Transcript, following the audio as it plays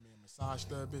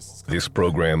This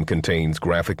program contains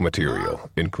graphic material,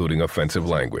 including offensive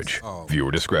language.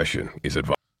 Viewer discretion is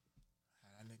advised.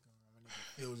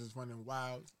 It was just running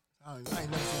wild. I ain't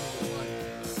never seen it run.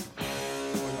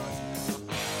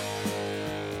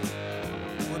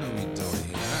 What are we doing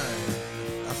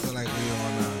here? I feel like we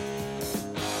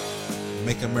on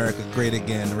Make America Great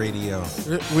Again radio.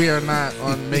 We are not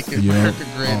on Make America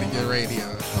Great Again radio.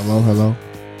 Hello.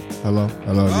 Yeah.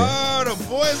 Oh, the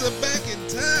boys are back in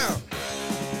town.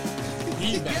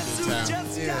 He back in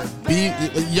town.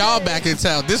 Yeah. Y'all back in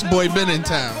town. This boy been in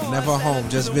town. Never home,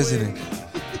 just visiting. Never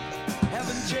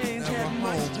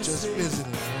home, just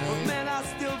visiting. Man.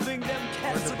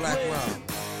 Where's the Black Rob?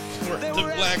 The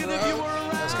Black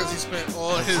Rob. That's because he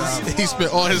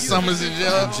spent all his summers in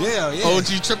jail. Jail, yeah.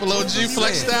 OG, triple OG,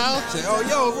 flex style. Say, oh,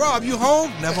 yo, Rob, you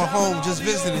home? Never home, just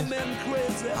visiting.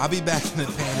 I'll be back in the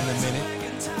pan in a minute.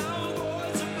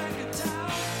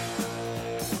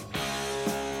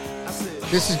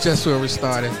 This is just where we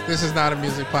started. This is not a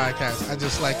music podcast. I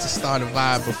just like to start a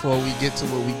vibe before we get to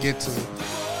what we get to.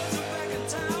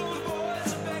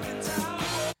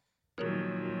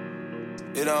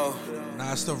 You know,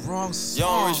 Nah, it's the wrong song.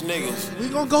 young rich niggas. We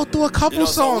gonna go through a couple You know,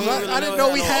 so songs. we ain't really I didn't never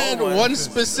know we had had no home one run.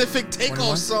 specific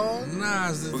takeoff song. Nah,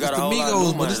 it's the got a whole lot of Migos,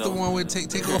 new but money, it's the though. one where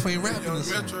take off ain't rapping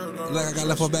this. Like I got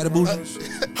left on Bad Bougie.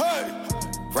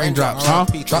 Raindrops, Huh?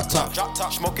 Drop top. Drop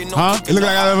top, smoking no Huh? It look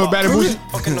like I left a Bad Bougie?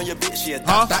 Fucking on your bitch, yeah.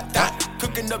 Huh?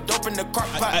 Cooking up dope in the crock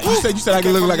pot. You said I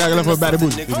could look like I left a Bad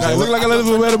Bougie. I look like I left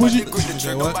a Bad Bougie.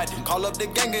 Say what? Call up the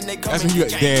gang and they come That's when you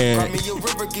damn. Cry me a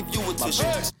river, give you a tissue.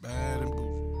 Bad Bougie.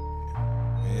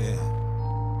 Yeah.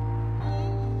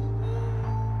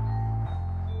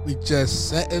 We just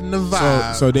setting the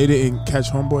vibe. So they didn't catch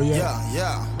Homeboy yet?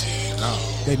 Yeah.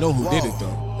 They know who did it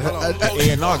though.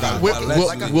 The A&R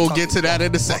guy. We'll get to that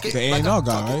in a second. The A&R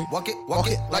guy, right? Walk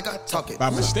it like I talk it. By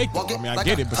mistake though. I mean, I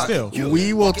get it, but still.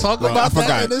 We will talk Bro, about I forgot.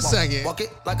 that in a second. Walk it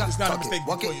like I It's not a talk mistake it.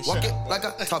 Walk before you it, walk shut it up. like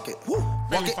I talk it. Walk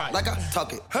Very it fine. like I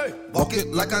talk it. Hey, walk it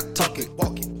like I talk it.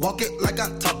 Walk it like I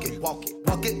talk it. Walk it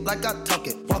like I talk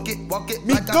it. Walk it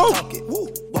like I go. talk it.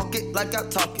 Walk it like I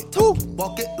talk it.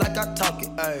 Walk it like I talk it.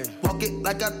 Hey, walk it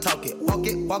like I talk it. Walk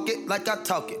it like I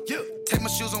talk it. Take my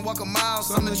shoes and walk a mile,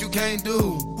 something that you can't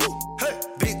do. Hey,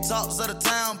 big talks of the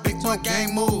town, big boy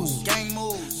gang moves.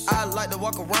 I like to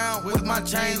walk around with my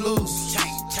chain loose.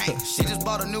 She just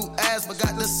bought a new ass, but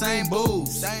got the same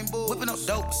boobs. Whipping up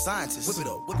dope with scientists. Whip it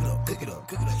up, cook it up.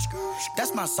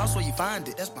 That's my sauce where you find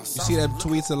it. That's my You sauce. see that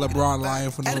tweets of LeBron lying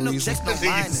for no Adding up reason? checks, no Nigga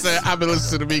minus. said, I've been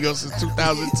listening to Migos since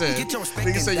 2010. Get your respect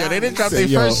Nigga said, yo, and they didn't drop Say, their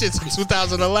yo. first shit in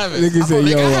 2011. Nigga said,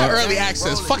 yo, I had early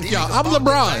access. Fuck y'all. I'm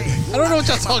LeBron. I don't know what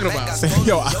y'all talking about. Say,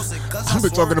 yo, I've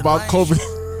been talking about COVID.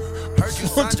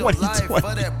 Purchase for on your life 2020.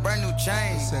 for that brand new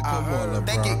chain. Said, come I on, heard.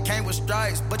 Think LeBron. it came with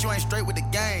stripes, but you ain't straight with the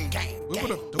game. Whip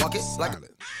it up. Walk it like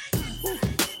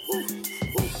Solid.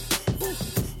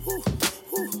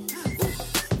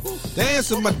 Dance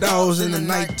with my dogs in the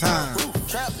nighttime.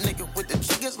 Trap nigga with the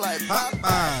chickens like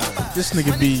Popeye. This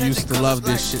nigga B used to love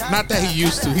this shit. Not that he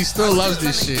used to. He still loves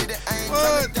this shit.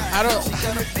 What?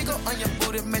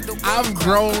 I've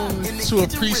grown to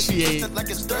appreciate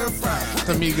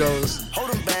the Migos.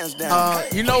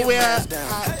 You know where?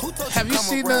 Have you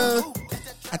seen the?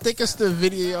 I think it's the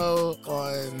video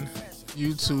on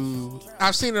YouTube.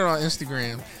 I've seen it on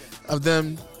Instagram of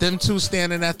them two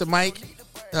standing at the mic.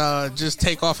 Just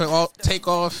take off. And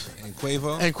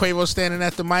Quavo. And Quavo standing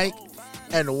at the mic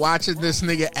and watching this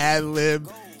nigga ad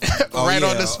lib right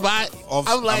on the spot.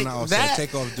 I'm like, that.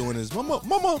 Take off doing his mama.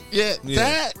 Yeah,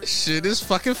 that shit is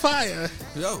fucking fire.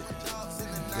 Yo,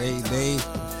 they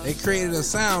created a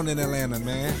sound in Atlanta,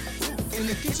 man. In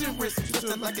the kitchen, wrist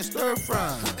twisting like a stir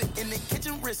fry. In the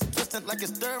kitchen, wrist twisting like a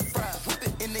stir fry.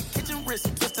 In the kitchen,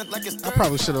 wrist twisting like a stir I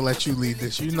probably should have let you lead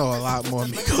this. You know a lot more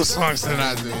Migos songs than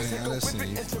I do. Man, listen,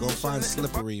 you go find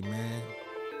Slippery, man.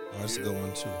 Oh, that's a good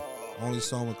one too. Only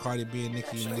song with Cardi B and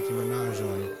Nicki Minaj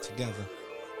on it together.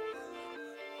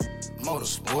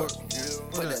 Motorsport,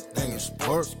 put that thing in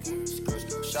sport.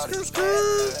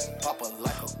 Papa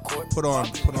like a court. Put on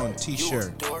a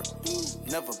t-shirt.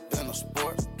 Never been a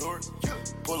sport.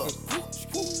 Pull up,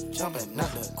 jumping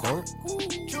out the court.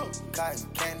 Cotton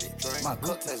candy, my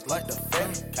cook tastes like the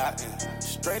fat cotton.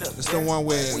 Straight up. It's the one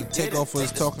where Takeoff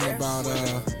was talking about I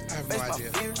have no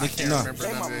idea. Nicki.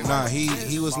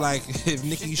 He was like, if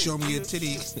Nicki show me a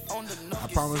titty, I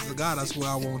promise to God, I swear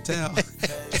I won't tell.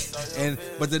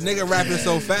 But the nigga rapping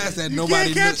so fast that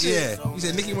nobody knew. Yeah, he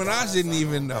said Nicki Minaj didn't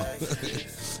even know.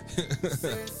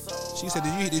 She said,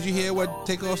 "Did you hear what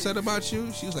Takeoff said about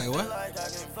you?" She was like, "What?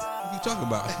 What are you talking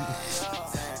about?"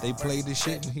 They played this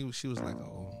shit, and she was like,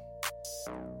 "Oh."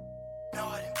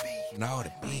 Know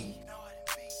the beat.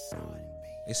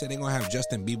 They said they're gonna have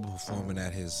Justin Bieber performing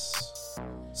at his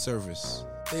service.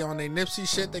 They on their Nipsey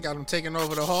shit. They got them taking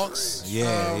over the Hawks. The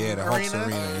Hawks Arena.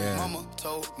 Yeah. Mama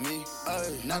told me,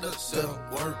 not to sell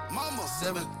work. Mama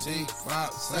 17,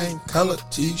 5, Same color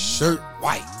T-shirt,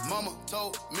 white. Mama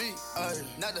told me,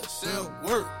 not to sell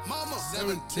work. Mama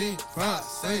 17, 5,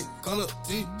 same color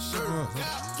T-shirt.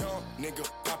 Young nigga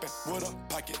poppin' with a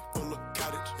pocket full of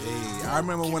cottage. Hey, I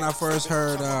remember when I first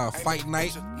heard Fight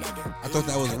Night. I thought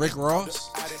that was Rick Ross.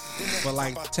 But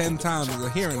like 10 times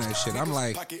of hearing that shit, I'm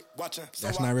like,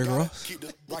 that's not Rick Ross?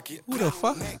 Who the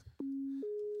fuck? Who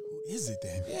is it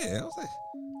then? Yeah, I was like,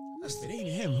 It ain't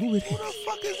him. Who it who the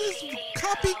fuck is this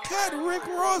copycat Rick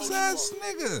Ross ass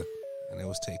nigga? And it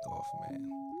was Takeoff, man.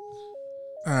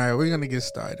 All right, we're gonna get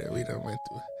started. We done went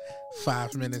through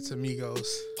 5 minutes, amigos.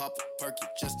 Pop a perky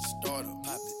just to start up.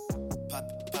 Pop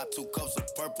it. Pop 2 cups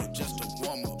of purple just to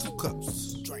warm up. 2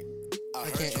 cups. Drink. I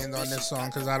can't end on this song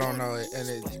because I don't know it, and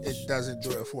it doesn't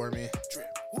do it for me. Drip.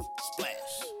 Splash.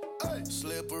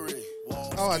 Slippery.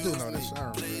 Oh, I do know this. I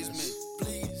remember this.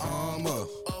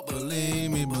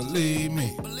 Believe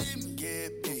me.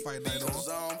 Get me. Fight Night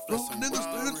on. Broke niggas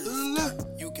stand to the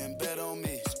left. You can bet on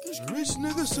me. Rich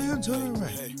niggas stand to the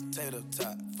right. Hey, tater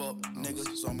tot. Fuck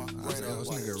niggas on my I said, this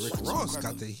nigga Rick Ross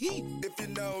got the heat. If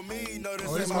you know me, know this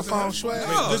Oh, this my phone swag.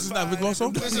 This is not Rick Ross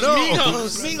song? This is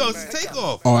Migos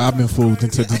Takeoff. Oh, I've been fooled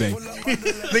until today.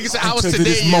 Nigga said I was Until today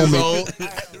this years moment. old.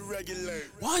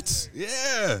 What?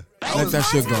 Yeah. Let that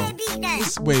shit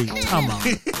go. Wait, time out.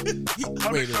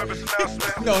 Wait.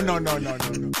 No.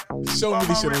 Show me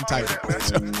this shit on title.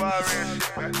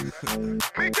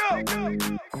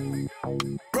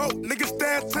 Bro, niggas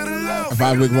stand to the left. If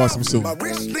I Rick Ross, I'm suing. My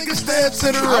rich niggas stand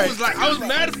to the I right. was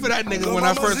mad for that nigga when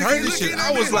I first heard this shit.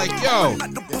 I was like, yo,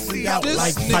 this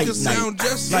Like nigga Fight sound Night.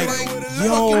 just Like, like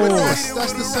yo.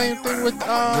 That's the same thing with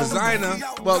Designer.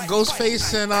 well,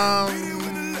 Ghostface and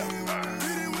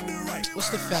what's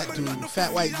the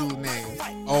fat white dude name?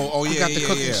 Oh yeah, got the yeah,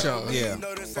 cooking yeah. show. Yeah.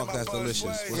 Fuck, that's delicious.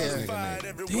 What's his nigga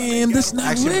name? Damn, this not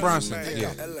Action Rick. Bronson.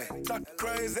 Yeah. Talk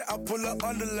crazy, I pull up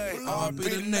underlay. I'll be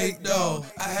the Nate though.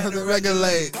 I had to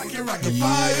regulate. I can rock the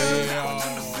fire.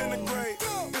 Disintegrate.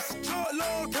 It's a short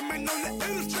load, coming on the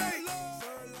illustrate.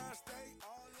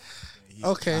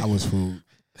 Okay. I was fooled.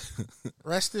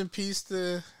 Rest in peace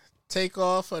to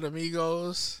Takeoff for the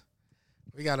Migos.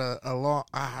 We got a long,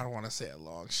 I don't want to say a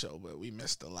long show, but we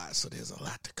missed a lot, so there's a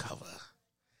lot to cover.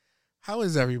 How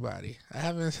is everybody?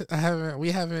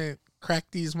 We haven't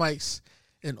cracked these mics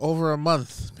in over a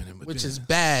month, which is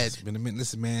bad. It's been a minute.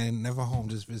 Listen, man, never home,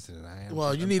 just visiting.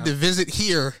 You need to visit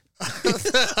here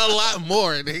a lot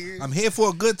more, nigga. I'm here for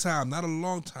a good time, not a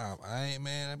long time. I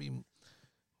be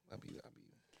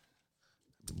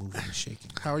moving and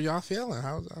shaking. How are y'all feeling?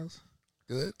 How's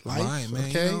good? Life, Fine, man.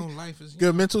 okay? You know, life is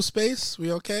Good mental space.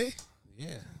 We okay?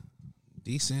 Yeah,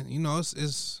 decent. You know, it's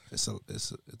a. Can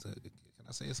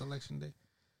I say it's election day?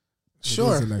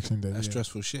 Sure. It is election day. That's Yeah.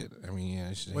 stressful shit. I mean,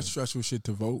 yeah. What stressful shit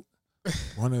to vote?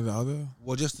 One or the other?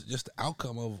 Well, just the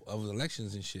outcome of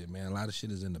elections and shit, man. A lot of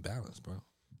shit is in the balance, bro.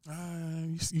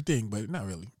 You think, but not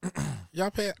really.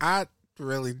 Y'all pay? I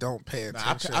really don't pay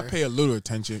attention. I pay a little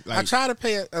attention. I try to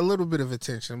pay a little bit of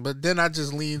attention, but then I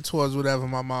just lean towards whatever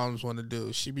my moms want to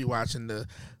do. She be watching the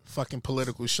fucking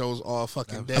political shows all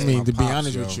fucking day. I mean, to be Pops,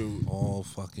 honest yo, with you, all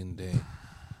fucking day.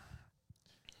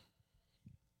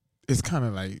 it's kind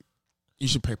of like you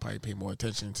should probably pay more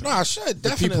attention to. No, I should the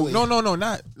definitely. people. No,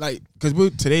 not like because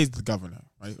today's the governor,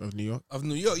 right, of New York. Of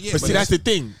New York, yeah. But see, that's the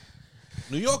thing.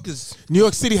 New York is. New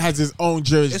York City has its own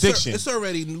jurisdiction. That's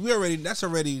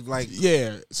already like.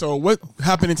 Yeah. So what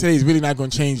happening today is really not going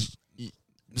to change.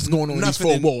 What's going on in these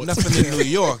four walls? Nothing in New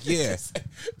York, yeah.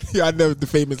 Yeah, I know the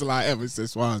famous line ever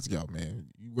says, "Swans, yo, man,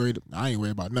 you worried? I ain't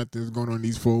worried about nothing that's going on in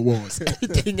these four walls.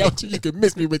 Everything else, you can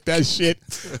miss me with that shit."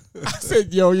 I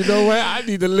said, "Yo, you know what? I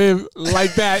need to live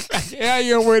like that. Yeah,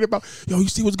 you ain't worried about. Yo, you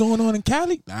see what's going on in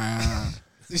Cali? Nah."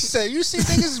 She said, "You see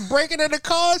niggas breaking into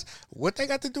cars? What they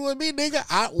got to do with me, nigga?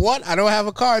 I don't have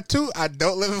a car. 2, I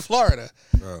don't live in Florida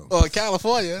or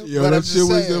California." Yo, but that I'm shit just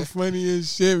was saying. the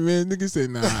funniest shit, man. Nigga said,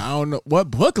 "Nah, I don't know what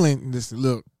Brooklyn." Listen,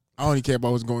 look, I only care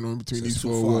about what's going on between these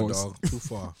four walls. Dog.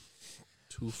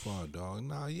 Too far, dog.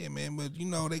 Nah, yeah, man. But you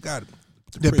know they got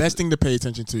The best thing to pay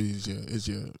attention to is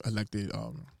your elected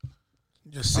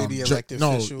Your city elected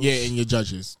officials. yeah, and your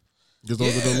judges. Because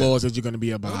those are the laws that you're going to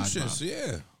be abiding by.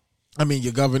 Yeah. I mean,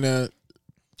 your governor,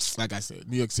 like I said,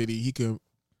 New York City, he could.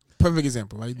 Perfect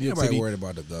example, right? New York Nobody City. worried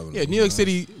about the governor. Yeah, New York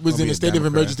City was Gonna in be a a state of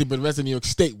Democrat. emergency, but the rest of New York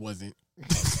State wasn't.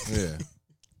 Yeah.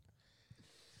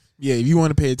 Yeah, if you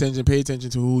want to pay attention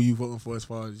to who you voting for as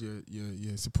far as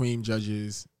your supreme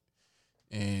judges,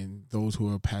 and those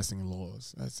who are passing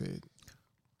laws. That's it.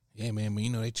 Yeah, man,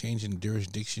 but they changing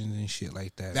jurisdictions and shit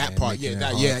like that. That man, part, making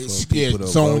yeah, it yeah, hard for yeah, people to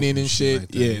vote zoning and shit, like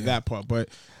that, yeah, that part. But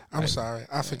I'm sorry,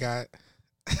 I forgot.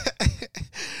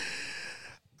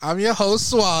 I'm your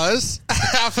host, Swaz.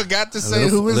 I forgot to say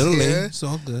who was little here. late. It's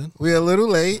all good. We're a little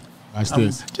late. watch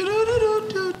this.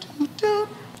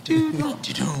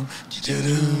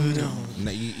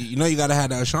 Now, you gotta have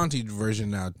the Ashanti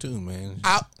version now too, man.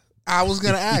 I was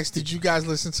gonna ask, did you guys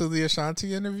listen to the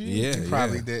Ashanti interview? Yeah, you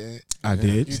probably yeah. didn't. I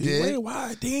did. You did? Wait,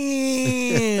 why?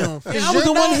 Damn. I was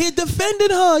the one here defending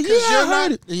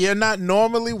her. You're not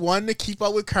normally one to keep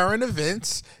up with current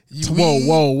events.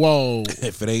 Whoa.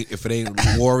 If it ain't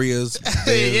Warriors,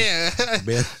 Yeah.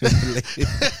 related.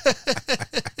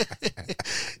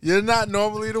 You're not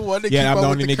normally the one to keep Yeah, I'm up the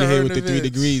with only the nigga here current with the 3 events.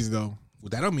 degrees though. Well,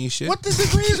 that don't mean shit. What does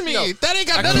degrees mean? That ain't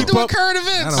got I nothing to keep do with up- current I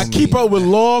events. don't I keep up with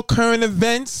law, current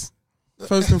events,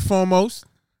 first and foremost.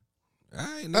 All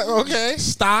right, Okay.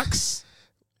 Stocks,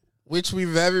 Which we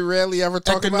very rarely ever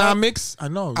talk about. economics. I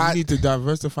know. You need to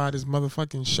diversify this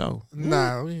motherfucking show,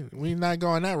 Nah, we not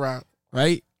going that route.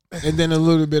 right? And then a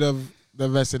little bit of the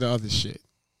rest of the other shit.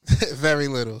 Very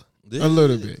little. A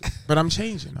little bit. But I'm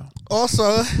changing though.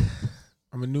 Also,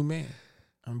 I'm a new man.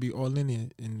 I'm gonna be all in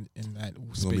that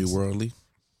It's gonna be space. worldly.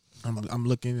 I'm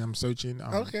looking, I'm searching.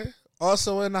 okay.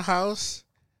 Also in the house,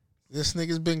 this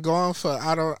nigga's been gone for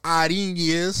 18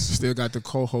 years. Still got the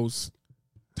co-host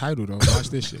title though. Watch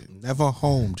this shit. Never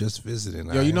home, just visiting.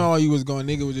 Yo, you know how you was going,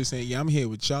 nigga was just saying, yeah, I'm here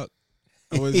with Chuck.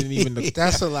 I wasn't even the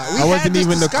That's a lot. I wasn't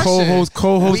even the co-host.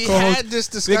 We had this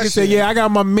discussion. Nigga said, yeah, I got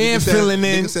my man filling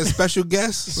in. Nigga said special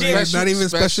guest. Special- Not even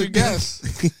special guest.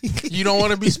 guest. You don't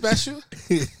want to be special?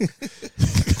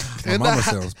 My mama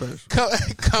sounds special.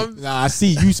 Come Nah, I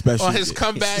see you special. on his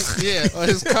comeback, on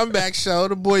his comeback show,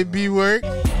 the boy B Word.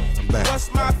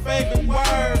 What's my favorite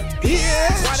word? Yeah.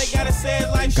 Why they gotta say it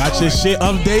like Got your shit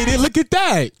updated. Look at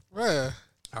that. Bruh.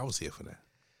 I was here for that.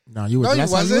 No, you was No, you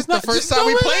last time wasn't. The first time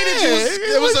we played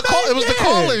it, it was the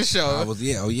call-in I show. was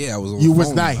I was on You the was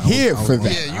phone. not here for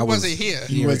that. Yeah, you wasn't here.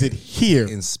 You wasn't here.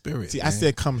 in spirit. See, I man.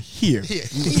 said come here.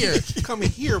 Here. come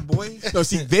here, boy. No,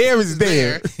 see, there is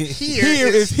there. Here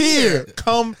is here.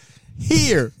 Come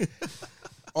here.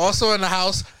 Also in the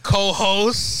house,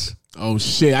 co-host. Oh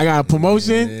shit, I got a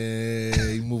promotion. Yeah,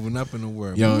 you moving up in the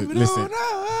world. Yo, Moving listen.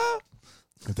 on up.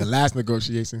 The last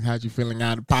negotiation had you feeling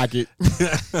out of pocket.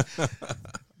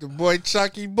 The boy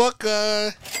Chucky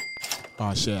Booker.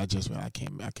 Oh shit, I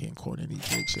can't quote any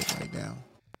Drake shit right now.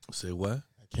 Say what?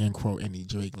 I can't quote any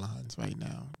Drake lines right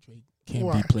now. Drake can't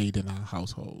Why? be played in our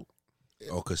household.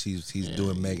 Oh, because he's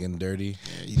doing Megan dirty.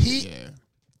 Yeah.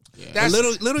 That's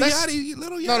Little let's- Yachty.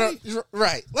 No,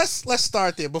 right. Let's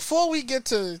start there. Before we get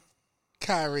to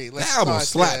Kyrie, let's That album start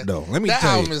slapped there. though. Let me That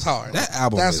tell you. album is hard. That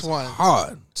album That's is one.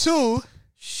 hard. 2,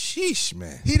 Sheesh,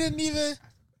 man. he didn't even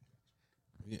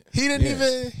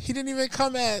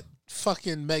come at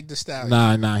fucking Meg Thee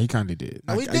Stallion. Nah, he kind of did.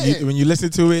 No, he didn't. When you listen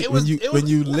to it, It was- when it you was- I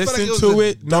feel like listen it was to a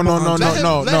it, no.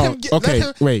 Let him get- Okay,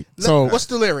 let him- wait. So What's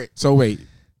the lyric? wait.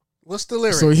 What's the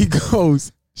lyric? So he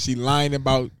goes, she lying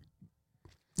about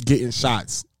getting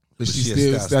shots, but she's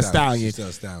still a stallion. She's still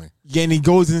a stallion. Then he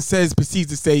goes and proceeds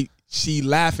to say, she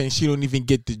laughing, she don't even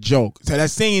get the joke. So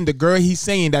that's saying the girl he's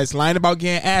saying that's lying about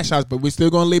getting ass shots, but we're still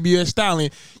gonna label you as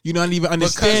stallion. You don't even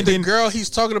because understanding. the girl he's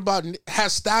talking about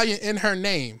has Stallion in her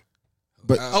name.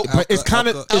 But it's kind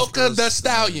of Elka the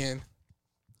Stallion.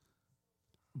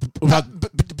 but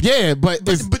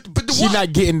she's what?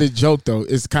 not getting the joke though.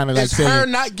 It's kind of like It's saying her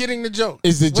not getting the joke.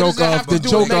 It's the What does joke that of have to the do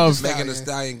joke with Meg Thee of Stallion? Megan Thee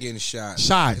Stallion getting shot.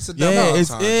 shot. It's a Yeah, double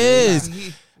it entendre.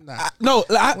 is. Nah, No,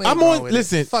 we ain't I'm going on. with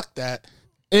Listen, it. Fuck that.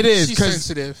 it is She's because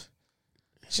sensitive.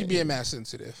 She being mad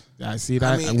sensitive. I see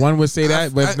that. I mean, one would say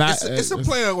that, but not. It's a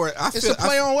play on words. It's a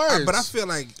play on words. But I feel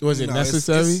like Was it you know,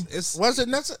 necessary? It's Was it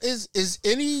is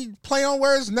any play on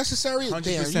words necessary? 100%.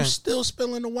 Damn, you still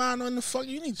spilling the wine on the fuck?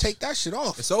 You need to take that shit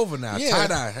off. It's over now. Yeah. Tie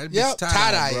dye. Yep,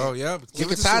 tie-dye. bro. Yep. We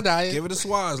can tie-dye it. Give it a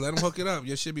swaz. Let them hook it up.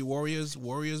 Your shit be Warriors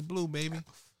blue, baby.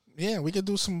 Yeah, we could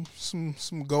do some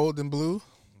gold and blue,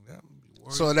 Yep.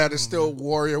 so that it's still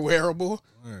warrior wearable.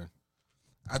 Yeah.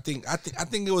 I think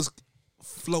it was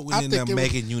floating I in think the it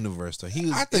was- Megan universe though. He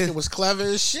was. I think it was clever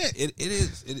as shit. It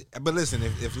is. But listen,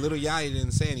 if Little Yachty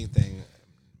didn't say anything,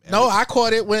 No, I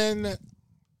caught it when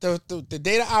the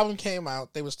day the album came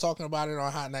out. They was talking about it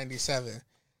on Hot 97,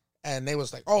 and they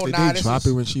was like, "Oh, Did nah, they this drop is."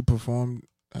 it when she performed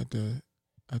at the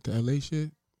LA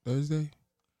shit Thursday?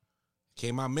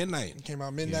 came out midnight. Came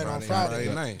out midnight on Friday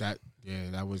Friday. night.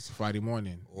 That was Friday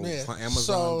morning. Yeah. On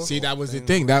Amazon. So- See, that was the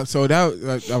thing. All right.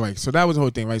 So that was the whole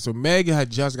thing, right? So Meg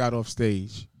had just got off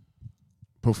stage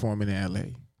performing in LA,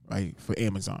 right, for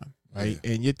Amazon, right,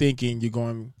 and you're thinking you're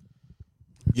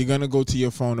gonna go to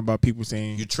your phone about people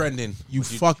saying you're trending. You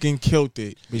fucking killed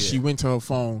it, but she went to her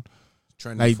phone.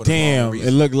 Trending like, for the damn, wrong it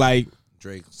reason. looked like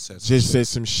Drake said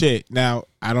some shit. Now,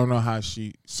 I don't know how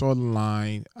she saw the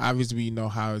line. Obviously, we know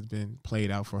how it's been played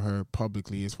out for her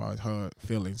publicly as far as her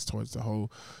feelings towards the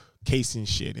whole case and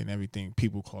shit and everything.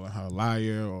 People calling her a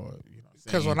liar or,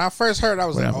 because when I first heard, I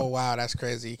was whatever. like, "Oh wow, that's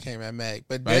crazy." He came at Meg,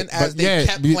 but Right. then as But they yeah,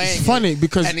 kept it's playing, funny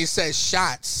because- and he said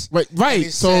shots. Right. And he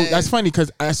So said- that's funny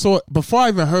because I saw before I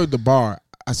even heard the bar,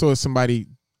 I saw somebody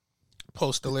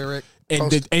Post the lyric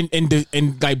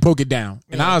and like broke it down,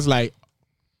 and I was like,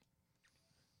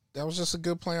 that was just a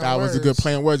good play on that words. was a good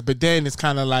play on words. But then it's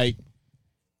kind of like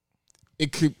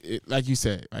like you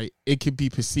said, right? It could be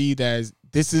perceived as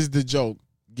this is the joke,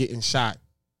 getting shot,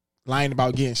 lying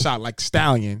about getting shot, like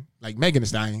Stallion, like Megan Thee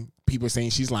Stallion. People saying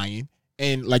she's lying,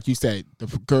 and like you said, the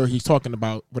girl he's talking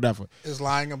about, whatever, is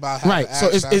lying about having right. So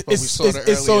abs shots, but we saw the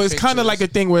it's earlier kind of pictures. like a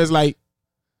thing where it's like,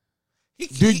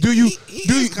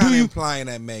 He's kind of implying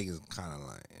that Meg is kind of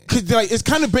lying. cause like it's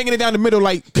kind of bringing it down the middle.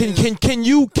 Like,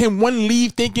 can one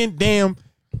leave thinking, damn,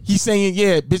 he's saying,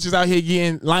 yeah, bitches out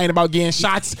here lying about getting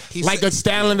shots, like a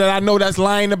Stallion that I know that's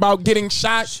lying about getting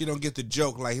shot. She don't get the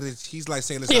joke. Like he's like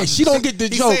saying, Yeah, she don't get the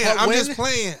joke. Saying, I'm When- just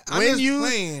playing.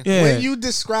 Playing. Yeah. When you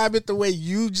describe it the way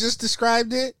you just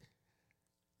described it,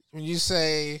 when you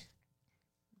say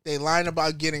they lying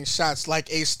about getting shots, like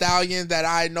a Stallion that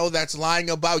I know that's lying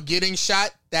about getting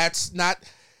shot, that's not.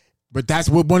 But that's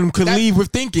what one could leave with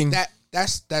thinking.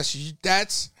 That's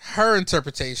her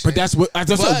interpretation. But that's what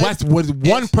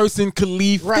one person could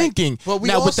leave thinking. But we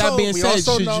now, also, with that being we said,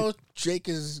 also should know you, Drake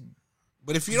is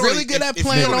But if you don't really good at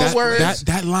playing you on don't- words.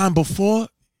 that line before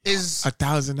Is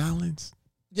 1,000 islands.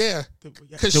 yeah,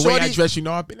 The way I dress,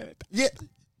 I've been at yeah,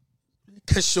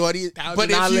 because Shorty. 1,000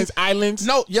 But if islands. Islands.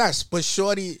 no, yes, but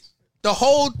Shorty, the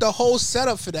whole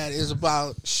setup for that is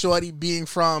about Shorty being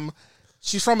from.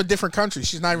 She's from a different country.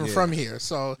 She's not even from here.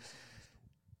 So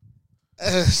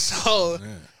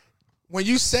when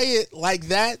you say it like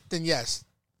that, then yes,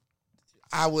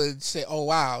 I would say, "Oh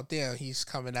wow, damn, he's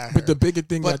coming at her." But the bigger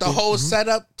thing, but the whole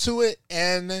setup to it,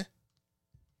 and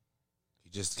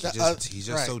he's just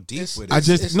right. so deep It's- with it. I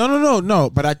just no.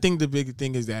 But I think the bigger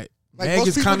thing is that Like, Meg most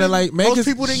is people kind of didn't- like Meg most is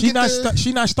people didn't she get not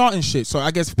she not starting shit. So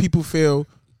I guess people feel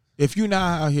if you're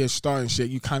not out here starting shit,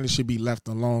 you kind of should be left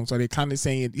alone. So they kind of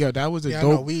saying, "Yo, that was a yeah,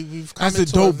 dope. no, we've come That's a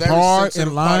into dope very bar sensitive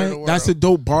in part of the line. That's a world.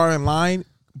 dope bar in line."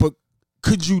 But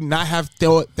could you not have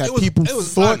thought that It was- people it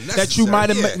was thought that you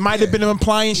unnecessary. might have been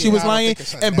implying she Yeah, was I don't lying, think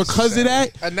it's and because of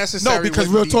that, unnecessary. no, because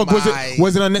wouldn't real be talk my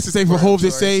was it unnecessary for word Hov to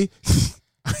choice. say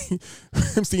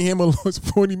MC Hammer lost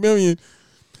 40 million.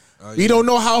 Oh, We yeah. don't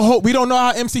know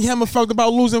how MC Hammer felt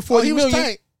about losing Oh, 40 he was million.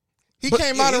 tight. He But-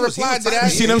 came yeah, out he and was- he replied was to tight.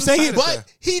 that. You see what I'm saying? But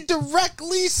he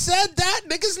directly said that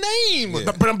nigga's name.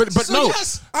 Yeah. But So no,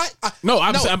 yes,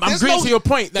 I'm there's agreeing to your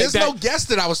point. There's that, no guess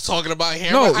that I was talking about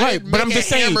Hammer. No, I right, didn't but make I'm a just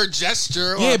saying- Hammer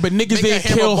gesture. yeah, or but niggas make a didn't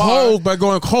Hammer kill bar. Hov by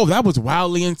going Hov. That was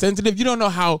wildly insensitive. You don't know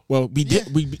how. Well, we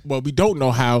don't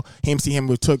know how MC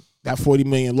Hammer took that 40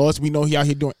 million loss. We know he out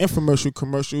here doing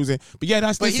commercials, but yeah,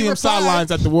 I still But he see him replied-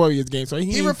 sidelines at the Warriors game. So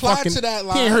he ain't replied fucking, to that He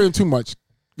line. ain't hurting too much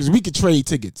because we could trade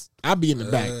tickets. I'll be in the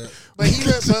back.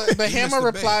 But Hammer the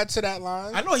replied to that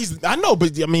line. I know,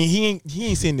 but I mean, he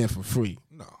ain't sitting there for free.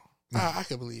 No. I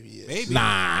can believe he is. Maybe.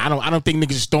 Nah, I don't think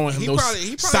niggas is throwing him He those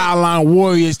probably- sideline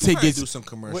Warriors Probably tickets. do some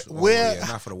commercials. Where- yeah,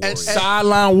 not for the and- Warriors.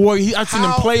 Sideline Warriors. I've seen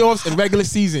them How- playoffs and regular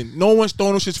season. No one's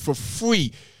throwing those shits for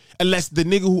free, unless the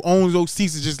nigga who owns those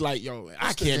seats is just like, yo,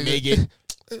 I can't make it.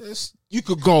 You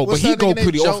could go, but What's he that go nigga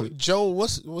pretty name? often. Joe,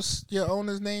 what's your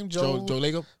owner's name? Joe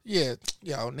Laker. Yeah,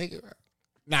 yo, nigga.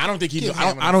 Nah, I don't think he. Give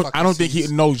I him don't. the I don't think he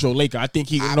fucking knows Joe Laker. I think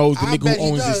he knows the I nigga bet who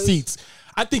he owns the does. seats.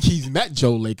 I think he's met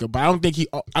Joe Laker, but I don't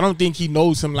think he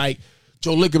knows him like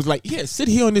Joe Laker was like, yeah, sit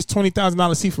here on this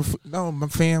 $20,000 seat for free. No, my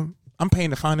fam, I'm paying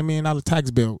the $500 million tax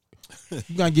bill.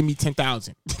 You gotta give me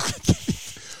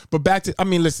 $10,000. But back to, I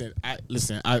mean, listen. I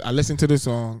listen to the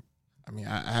song. I mean,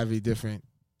 I have a different.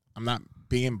 I'm not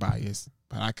being biased,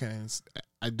 but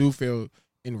I do feel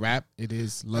in rap it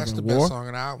is love That's the and best war. song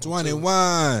in the album.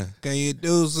 21. Can you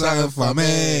do something for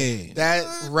me? That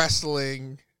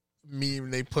wrestling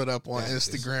meme they put up on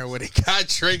Instagram where they got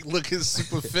Drake looking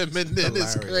super feminine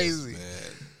is Hilarious, crazy. man.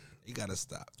 You gotta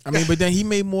stop. I mean, but then he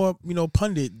made more,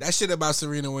 pundit. That shit about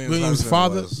Serena Williams' Williams'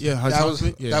 father, was- yeah, her That was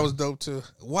husband, yeah. that was dope too.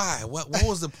 Why? What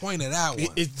was the point of that one?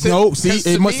 No, see, 'cause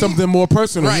it to must me- something more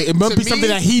personal. Right. It must To be me, something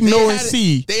that he they know had and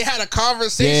see. They had a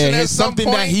conversation Yeah, at it's some something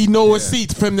point. that he know and see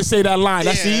for him to say that line.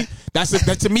 Yeah. See,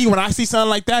 that to me when I see something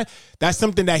like that, that's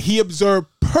something that he observed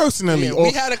personally, Yeah, or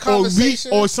we had a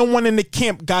conversation. or someone in the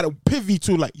camp got a privy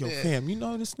to, like, yo, Yeah. fam, you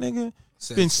know this nigga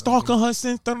Said been something. stalking her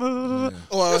since.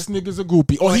 Or- This nigga's a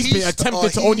groupie, or he's been attempting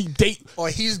to only date. Or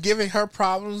he's giving her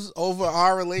problems over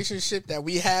our relationship that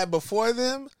we had before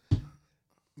them.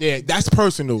 Yeah, that's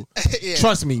personal. Yeah.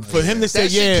 Trust me. For him to say,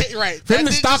 That shit yeah, came- right. for him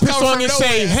That to didn't stop just his come song from and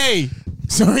say, nowhere. hey,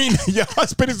 Serena, your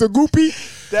husband is a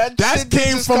groupie. That That shit didn't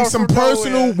came just from come some from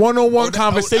personal nowhere. one-on-one that's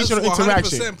conversational 100%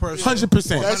 interaction. personal.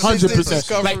 100%. That shit didn't just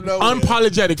come 100%. Like, from nowhere.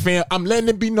 unapologetic, fam. I'm letting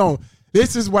it be known.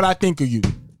 This is what I think of you.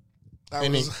 I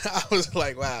was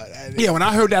like, wow. Yeah, when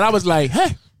I heard that, I was like,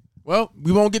 hey, well,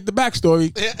 we won't get the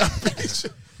backstory.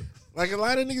 Yeah. Like, a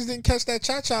lot of niggas didn't catch that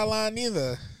cha-cha line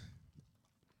either.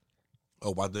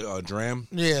 Oh, about the dram?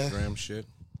 Yeah. Dram shit.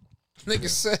 Niggas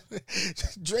said,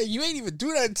 Dre, you ain't even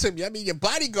do nothing to me. I mean, your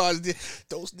bodyguards did.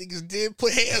 Those niggas did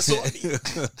put hands on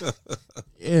me.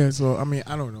 Yeah, so, I mean,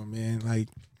 I don't know, man. Like,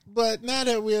 But now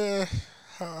that we're,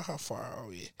 how far are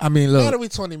we? I mean, Now that look. we're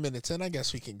 20 minutes in, I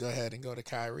guess we can go ahead and go to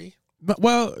Kyrie. But,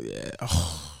 well, yeah,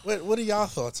 What are y'all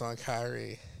thoughts on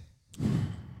Kyrie?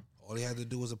 All he had to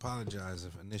do was apologize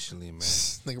initially, man.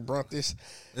 Nigga brought this.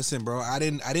 Listen, bro, I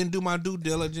didn't do my due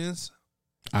diligence.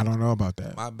 I don't know about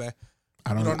that. My bad.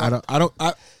 I don't don't know.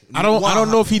 know? I don't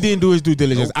know if he didn't do his due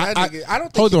diligence. That nigga, I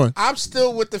don't think hold on. I'm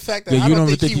still with the fact that Yeah, I you don't don't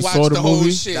think think he he watched saw the the whole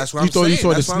movie? shit. That's what You I'm thought you saying. saw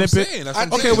the That's what I'm snippet? saying. That's what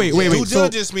I'm Okay, saying. wait. Due So-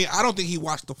 diligence mean I don't think he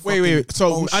watched the fucking Wait. So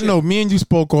whole I shit. know me and you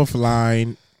spoke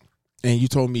offline, and you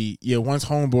told me, yeah, once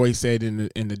Homeboy said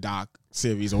in the doc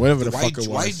series or whatever the fuck it was.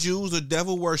 White Jews are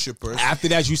devil worshippers. After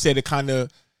that, you said it kind of.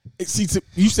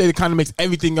 You said it kind of makes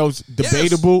everything else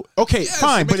debatable. Okay, Yes,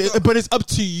 fine, it makes but it's up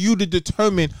to you to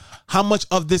determine how much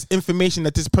of this information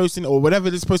that this person or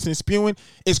whatever this person is spewing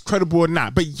is credible or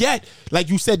not. But yet, like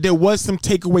you said, there was some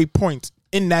takeaway points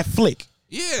in that flick.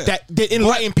 Yeah. That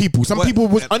enlighten people. Some people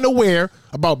was unaware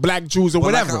about black Jews or But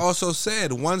whatever. like I also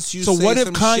said, once you So say what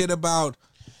if some shit about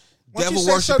Once you devil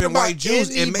say worshiping something white about Jews,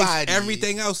 it makes anybody-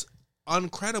 everything else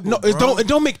uncredible. No, bro. it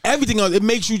don't make everything else. It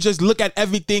makes you just look at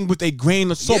everything with a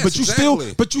grain of salt. Yes, but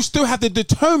exactly. you still have to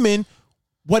determine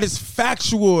what is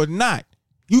factual or not.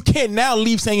 You can't now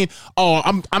leave saying, "Oh,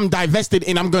 I'm divested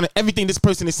and I'm gonna everything this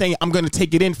person is saying, I'm gonna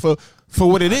take it in for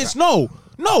what it is." No.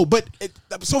 But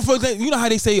so for example, you know how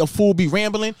they say a fool be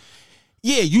rambling.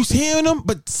 Yeah, you hearing them,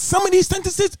 but some of these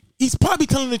sentences, he's probably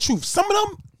telling the truth. Some of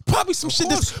them. Probably some shit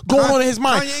that's going on in his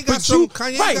mind. Kanye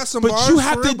but got some but bars you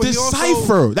have for to real, but he also-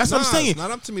 decipher. That's what Nah, I'm saying. It's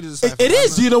not up to me to decipher. It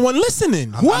is. You're the one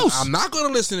listening. Who else? I'm not going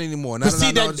to listen anymore. Now But that see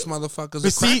I know that- this motherfucker's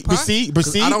But a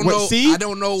crackpot. I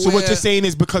don't know. So what where- you're saying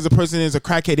is because a person is a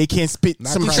crackhead, they can't spit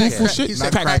Not some crackhead. truthful He shit.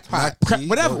 said Crack- crackpot. crack-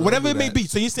 whatever, Don't whatever do it may that. be.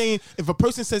 So you're saying if a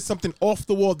person says something off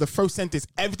the wall, the first sentence,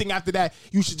 everything after that,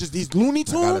 you should just these Looney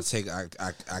I gotta Tunes. take. I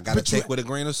gotta But you- take with a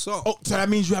grain of salt. Oh, so that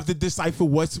means you have to decipher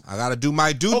what's. I gotta do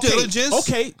my due Okay, diligence.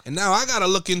 okay. And now I gotta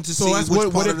look into So see that's which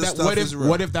what part if of the that stuff is real.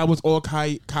 what if that was all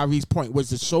Kyrie's point was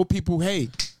to show people, hey,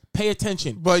 pay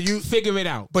attention, But you figure it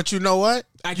out. But you know what?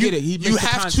 I get it. He missed you the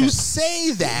have to content.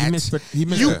 say that. He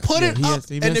missed you that. put Yeah, it he up, has-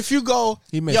 he and missed- if you go,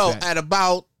 he missed yo, that. at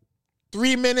about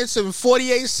 3 minutes and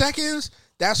 48 seconds,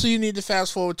 that's what you need to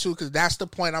fast forward to because that's the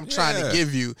point I'm trying to Yeah.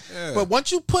 give you. Yeah. But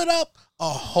once you put up a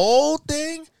whole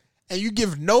thing and you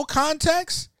give no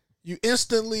context, you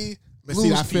instantly But lose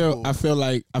see, I people.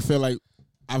 feel like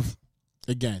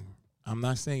again, I'm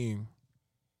not saying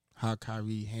how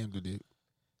Kyrie handled it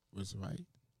was right.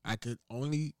 I could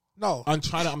only no. I'm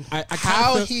trying to. I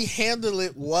How kinda, he handled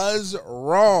it was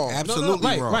wrong. Absolutely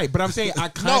right, wrong. right. But I'm saying I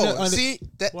kind of No, see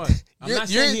that What? I'm not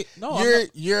saying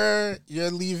you're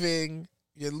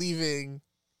leaving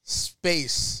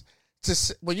space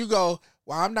to when you go.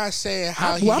 Well, I'm not saying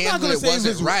how he well, I'm not handled gonna it say it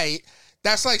wasn't was- right.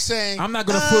 That's like saying I'm not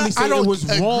gonna fully say I don't it was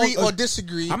agree wrong or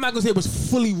disagree. I'm not gonna say it was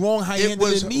fully wrong how he It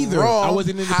handled was it neither. wrong I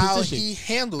wasn't in the how position. he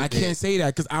handled I it. can't say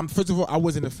that because I'm first of all I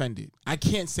wasn't offended. I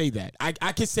can't say that. I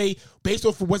can say based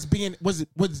off of what's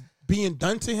being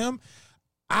done to him.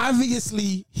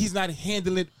 Obviously, he's not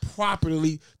handling it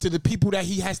properly to the people that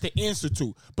he has to answer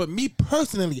to. But me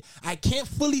personally, I can't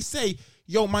fully say,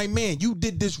 "Yo, my man, you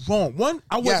did this wrong." One,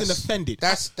 I wasn't Yes. offended.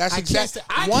 That's I exactly.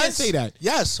 can't say that.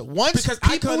 Yes, once Because I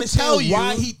can people understand tell you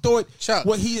why he thought Chuck,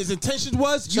 what his intentions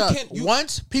was. Chuck, You can't.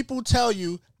 once people tell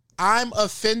you, "I'm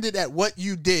offended at what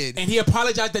you did," And he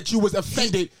apologized that you was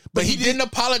offended, but he didn't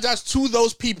apologize to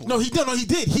those people. No, he did. No, he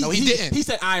did. He didn't. He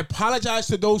said, "I apologize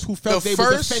to those who felt The they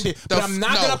first- was offended, the but I'm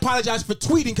not no. gonna apologize for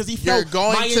tweeting because he You're felt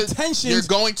going my to intentions." You're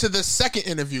going to the second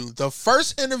interview. The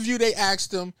first interview, they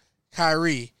asked him,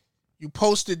 "Kyrie, you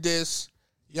posted this,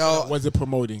 yo." Was it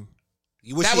promoting?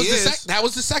 That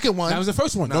was the second one. That was the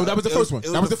first one. No, that was the it first was- one.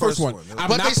 it That was was the the first first one. one. I'm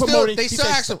But not they promoting. still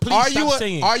He ask said, him, "Please stop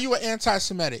saying." are you an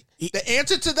anti-Semitic? The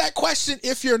answer to that question,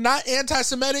 if you're not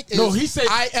anti-Semitic, is No, he said-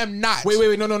 I am not. Wait,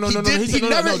 no. He did- He said, he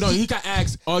never- no. He got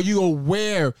asked, "Are you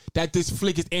aware that this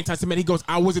flick is anti-Semitic?" He goes,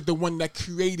 "I wasn't the one that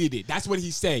created it." That's what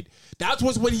he said. That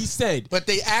was what he said. But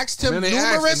they asked him And then they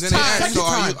asked- numerous and then they asked,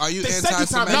 times. so are you The second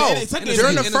time, anti-Semitic? No, the second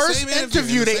during the in the first same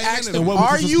interview, in the they same asked him, interview. And what was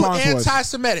 "Are his you response was?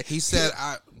 anti-Semitic?" He said,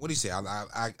 what did he say?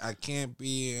 I can't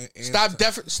be. Stop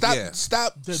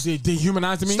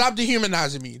Dehumanizing me. Stop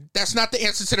dehumanizing me. That's not the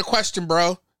answer to the question,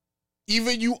 bro.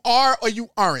 Either you are or you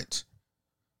aren't.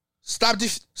 Stop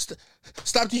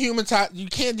dehumanizing. You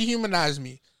can't dehumanize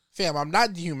me, fam. I'm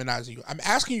not dehumanizing you. I'm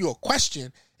asking you a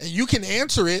question, and you can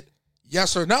answer it,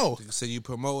 yes or no. So you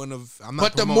promoting I'm not.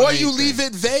 But the more you leave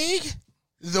it vague,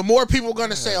 the more people are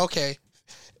going to say, okay.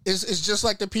 It's just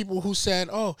like the people who said,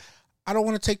 "Oh, I don't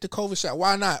want to take the COVID shot.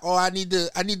 Why not? Oh, I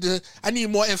need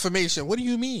more information." What do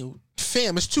you mean?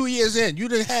 Fam, it's 2 years in. You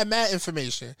didn't have mad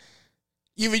information.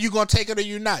 Either you going to take it or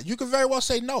you're not. You can very well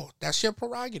say, no, that's your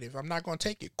prerogative. I'm not going to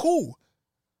take it. Cool.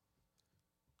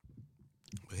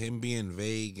 Him being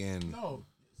vague and No.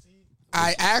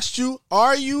 I asked you,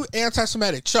 are you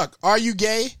anti-Semitic? Chuck, are you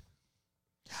gay?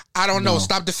 I don't know. No.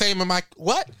 Stop defaming my...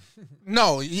 What?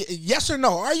 No. Yes or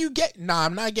no? Are you gay? Nah,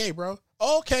 I'm not gay, bro.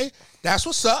 Okay. That's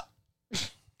what's up.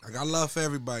 I got love for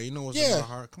everybody. You know what's in my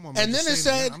heart. Come on, man. And then it Just say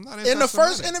said, I'm not in the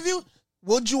first anti-Semitic. interview,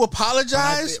 would you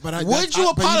apologize? But you Would you know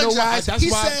what? apologize? That's He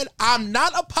why- said, I'm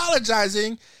not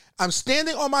apologizing. I'm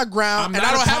standing on my ground, I'm and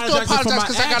not I don't have to apologizing for apologize my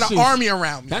because I got an actions. army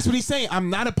around me. That's what he's saying. I'm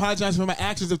not apologizing for my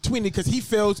actions of tweeting because he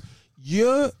feels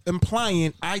you're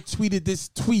implying I tweeted this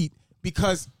tweet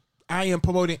because I am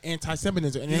promoting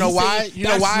anti-Semitism. And You know he's why? saying, You know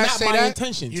 "That's why I not say my that?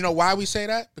 intentions." You know why we say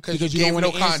that? Because you you don't gave no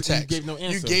wanna answer- context. you gave no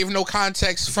answer. You gave no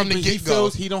context from the But he get-go.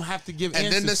 feels he don't have to give And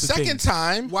answers then the to second things.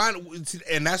 time, Why?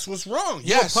 And that's what's wrong.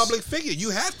 Yes. You're a public figure. You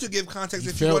have to give context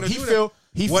if feel- you want to he do feel- that.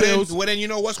 he Well, feels- then, well, then you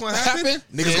know what's going to What happen? happened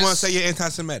Niggas is- going to say you're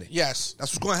anti-Semitic. yes.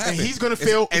 That's what's going to happen. And he's going to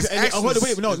feel. It's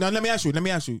Wait, no. Let me ask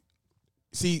you.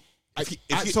 See,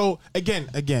 so again,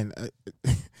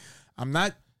 I'm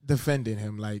not defending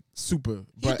him like super.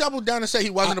 He But doubled down and said he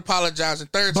wasn't apologizing.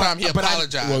 Third time he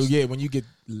apologized. well, yeah, when you get,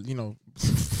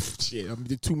 shit, I'm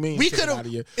the 2 million. We taken could out have,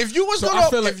 of here. if you was So I gonna,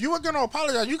 feel like- if you were gonna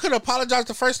apologize, you could have apologized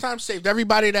the first time, saved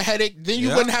everybody the headache. Then you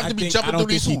wouldn't have to be jumping through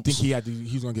these I hoops. think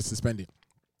he was gonna get suspended.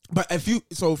 But if you,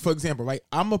 so for example, right,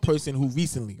 I'm a person who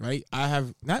recently, right, I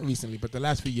have not recently, but the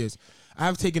last few years, I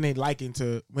have taken a liking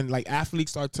to when like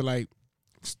athletes start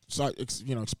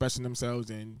expressing themselves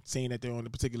and saying that they're on a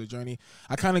particular journey.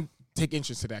 I kind of take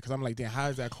interest to that because I'm like, damn, how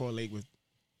does that correlate with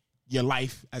your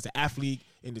life as an athlete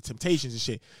and the temptations and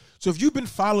shit? So if you've been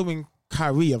following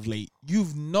Kyrie of late, you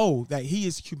know that he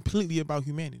is completely about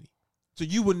humanity. So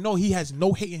you would know he has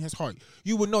no hate in his heart.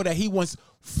 You would know that he wants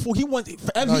for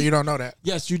every. No, you don't know that.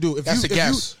 Yes, you do. That's a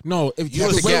guess. If You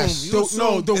the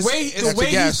assume. way That's a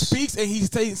he guess. speaks and he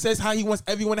says how he wants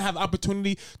everyone to have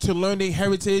opportunity to learn their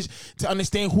heritage, to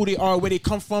understand who they are, where they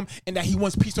come from, and that he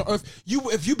wants peace on earth.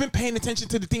 If you've been paying attention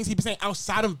to the things he's been saying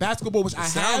outside of basketball, which I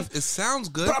have, It sounds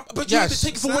good. but you have to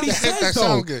take it for what he says. That though.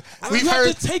 sounds good. You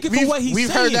have to take it for what he's saying.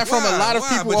 We've heard that from a lot of Why?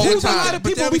 people But all then- the There's a lot time. of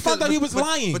people. We found out he was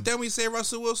lying. But then we say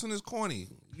Russell Wilson is corny.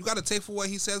 You got to take for what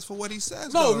he says for what he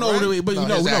says. No, though, right? but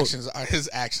His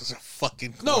actions are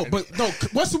fucking no, corny. but no.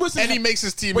 Russell Wilson And he makes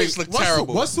his teammates look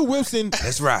terrible. Russell Wilson.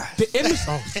 That's right. The image.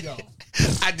 Oh, yo.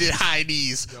 I did high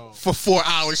knees for 4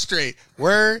 hours straight.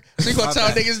 Word? So you gonna tell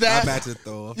niggas that? I'm about to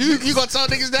throw up. You gonna tell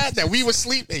niggas that we was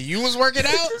asleep and you was working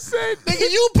out? Nigga,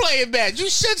 you playing bad. You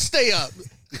should stay up.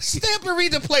 Stay up and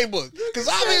read the playbook. Because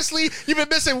obviously you've been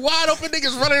missing wide open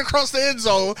niggas running across the end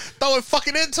zone, throwing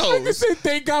fucking end Nigga toes. said,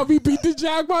 thank God we beat the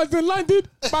Jaguars in London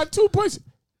by 2 points.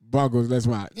 Broncos, that's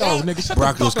why. No, Yeah. nigga, shut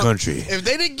Broncos the fuck up. country. If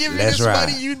they didn't give you That's this right.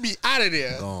 money, you'd be out of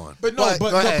there. Gone. But no, Go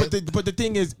ahead. but the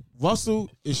thing is, Russell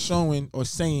is showing or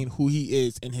saying who he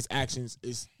is, and his actions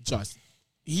is just.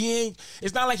 He ain't.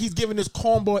 It's not like he's giving this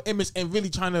cornball image and really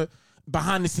trying to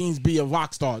behind the scenes be a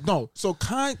rock star. No. So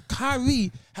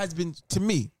Kyrie has been, to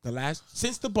me,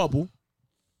 since the bubble,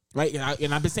 right?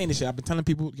 And I've been saying this shit. I've been telling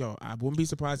people, yo, I wouldn't be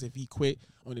surprised if he quit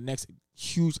on the next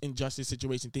huge injustice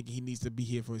situation, thinking he needs to be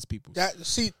here for his people.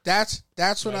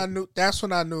 That's when I knew. That's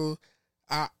when I knew.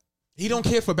 He don't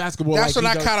care for basketball. That's like when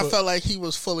he I does kind of for- felt like he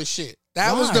was full of shit.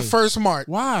 That was Why? the first mark.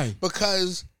 Why?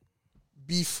 Because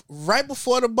right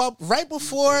before the bubble, right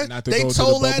before Not to they go to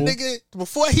told the that bubble? nigga,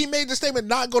 before he made the statement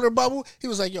not go to the bubble, he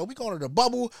was like, yo, we going to the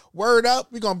bubble, word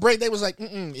up, we gonna break. They was like,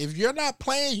 if you're not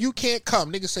playing, you can't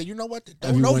come. Nigga say, you know what? Don't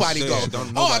Everyone nobody should. go.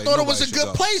 Don't I thought it was a nobody good should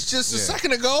go. place just a Yeah.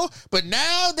 second ago, but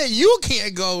now that you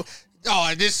can't go,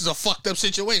 oh, this is a fucked up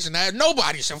situation.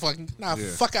 Nobody should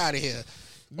fuck out of here.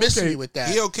 Miss me with that.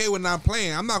 He okay with not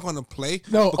playing. I'm not going to play.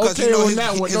 No, because okay on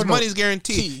that one. His money's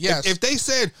guaranteed. Yes. If they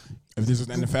said, if this was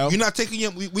NFL, you're not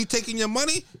taking we taking your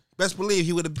money, best believe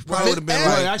he would have probably been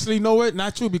right. Actually, you know what?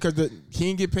 Not true because he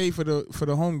didn't get paid for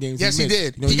the home games. Yes, he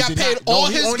did. No, he got paid all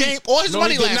his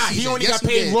money last season. He only got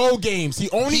paid road games. He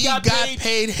only got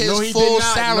paid his full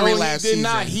salary last season. He did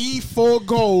not. He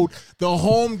foregoed the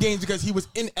home games because he was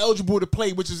ineligible to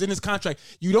play, which was in his contract.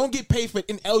 You don't get paid for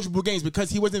ineligible games because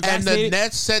he wasn't vaccinated. And the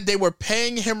Nets said they were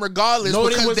paying him regardless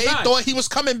because they thought he was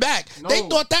coming back. No. They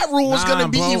thought that rule was going to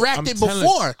be erased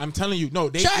before. I'm telling you, no.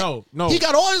 He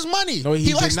got all his money. No,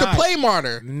 he likes to play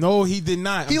martyr. No, he did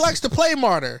not. He likes to play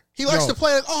martyr. He likes to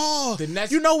play,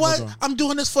 you know what? I'm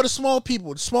doing this for the small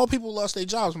people. The small people lost their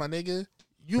jobs, my nigga.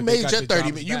 You made your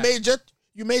 30 million.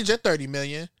 You made your 30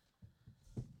 million.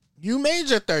 You made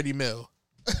your 30 mil.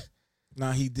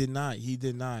 Nah, he did not. He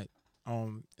did not.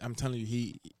 I'm telling you,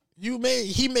 he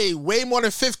made way more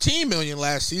than 15 million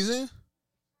last season.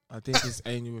 I think his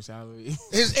annual salary.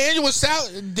 His annual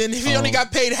salary. Then if he only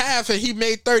got paid half and he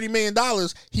made $30 million,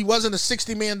 he wasn't a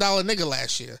 $60 million nigga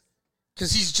last year.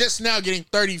 Because he's just now getting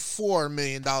 $34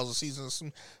 million a season.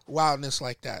 Some wildness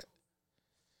like that.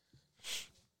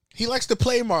 He likes to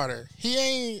play martyr. He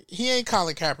ain't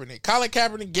Colin Kaepernick. Colin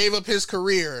Kaepernick gave up his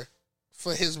career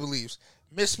for his beliefs.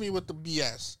 Miss me with the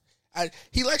BS.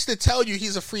 He likes to tell you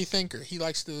he's a free thinker. He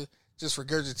likes to just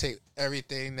regurgitate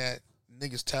everything that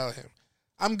niggas tell him.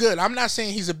 I'm good. I'm not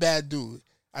saying he's a bad dude.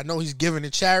 I know he's giving to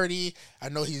charity. I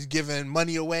know he's giving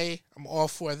money away. I'm all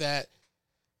for that.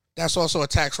 That's also a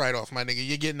tax write-off, my nigga.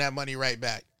 You're getting that money right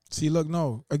back. See, look,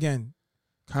 no. Again,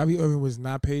 Kyrie Irving was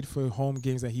not paid for home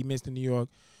games that he missed in New York,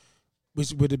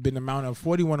 which would have been an amount of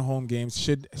 41 home games.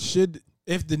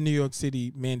 If the New York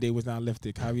City mandate was not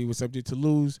lifted, Kyrie was subject to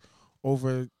lose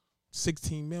over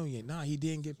 $16 million. Nah, he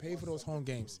didn't get paid for those home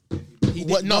games. He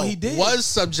did. Was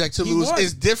subject to lose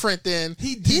is different than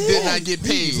he did not get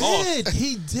paid.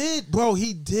 He did, bro.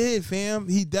 He did, fam.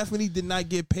 He definitely did not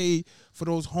get paid for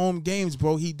those home games,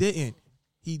 bro. He didn't.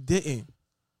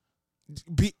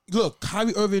 Look,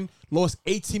 Kyrie Irving lost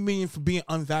 $18 million for being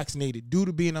unvaccinated, due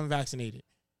to being unvaccinated.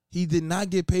 He did not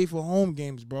get paid for home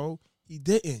games, bro. He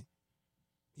didn't.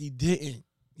 He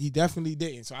definitely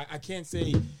didn't. So I can't say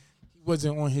he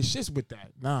wasn't on his shits with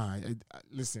that. Nah,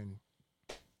 listen.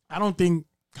 I don't think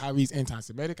Kyrie's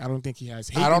anti-Semitic. I don't think he has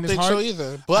hate in his heart. I don't think so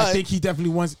either. But I think he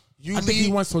definitely wants. I think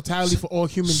he wants totality for all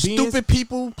human beings. Stupid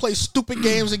people play stupid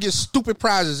games and get stupid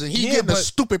prizes, and getting a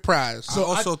stupid prize. So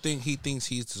I also think he thinks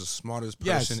he's the smartest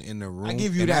person in the room. I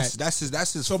give you that. That's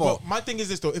his fault. But my thing is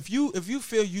this though: if you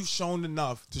feel you've shown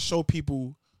enough to show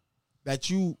people that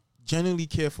you genuinely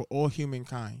care for all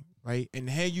humankind, right? And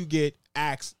here you get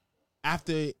asked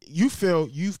after you feel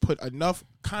you've put enough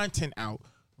content out,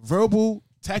 verbal,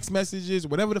 text messages,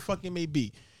 whatever the fuck it may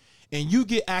be, and you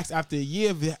get asked after a year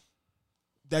of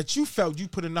that you felt you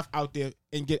put enough out there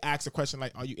and get asked a question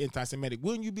like, are you anti-Semitic?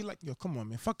 Wouldn't you be like, yo, come on,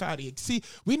 man, fuck out of here. See,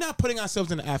 we're not putting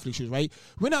ourselves in the athlete shoes, right?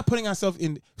 We're not putting ourselves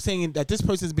in saying that this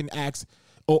person's been asked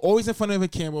or always in front of a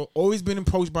camera, always been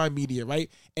approached by media, right?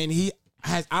 And he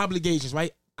has obligations,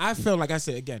 right? I feel like I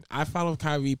said, again, I follow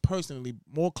Kyrie personally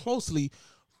more closely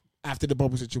after the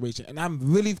bubble situation. And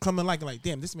I'm really coming like,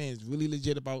 damn, this man is really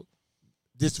legit about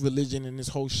this religion and this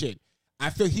whole shit. I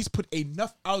feel he's put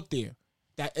enough out there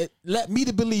that it led me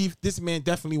to believe this man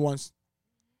definitely wants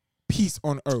peace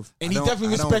on earth. And he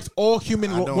definitely respects all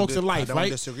human walks of life, right? I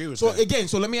don't disagree with that. So again,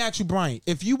 let me ask you, Brian,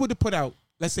 if you were to put out,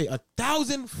 let's say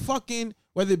 1,000 fucking,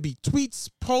 whether it be tweets,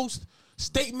 posts,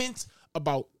 statements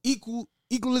about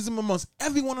equalism amongst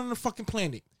everyone on the fucking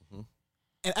planet. Mm-hmm.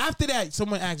 And after that,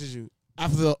 someone asks you,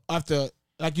 after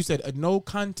like you said, a no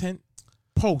content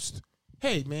post,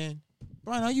 hey man,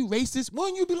 Brian, are you racist?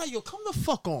 Wouldn't you be like, yo, come the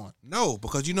fuck on? No,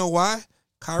 because you know why?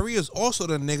 Kyrie is also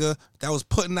the nigga that was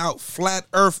putting out flat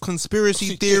earth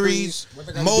conspiracy theories.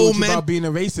 About being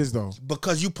a racist though,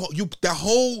 because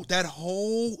that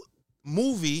whole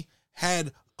movie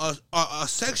had a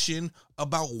section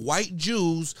about white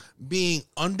Jews being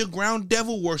underground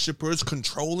devil worshippers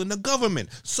controlling the government.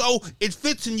 So it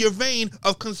fits in your vein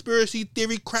of conspiracy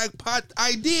theory crackpot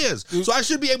ideas. So I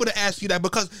should be able to ask you that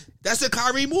because that's a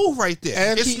Kyrie move right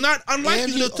there. And it's not unlike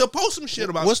you to post some shit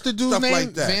about what's the dude's stuff name?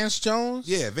 Like that. Vance Jones?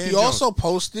 Yeah, Vance He Jones. also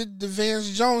posted the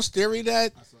Vance Jones theory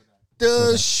that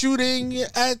the shooting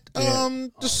at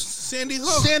Sandy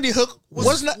Hook. Sandy Hook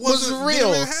was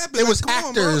real. It was Like,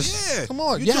 actors. Come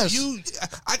on, yes.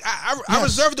 I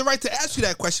reserve the right to ask you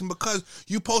that question because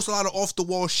you post a lot of off the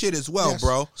wall shit as well,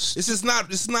 bro. This is not.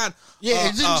 Yeah,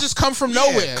 it didn't just come from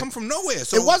nowhere. Come from nowhere.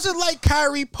 So it wasn't like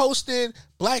Kyrie posted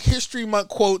Black History Month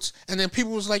quotes and then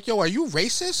people was like, "Yo, are you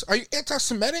racist? Are you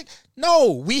anti-Semitic?"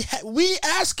 No, we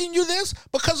asking you this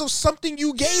because of something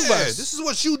you gave us. This is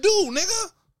what you do,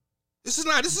 nigga. This is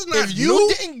not. If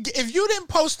you didn't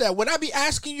post that, would I be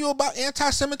asking you about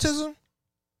anti-Semitism?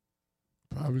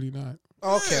 Probably not.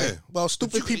 Okay. Yeah. Well,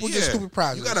 stupid people get stupid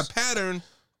prizes. You got a pattern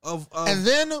of and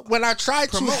then when I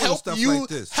tried to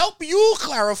help you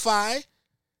clarify,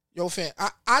 yo, fam,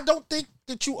 I don't think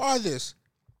that you are this.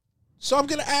 So I'm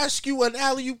gonna ask you an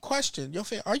alley-oop question. Yo,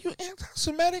 fam, are you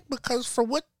anti-Semitic? Because for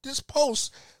what this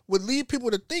post would lead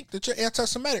people to think that you're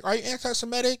anti-Semitic. Are you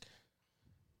anti-Semitic?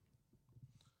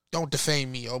 Don't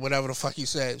defame me or whatever the fuck he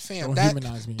said. Fam,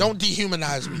 demonize me. Don't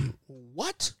dehumanize me.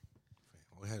 What?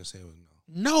 All we had to say was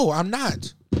no. No, I'm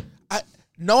not.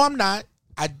 I'm not.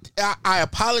 I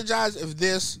apologize if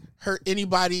this hurt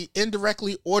anybody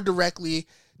indirectly or directly.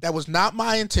 That was not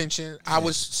my intention. I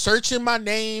was searching my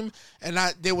name, and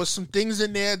there was some things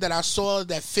in there that I saw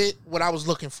that fit what I was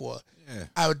looking for.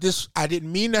 Yeah. I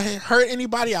didn't mean to hurt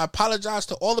anybody. I apologize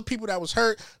to all the people that was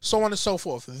hurt, so on and so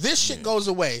forth. This shit goes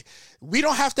away. We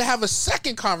don't have to have a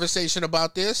second conversation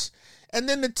about this. And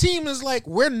then the team is like,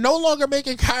 we're no longer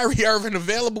making Kyrie Irving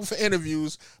available for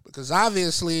interviews because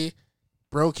obviously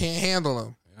bro can't handle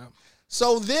him.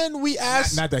 So then we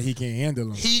asked... Not that he can't handle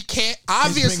him. He can't...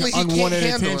 Obviously, he can't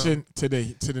handle him. To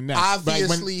the Nets.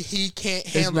 Obviously, he can't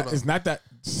handle him. It's not that...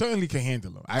 Certainly can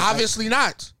handle him. Obviously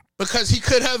not. Because he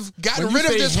could have gotten rid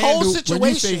of this whole situation. When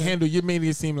you say handle, you're making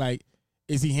it seem like,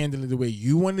 is he handling it the way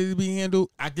you wanted it to be handled?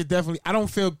 I don't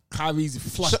feel Kyrie's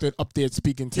flustered up there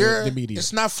speaking to the media.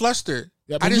 It's not flustered.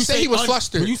 Yeah, I didn't say he was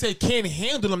flustered. When you say can't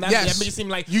handle him, that makes it seem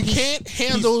like you can't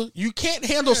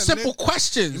handle simple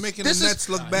questions. You're making the Nets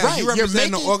look bad. Right, you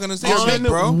represent the organization,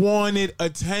 bro. Unwanted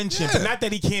attention, but not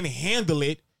that he can't handle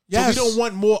it. Yes. So we don't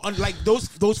want more like those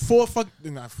four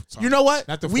you know what?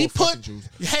 Not the we four put Jews.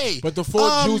 Hey, but the four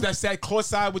Jews that sat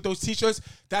courtside with those t-shirts,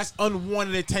 that's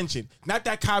unwanted attention. Not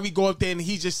that Kyrie go up there and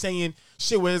he's just saying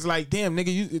shit where it's like, damn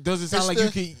nigga, it doesn't sound like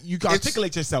you can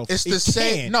articulate yourself. It's the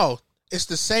same. No, it's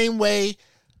the same way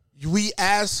we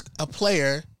ask a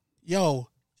player, yo,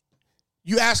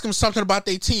 you ask them something about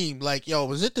their team, like, yo,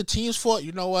 was it the team's fault?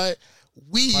 You know what?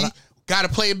 We got to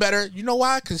play it better. You know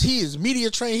why? Because he is media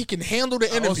trained. He can handle the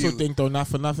interview. I also think, though, not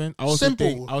for nothing, I also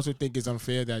think it's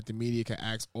unfair that the media can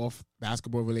ask off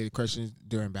basketball-related questions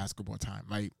during basketball time.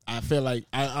 Like, I feel like...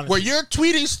 Where you're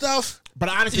tweeting stuff... But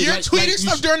honestly... You're tweeting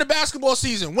stuff during the basketball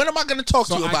season. When am I going to talk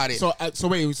to you about it? So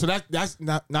wait, so that's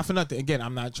not for nothing. Again,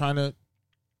 I'm not trying to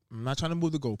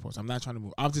move the goalposts. I'm not trying to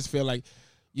move. I just feel like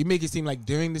you make it seem like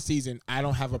during the season, I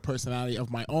don't have a personality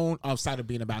of my own outside of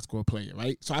being a basketball player,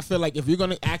 right? So I feel like if you're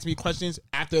going to ask me questions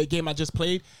after a game I just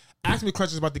played, ask me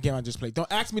questions about the game I just played. Don't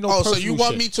ask me no personal shit. So you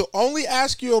want me to only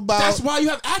ask you about... That's why you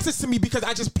have access to me, because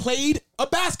I just played a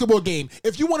basketball game.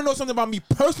 If you want to know something about me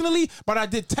personally, but I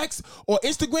did text or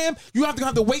Instagram, you have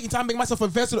to wait until I make myself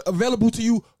available to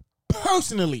you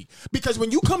personally. Because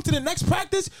when you come to the next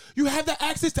practice, you have that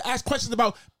access to ask questions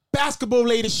about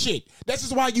basketball-related shit. That's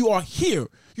just why you are here.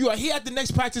 You are here at the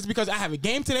next practice because I have a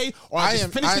game today, or I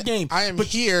just finished the game. I am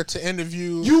here to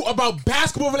interview you about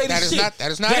basketball-related shit.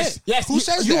 That is not it. Yes. Who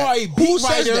says you that? You are a beat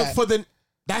writer for the...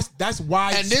 That's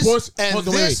why sports...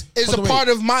 This is a part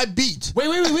of my beat.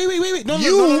 Wait. No.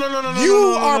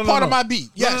 You are part of my beat.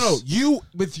 Yes. No. You,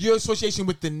 with your association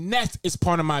with the Nets, is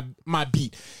part of my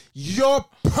beat. Your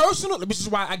personal... Which is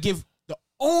why I give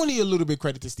only a little bit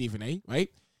credit to Stephen A., right?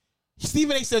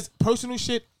 Stephen A. says personal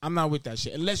shit, I'm not with that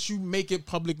shit unless you make it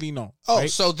publicly known. Oh,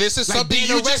 right? so this is like something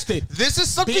you arrested. This is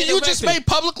something you just made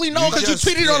publicly known because you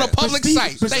tweeted it on a public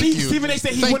site. Thank you. Stephen A.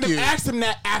 said he wouldn't have asked him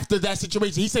that after that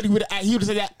situation. He said he would have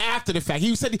said that after the fact.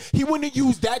 He said he wouldn't have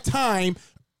used that time.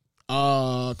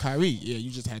 Kyrie, yeah,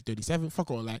 you just had 37. Fuck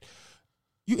all that.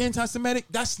 You anti-Semitic?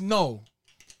 That's no.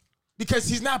 Because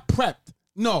he's not prepped.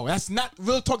 No, that's not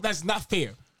real talk. That's not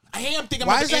fair. I am thinking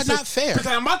why is that not fair? Because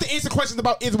I'm about to answer questions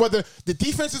about whether the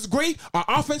defense is great, our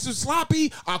offense is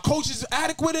sloppy, our coach is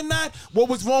adequate or not, what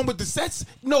was wrong with the sets.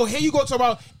 No, here you go talk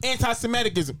about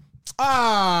anti-Semitism.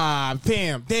 Damn.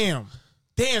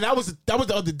 That was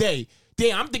the other day.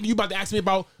 Damn, I'm thinking you about to ask me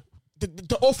about the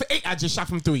 0 for 8 I just shot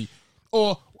from 3.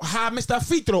 Or how I missed that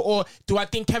free throw. Or do I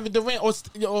think Kevin Durant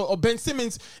or Ben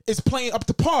Simmons is playing up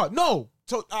to par? No.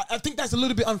 So I think that's a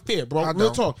little bit unfair, bro. I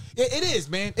Real don't. talk. It is,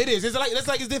 man. It is. It's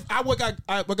like as if I work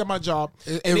at my job,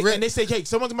 and they say, hey,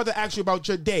 someone's about to ask you about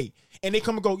your day, and they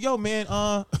come and go, yo, man,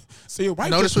 so your wife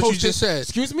Notice just what you posted- just said.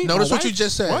 Excuse me. Notice My what you wife?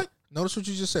 just said. What? Notice what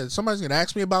you just said. Somebody's gonna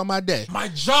ask me about my day. My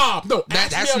job. No,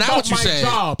 That's ask me not about what you my said.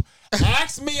 job.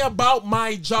 Ask me about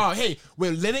my job. Hey,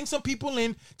 we're letting some people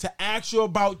in to ask you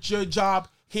about your job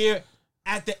here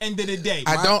at the end of the day.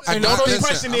 I don't And the first think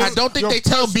question I is don't think your they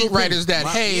tell personal beat writers that, My-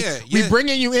 hey, yeah, we yeah.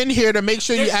 bringing you in here to make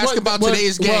sure you ask about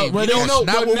today's game. Well, That's no, not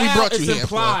but what we now brought you it's here for.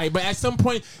 implied, but at some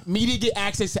point, media get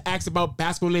access to ask about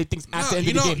basketball-related things at the end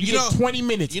of the game. You get 20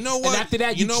 minutes. You know what? And after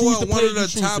that, you know choose what? the One player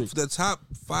of you the choose. the top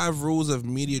 5 rules of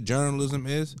media journalism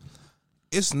is,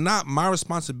 it's not my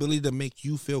responsibility to make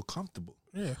you feel comfortable.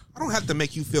 Yeah. I don't have to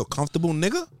make you feel comfortable,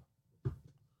 nigga.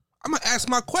 I'm gonna ask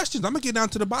my questions. I'm gonna get down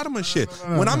to the bottom of shit.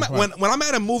 When I'm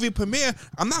at a movie premiere,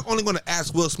 I'm not only gonna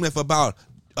ask Will Smith about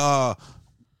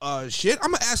shit.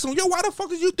 I'm gonna ask him, yo, why the fuck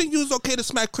did you think you was okay to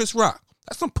smack Chris Rock?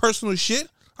 That's some personal shit.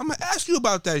 I'm gonna ask you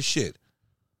about that shit.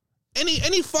 Any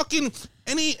business,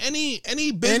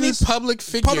 Any public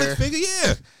figure.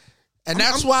 yeah. And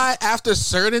that's why after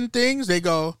certain things, they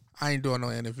go, I ain't doing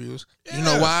no interviews. You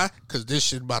know Yeah. why? Because this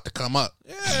shit about to come up.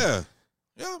 Yeah.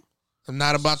 I'm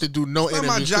not about to do no It's not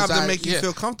interviews. my job 'cause to make you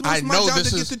feel comfortable. I It's my know job this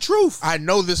to is get the truth. I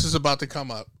know this is about to come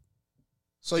up.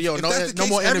 So yo, If no, that's the no case,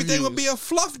 more interviews. everything would be a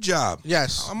fluff job.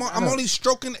 Yes. I'm only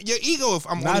stroking your ego if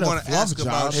I'm Not only a going to fluff ask job.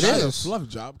 about It shit. is a is. fluff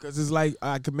job because it's like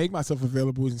I can make myself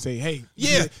available and say, hey,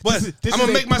 Yeah, but this I'm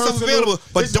gonna is make a myself personal- available.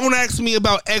 But this- don't ask me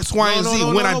about X, Y, and Z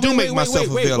when I do make myself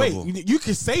available. Wait. You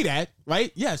can say that,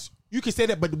 right? Yes, you can say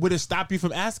that, but would it stop you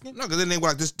from asking? No, because then they were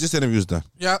like, this interview's done.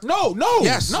 Yeah. No, Yes. no,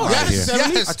 yes. not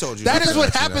necessarily. Yes. I told you. That You is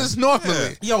what said that. happens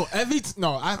normally. Yo, I'm I'm out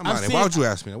saying, there. Why would you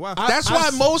ask me that? Why? That's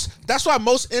I've- why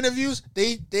most interviews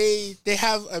they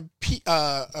have a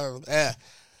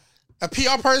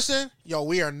PR person. Yo,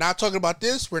 we are not talking about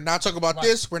this. We're not talking about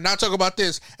this. We're not talking about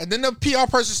this. And then the PR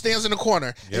person stands in the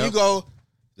corner and Yep. you go,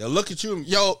 They'll look at you. And,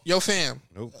 yo, fam.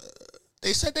 nope.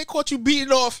 They said they caught you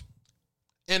beating off.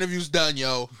 Interview's done,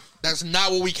 yo. That's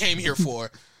not what we came here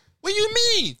for. What do you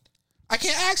mean? I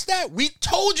can't ask that. We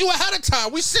told you ahead of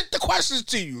time. We sent the questions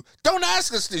to you. Don't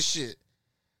ask us this shit.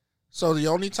 So the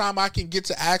only time I can get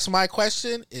to ask my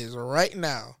question is right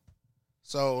now.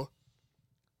 So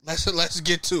let's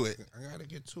get to it. I gotta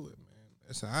get to it, man.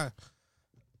 It's a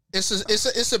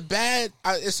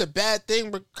It's a bad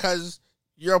thing because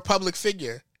you're a public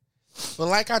figure. But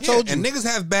like I told you, and niggas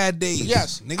have bad days.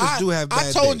 yes, niggas do have bad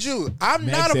days. I told you, I'm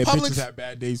Man not a said public. bitches have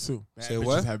bad days too. Bad Say bitches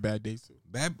what? have bad days too.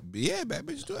 Bad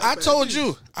bitches do have I bad told days.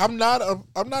 you, I'm not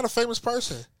a famous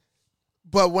person.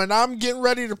 But when I'm getting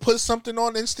ready to put something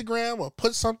on Instagram or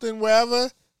put something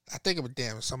wherever, I think of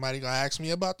damn, is somebody gonna ask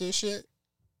me about this shit?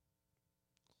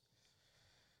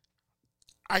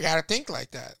 I gotta think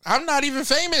like that. I'm not even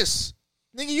famous.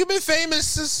 Nigga, you been famous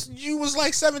since you was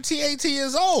like 17, 18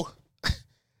 years old.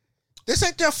 This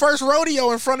ain't your first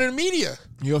rodeo in front of the media.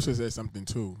 He also said something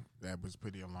too that was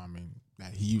pretty alarming.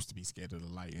 That he used to be scared of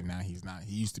the light, and now he's not.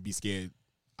 He used to be scared.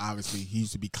 Obviously, he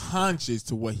used to be conscious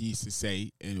to what he used to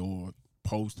say or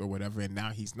post or whatever, and now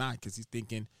he's not because he's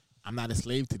thinking, "I'm not a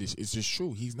slave to this." It's just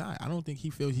true. He's not. I don't think he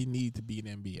feels he needs to be in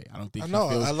NBA. I don't think. I know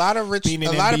he feels a lot of being in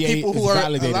a lot of NBA people is who are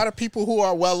validated. a lot of people who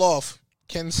are well off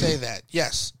can say that.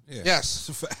 Yes, Yeah.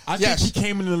 yes. I yes. think he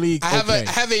came in the league. I have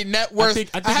okay. a net worth. I think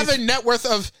I have a it's- net worth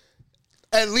of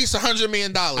at least $100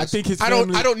 million. I think his I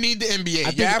don't family- need the NBA. I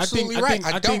think, You're absolutely right.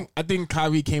 I don't. I think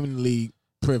Kyrie came in the league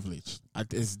privileged.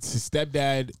 His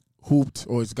stepdad hooped,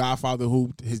 or his godfather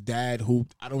hooped. His dad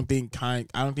hooped. I don't think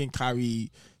Kyrie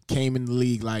came in the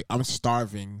league like, I'm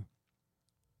starving.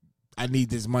 I need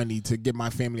this money to get my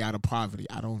family out of poverty.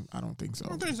 I don't think so. I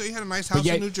don't think so. He had a nice house But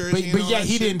yet, in New Jersey. and but all yeah, that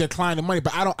he shit. didn't decline the money.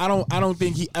 But I don't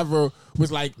think he ever was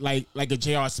like a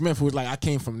J.R. Smith who was like, I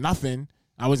came from nothing.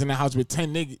 I was in the house with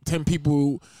 10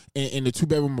 people in a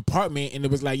 2-bedroom apartment, and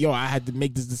it was like, yo, I had to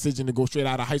make this decision to go straight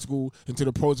out of high school into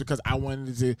the pros because I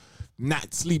wanted to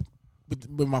not sleep with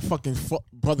my fucking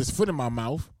brother's foot in my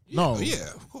mouth. No, Yeah,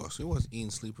 of course. He was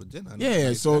eating, sleep, or dinner.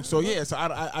 yeah, so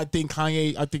I think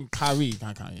Kyrie's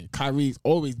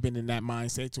always been in that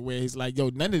mindset to where he's like, yo,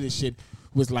 none of this shit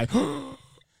was like,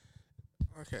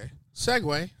 Okay.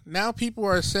 Segue. Now people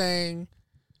are saying,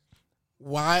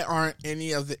 why aren't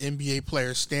any of the NBA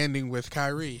players standing with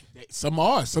Kyrie? some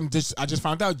are. I just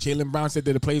found out Jaylen Brown said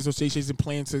that the Players Association is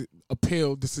planning to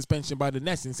appeal the suspension by the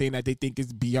Nets and saying that they think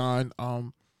it's beyond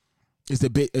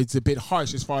it's a bit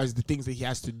harsh as far as the things that he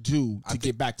has to do to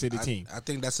get back to the team. I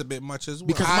think that's a bit much as well.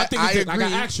 Because my thing is I this, I gotta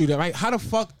agree. ask you that, right? How the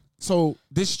fuck? So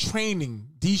these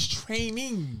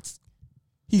trainings,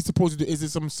 he's supposed to do? Is it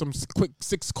some quick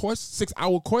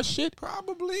 6-hour course shit?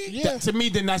 Probably. Yeah. To me,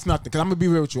 then that's nothing. Because I'm gonna be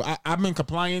real with you. I'm in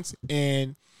compliance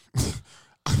and.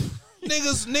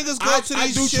 Niggas go to I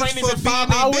these do shits trainings for in beating 5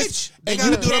 they hours, bitch. They and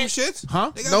gotta you do them can't- shits.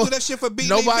 Huh? They gotta do that shit for beating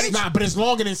nobody- they bitch. Nah, but it's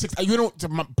longer than 6. You don't.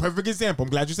 My perfect example.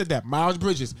 I'm glad you said that. Miles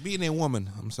Bridges. Beating a woman.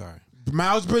 I'm sorry.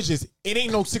 Miles Bridges. It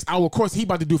ain't no 6-hour course he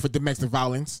about to do for domestic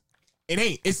violence. It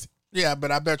ain't. It's Yeah,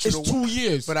 but I bet you it's 2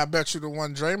 years. But I bet you the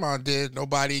one Draymond did,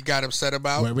 nobody got upset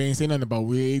about. Well, we ain't say nothing about.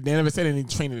 They never said any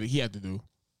training that he had to do.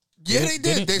 Yeah, they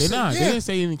did. They said, They didn't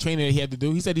say any training that he had to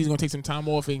do. He said he's gonna take some time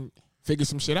off and figure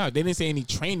some shit out. They didn't say any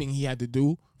training he had to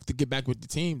do to get back with the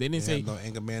team. They didn't say no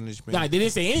anger management. Nah, they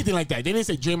didn't say anything like that. They didn't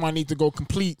say Draymond needs to go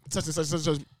complete such and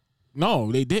such.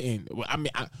 No, they didn't. Well, I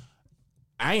mean,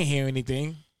 I ain't hear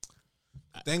anything.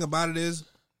 Thing about it is,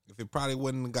 if it probably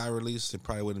wasn't got released, it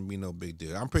probably wouldn't be no big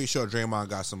deal. I'm pretty sure Draymond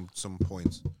got some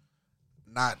points,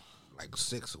 not like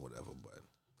 6 or whatever, but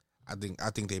I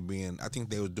think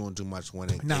they was doing too much when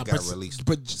it got released.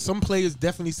 But some players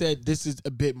definitely said this is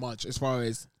a bit much as far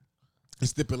as the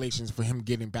stipulations for him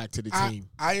getting back to the team.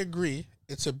 I agree.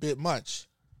 It's a bit much.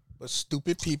 But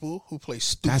stupid people who play That's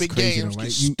stupid crazy, games though, right?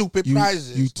 get stupid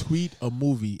prizes. You tweet a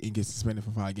movie and get suspended for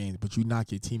 5 games, but you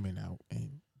knock your teammate out.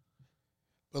 And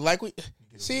But like we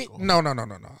see, no.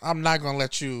 I'm not gonna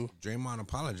let you. Draymond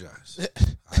apologized.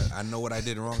 I know what I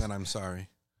did wrong, and I'm sorry.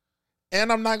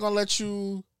 And I'm not gonna let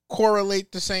you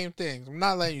correlate the same things. I'm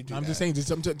not letting you do that. I'm just saying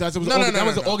that was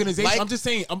an No. organization. Like, I'm just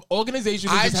saying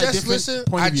organizations. I just had just different listened.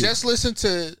 point I of view. just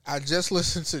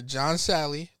listened to John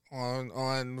Sally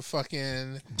on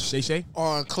fucking Shay.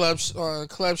 on Club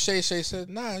Shay. Shay said,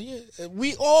 "Nah, yeah,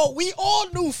 we all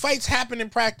knew fights happen in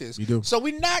practice. We do. So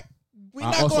we're not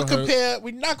also going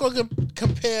to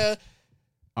compare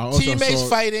teammates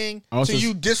fighting to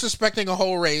you disrespecting a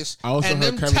whole race I also and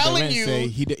heard them Kevin telling Durant you say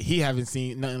he haven't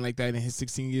seen nothing like that in his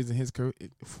 16 years in his career,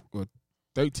 or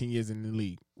 13 years in the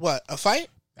league. what, a fight?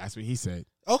 That's what he said.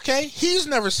 Okay, he's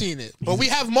never seen it. But we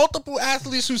have multiple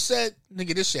athletes who said,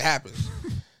 nigga, this shit happens.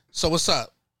 So what's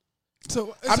up?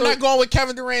 So I'm not going with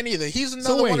Kevin Durant either. He's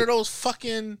another wait. one of those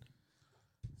fucking...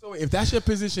 So if that's your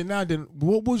position now, then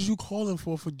what was you calling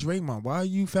for Draymond? Why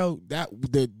you felt that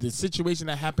the situation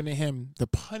that happened to him, the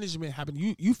punishment happened,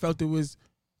 you felt it was,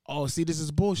 oh, see, this is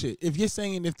bullshit. If you're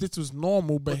saying if this was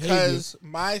normal behavior, Because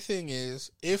my thing is,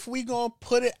 if we gonna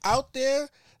put it out there,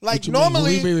 like what you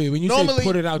normally, mean? Wait, when you normally say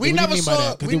put it out, we there, what never do you mean by saw.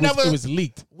 that? Because it was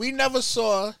leaked. We never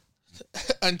saw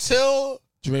until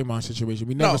Draymond situation.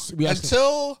 We never. no We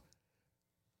actually,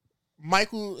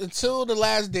 until the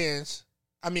Last Dance.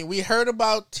 I mean, we heard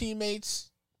about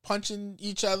teammates punching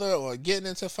each other or getting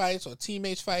into fights or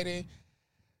teammates fighting.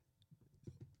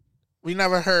 We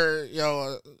never heard,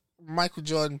 Michael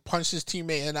Jordan punched his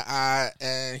teammate in the eye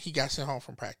and he got sent home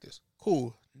from practice.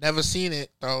 Cool. Never seen it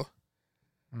though.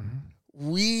 Mm-hmm.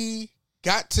 We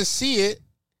got to see it,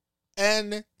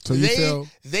 and so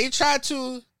they tried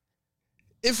to.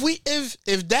 If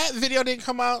that video didn't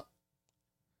come out,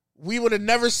 we would have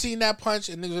never seen that punch,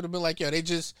 and niggas would have been like, "Yo,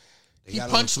 he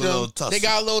punched them. They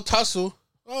got a little tussle."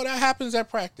 Oh, that happens at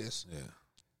practice. Yeah,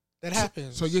 that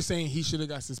happens. So you're saying he should have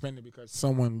got suspended because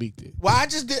someone leaked it? Well,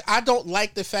 I don't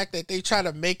like the fact that they try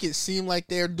to make it seem like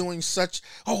they're doing such.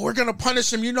 Oh, we're gonna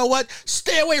punish him. You know what?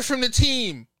 Stay away from the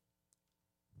team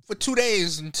for 2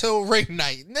 days until ring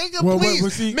night, nigga.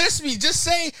 Please miss me. Just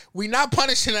say we not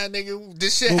punishing that nigga.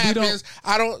 This shit happens.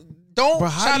 Don't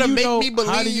try to make me believe.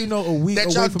 How do you know a week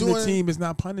that away from the team is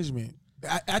not punishment?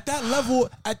 At that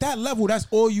level, that's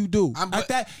all you do.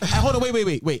 Hold on,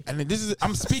 wait. And this is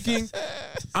I'm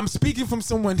speaking from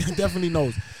someone that definitely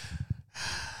knows.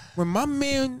 When my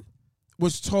man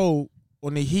was told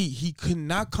on the Heat he could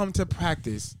not come to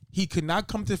practice, he could not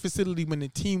come to the facility when the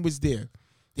team was there,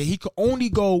 that he could only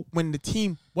go when the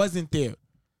team wasn't there.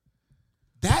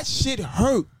 That shit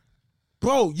hurt.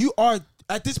 Bro, you are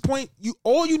at this point,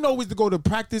 all you know is to go to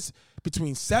practice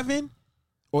between 7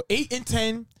 or 8 and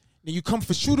 10. Then you come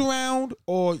for shoot around,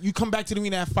 or you come back to the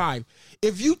arena at 5.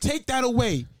 If you take that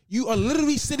away, you are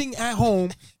literally sitting at home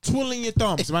twiddling your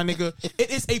thumbs, my nigga. It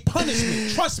is a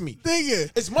punishment. Trust me,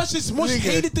 nigga. As much as Mush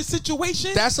hated the situation,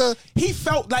 he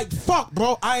felt like fuck,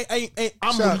 bro.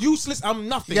 I'm useless. I'm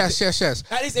nothing. Yes.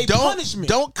 That is a punishment.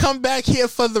 Don't come back here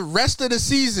for the rest of the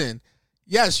season.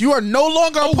 Yes, you are no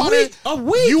longer a part of.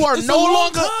 You are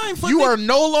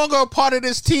no longer a part of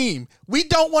this team. We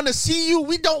don't want to see you.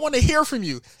 We don't want to hear from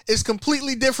you. It's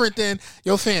completely different than,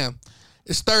 yo, fam.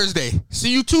 It's Thursday.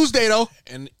 See you Tuesday though.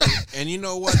 And you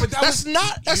know what? But That's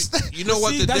not. You know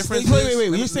what the difference is?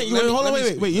 Wait. You're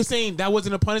saying wait. You're saying that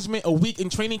wasn't a punishment? A week in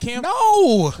training camp?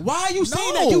 No. Why are you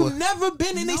saying that? You've never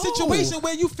been in a situation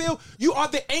where you feel you are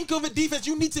the anchor of a defense.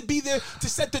 You need to be there to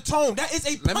set the tone. That is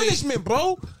a punishment,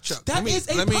 bro. That is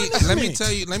a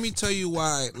punishment. Let me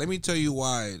tell you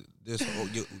why this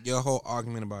your whole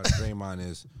argument about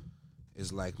Draymond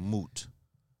is like moot.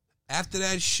 After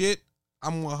that shit,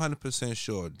 I'm 100%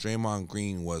 sure Draymond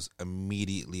Green was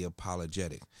immediately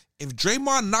apologetic. If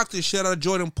Draymond knocked the shit out of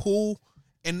Jordan Poole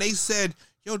and they said,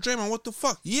 yo, Draymond, what the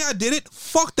fuck? Yeah, I did it.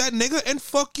 Fuck that nigga and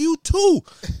fuck you too.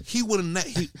 He wouldn't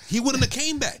have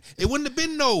came back. It wouldn't have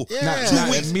been 2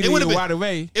 weeks. It would have been right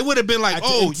away. It would have been like,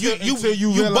 you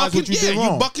bucking me? Yeah,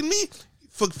 you bucking me?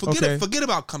 Forget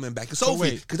about coming back. It's over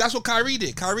because that's what Kyrie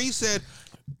did. Kyrie said,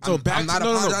 I'm not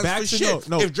apologizing for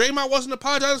shit. If Draymond wasn't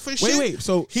apologizing for shit,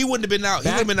 so he wouldn't have been out. He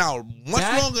would have been out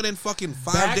much longer than fucking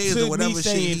 5 days or whatever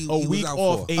shit he was out for. A week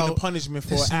off ain't a punishment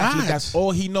for an athlete. That's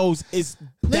all he knows is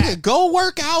nigga, go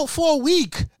work out for a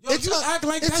week. Yo,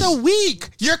 it's a week.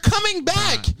 You're coming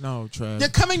back. No, Trev. You're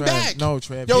coming back. No,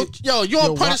 Trev. Yo, you're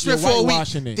on punishment for a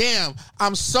week. Damn,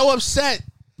 I'm so upset.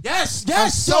 Yes.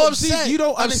 I'm so upset. You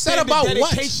don't upset understand about the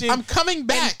dedication. what? I'm coming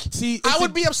back. See, I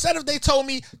would be upset if they told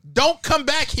me, don't come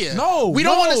back here. No, we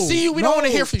don't want to see you. We don't want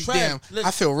to hear from you. Trev, Damn, listen. I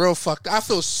feel real fucked. I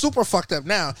feel super fucked up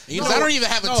now because I don't even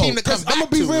have a team to come back to. I'm gonna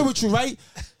be real with you, right?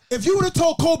 If you would have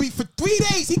told Kobe for 3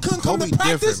 days he couldn't come to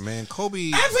practice, different, man.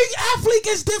 Kobe, every athlete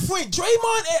is different.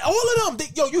 Draymond, all of them.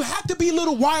 You have to be a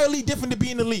little wildly different to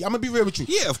be in the league. I'm gonna be real with you.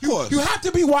 Yeah, of course. You have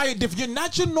to be wired different. You're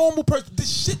not your normal person. This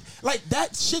shit, like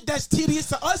that shit that's tedious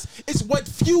to us, is what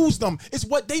fuels them. It's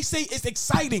what they say is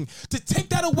exciting. To take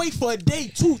that away for a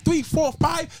day, 2, 3, 4,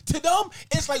 5, to them,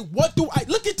 it's like, what do I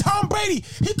look at Tom Brady?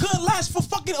 He couldn't last for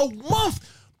fucking a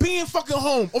month. Being fucking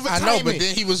home over I know, but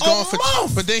then he was gone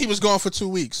for 2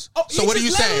 weeks. So what are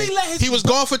you saying? He was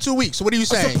gone for 2 weeks. So what are you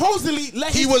saying? Supposedly,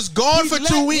 he was gone for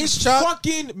 2 weeks. His Chuck.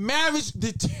 fucking marriage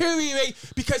deteriorate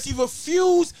because he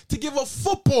refused to give up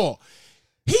football.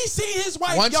 He seen his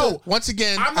wife. Once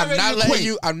again, I'm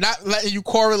not letting you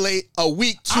correlate a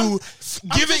week to I'm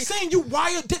giving. just saying you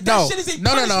wired. That shit is a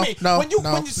punishment.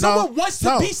 When someone wants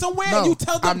to be somewhere and you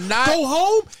tell them go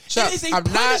home, it is a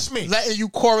punishment. I'm not letting you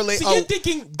correlate. So you're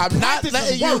thinking I'm not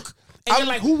letting you. And you're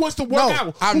like, who wants to work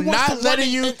out? I'm not letting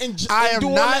you. I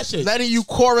am not letting you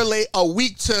correlate a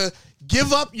week to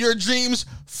give up your dreams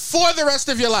for the rest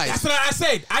of your life. That's what I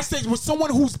said. I said with someone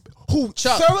who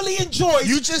Chuck, thoroughly enjoyed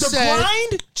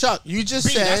grind. Chuck, you just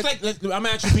B, said. I'm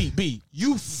actually B.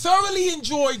 You thoroughly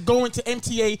enjoyed going to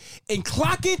MTA and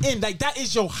clocking in. Like, that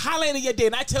is your highlight of your day.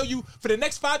 And I tell you, for the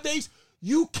next 5 days,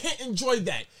 you can't enjoy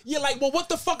that. You're like, well, what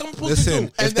the fuck I'm supposed to do?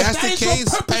 If that's the case,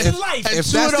 your purpose in life. If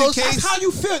that's the case, that's how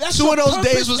you feel. That's 2 of those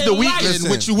days was the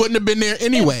weekend, which you wouldn't have been there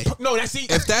anyway.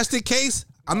 If that's the case,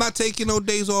 I'm not taking no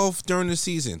days off during the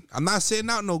season. I'm not sitting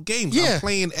out no games. Yeah. I'm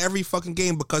playing every fucking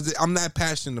game because I'm that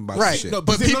passionate about this shit. No,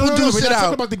 but people do sit out. We're not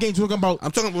talking about the games. We're talking about.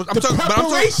 I'm talking about all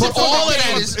of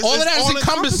that is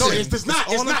encompassing. No,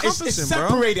 it's not. It's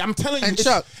separated. I'm telling you. And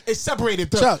Chuck, it's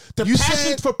separated. The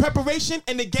passion for preparation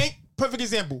and the game. Perfect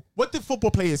example. What did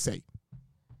football players say?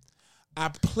 I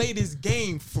play this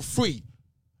game for free,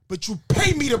 but you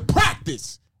pay me to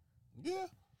practice. Yeah.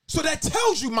 So that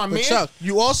tells you, my man. Chuck,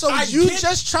 you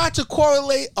just tried to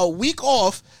correlate a week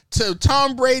off to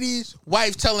Tom Brady's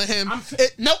wife telling him,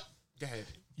 nope. Go ahead.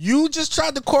 You just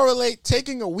tried to correlate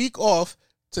taking a week off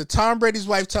to Tom Brady's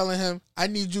wife telling him, I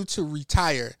need you to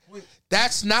retire. Wait.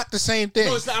 That's not the same thing.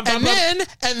 No, it's not. And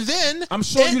then I'm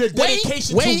showing you the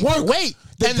dedication to work. Wait,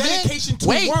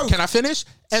 can I finish?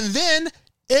 And then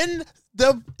in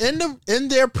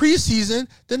their preseason,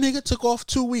 the nigga took off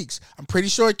 2 weeks. I'm pretty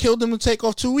sure it killed him to take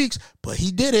off 2 weeks, but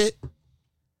he did it.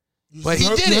 You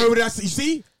heard what I said? You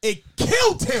see? It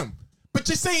killed him. But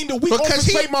you're saying the week off of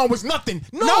Draymond was nothing.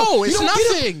 No, it's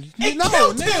nothing. It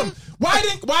killed him. Why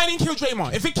didn't kill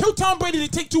Draymond? If it killed Tom Brady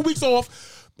to take 2 weeks off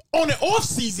on the off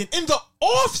season,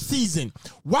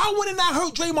 why wouldn't that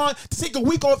hurt Draymond to take a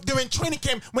week off during training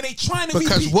camp when they trying to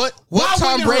because what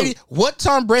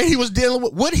Tom Brady was dealing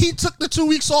with, what he took the 2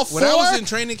 weeks off for. That was in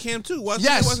training camp too. It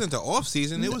wasn't the off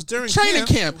season. It was during training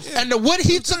camp. Yeah. And what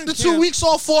he took the 2 weeks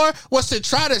off for was to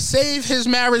try to save his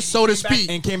marriage, so to speak.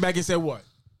 And came back and said what?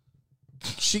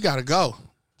 She gotta go.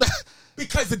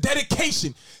 Because the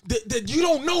dedication, you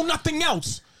don't know nothing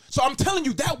else. So I'm telling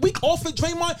you, that week off of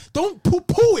Draymond, don't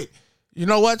poo-poo it. You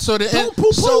know what? So don't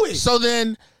poo-poo it. So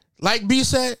then, like B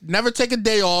said, never take a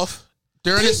day off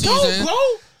during the season.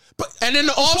 And in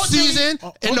the off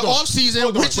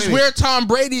season, which is where Tom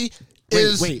Brady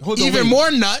is even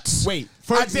more nuts.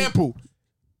 For example,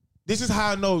 This is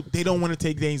how I know they don't want to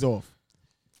take days off.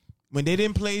 When they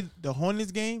didn't play the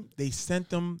Hornets game, they sent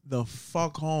them the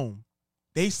fuck home.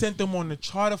 They sent them on the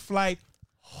charter flight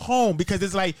home because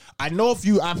it's like, I know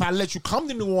if I let you come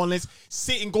to New Orleans,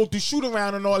 sit and go through shoot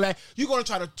around and all that, you're going to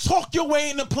try to talk your way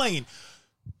into playing.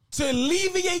 To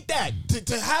alleviate that,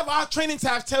 to have our training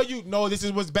staff tell you, no, this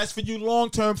is what's best for you long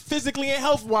term, physically and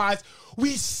health wise.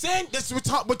 We send this,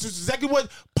 which is exactly what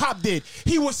Pop did.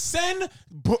 He would send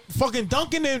fucking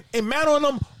Duncan and Matt on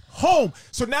them home.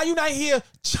 So now you're not here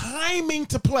chiming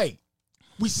to play.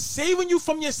 We saving you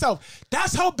from yourself.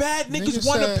 That's how bad niggas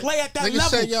want to play at that level.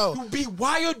 Say, yo, you be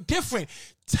wired different.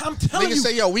 I'm telling you,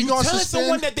 say, yo, we gonna telling suspend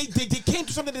someone that they came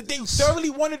to something that they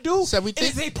thoroughly want to do. So it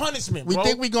is a punishment. We bro.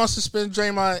 think we gonna suspend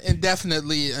Draymond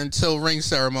indefinitely until ring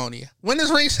ceremony. When is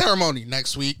ring ceremony?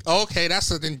 Next week. Okay,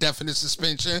 that's an indefinite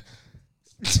suspension.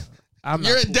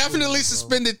 You're indefinitely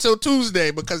suspended till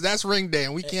Tuesday because that's ring day,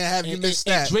 and we can't have you miss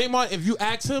that. And Draymond, if you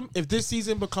ask him, if this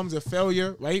season becomes a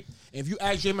failure, right? If you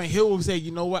ask Draymond, he'll say,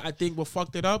 you know what? I think what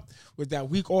fucked it up was that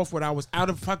week off when I was out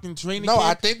of fucking training. No, camp.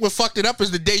 I think what fucked it up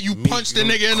is the day you punched the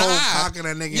nigga in the eye.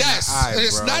 Yes,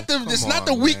 it's not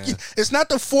the week. It's not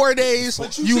the 4 days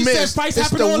you missed. Fights it's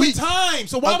happen the all week. the time.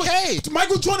 So why would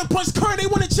Michael Jordan punch Curry? They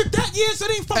want to chip that year, so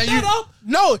they didn't fuck that up.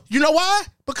 No, you know why?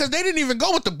 Because they didn't even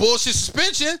go with the bullshit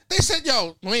suspension. They said,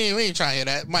 "Yo, we ain't trying to hear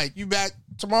that." Mike, you back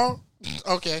tomorrow?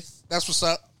 Okay, that's what's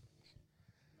up.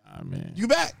 Man, you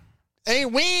back?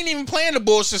 We ain't even playing the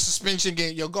bullshit suspension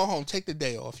game. Yo, go home, take the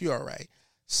day off. You all right?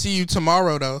 See you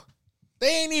tomorrow though. They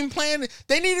ain't even playing.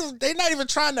 They not even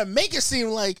trying to make it seem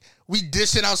like we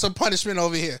dishing out some punishment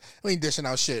over here. We ain't dishing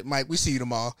out shit, Mike. We see you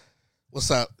tomorrow.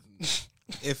 What's up?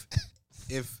 If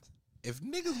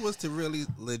niggas was to really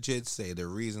legit say the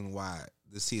reason why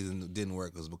the season didn't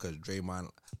work was because Draymond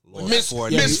missed 4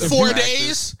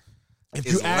 days.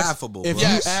 It's laughable. If bro.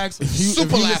 you ask,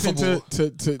 super laughable.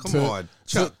 Come on,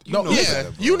 Chuck. You know yeah,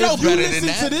 better, bro. you know if better you than listen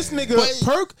that. to this nigga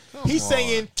Perk, he's on.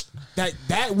 saying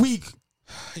that week.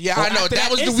 Yeah, I know.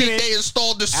 That was the week they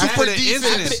installed the super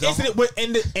defense. After the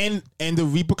incident and the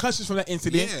repercussions from that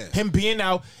incident, him being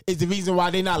out is the reason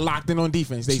why they're not locked in on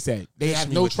defense. They said they have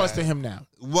no trust in him now.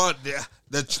 Well,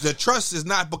 the trust is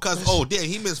not because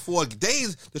he missed 4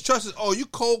 days. The trust is you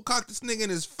cold cocked this nigga in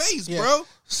his face, bro.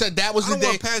 Said that was the I day.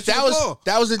 don't pass that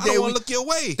was the day. I don't want to look your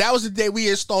way. That was the day we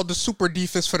installed the super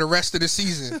defense for the rest of the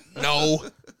season. No,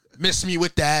 miss me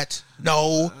with that.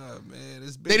 No. Man,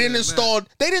 it's they didn't install.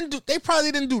 They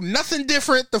probably didn't do nothing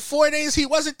different the 4 days he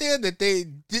wasn't there that they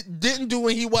didn't do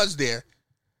when he was there.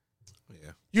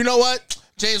 Yeah. You know what,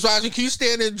 James Wiseman, can you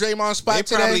stand in Draymond's spot They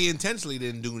today? probably intentionally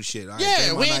didn't do shit. All right, Yeah,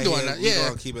 Draymond we ain't doing here. that. We Yeah.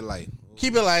 gonna keep it light.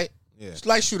 Keep it light. Yeah. It's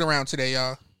light shoot around today,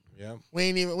 y'all. Yeah. We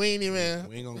ain't even. We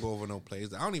ain't gonna go over no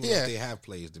plays. I don't even know if they have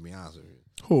plays, to be honest with you.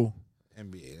 Who?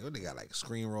 NBA. What, they got like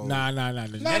screen roll. Nah.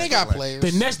 They got players.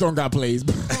 The Nets don't got plays,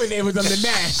 but when they was under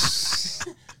Nash.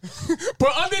 But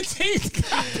other teams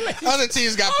got plays. Other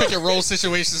teams got pick and roll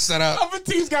situations set up. Other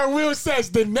teams got real sets.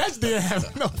 The Nets didn't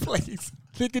have no plays.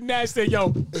 Thinking Nash said,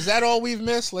 "Yo, is that all we've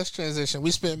missed? Let's transition.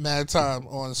 We spent mad time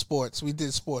on sports. We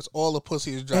did sports. All the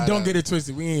pussy is dry. And don't get it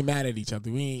twisted. We ain't mad at each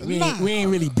other. We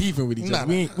ain't really beefing with each other.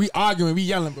 We arguing. We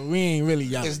yelling, but we ain't really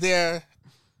yelling. Is there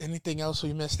anything else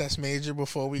we missed that's major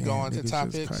before we go on to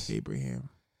topics? Abraham.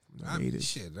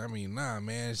 Shit. I mean, nah,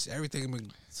 man. Everything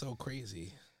been so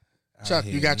crazy. Chuck,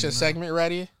 you got your segment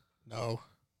ready? No.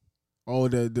 Oh,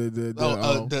 the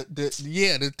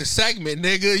segment,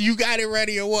 nigga. You got it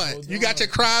ready or what? You got your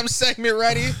crime segment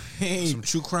ready? Hey. Some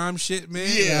true crime shit, man.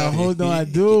 Yeah, hold on, I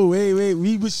do. Wait.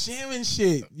 We was sharing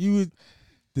shit. You was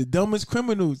the dumbest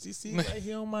criminals. You see right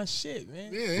here on my shit,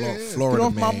 man. Yeah. Florida Get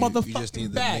off man. my You just motherfucking need to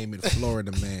back. name it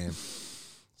Florida man.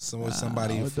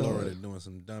 Somebody in hold Florida on. doing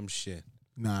some dumb shit.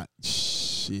 Nah,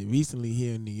 shit. Recently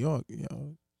here in New York,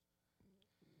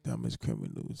 dumbest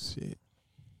criminals, shit.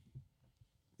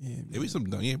 Yeah, There be some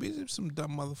dumb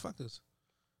motherfuckers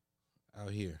out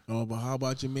here. Oh, but how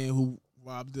about your man who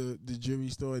robbed the jewelry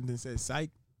store and then said psych?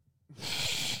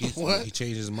 What? He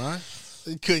changed his mind?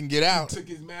 He couldn't get out. Took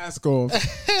his mask off.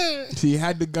 He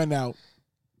had the gun out.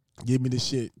 Give me the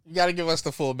shit. You got to give us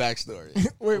the full backstory.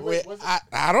 Wait.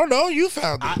 I don't know. You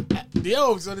found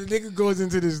it. So the nigga goes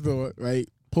into the store, right?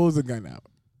 Pulls the gun out.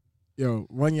 Yo,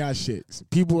 run y'all shit. So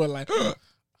people are like,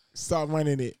 start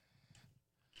running it.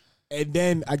 And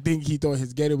then I think he thought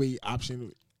his getaway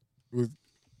option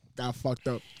got fucked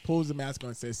up. Pulls the mask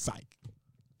on and says psych.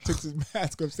 Took his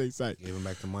mask off, say psych. Gave him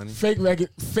back the money.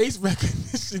 Face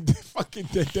recognition fucking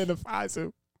identifies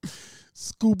him.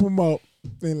 Scoop him up.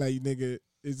 Then like, nigga,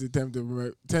 it's attempted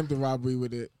robbery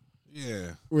with a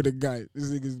gun. This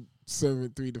nigga's serving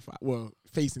 3 to 5. Well,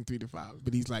 facing 3 to 5.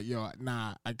 But he's like, yo,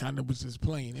 nah, I kind of was just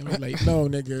playing. And I'm like, no,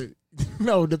 nigga.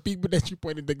 No, the people that you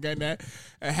pointed the gun at,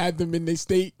 I had them in their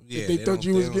state. Yeah, they thought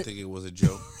you was don't think it was a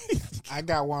joke. I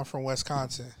got one from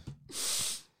Wisconsin.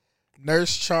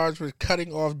 Nurse charged with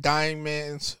cutting off dying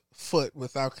man's foot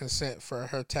without consent for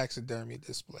her taxidermy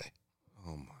display.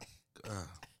 Oh my God.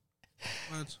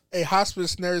 What? A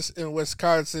hospice nurse in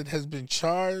Wisconsin has been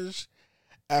charged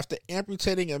after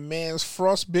amputating a man's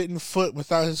frostbitten foot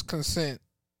without his consent,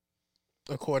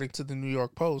 according to the New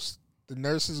York Post. The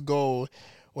nurse's goal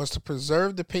was to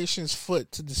preserve the patient's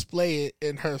foot to display it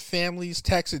in her family's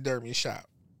taxidermy shop.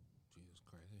 Jesus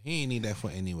Christ. He ain't need that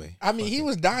foot anyway. I mean, he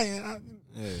was dying.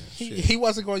 He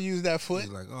wasn't going to use that foot.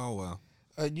 He's like, oh, well.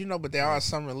 But there are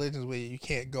some religions where you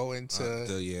can't go into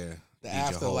the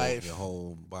afterlife. Your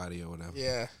whole body or whatever.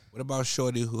 Yeah. What about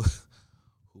Shorty who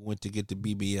went to get the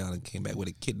BBL and came back with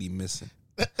a kidney missing?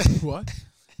 What?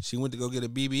 She went to go get a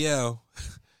BBL.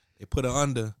 They put her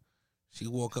under. She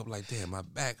woke up like, damn, my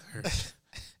back hurts.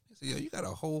 They said, yo, you got a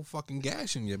whole fucking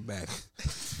gash in your back.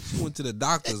 She went to the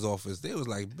doctor's office. They was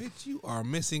like, bitch, you are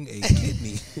missing a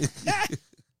kidney.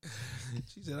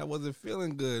 She said, I wasn't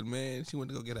feeling good, man. She went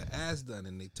to go get her ass done,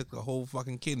 and they took the whole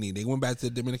fucking kidney. They went back to the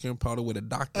Dominican Republic where the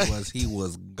doctor was. He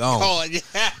was gone. Oh,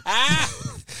 yeah.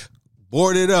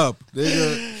 Boarded up.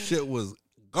 Nigga, shit was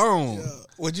gone.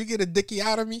 Would you get a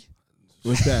dickiotomy?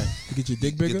 What's that? You get your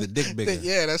dick bigger? Get the dick bigger.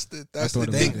 Yeah, that's the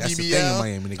thought dick That's the thing in BBL.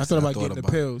 Miami. I thought about getting the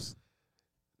pills.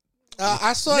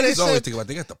 I saw they Niggas always said, think about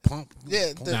they got the pump.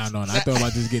 yeah, No. I thought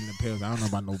about just getting the pills. I don't know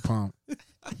about no pump.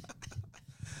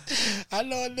 I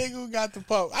know a nigga who got the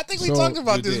pump. I think we So, talked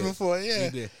about we this did. before. Yeah, We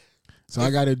did. So I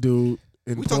got a dude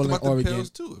in We talked Portland, about the Oregon. pills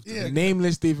too. Yeah.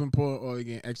 Nameless thief in Portland,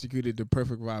 Oregon executed the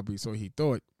perfect robbery, so he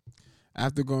thought.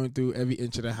 After going through every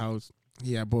inch of the house,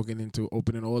 he had broken into,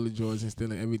 opening all the drawers and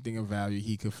stealing everything of value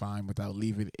he could find without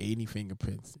leaving any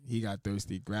fingerprints. He got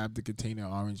thirsty, grabbed the container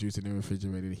of orange juice in the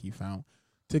refrigerator that he found,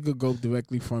 took a gulp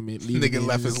directly from it, leaving it nigga in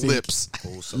left the his sink. lips.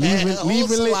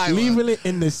 Leaving it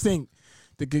in the sink.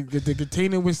 The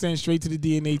container was sent straight to the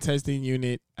DNA testing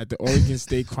unit at the Oregon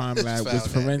State Crime Lab, which Found that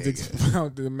forensics nigga.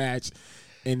 found the match,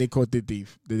 and they caught the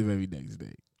thief the very next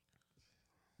day.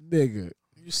 Nigga.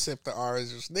 You sipped the orange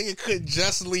juice. Nigga couldn't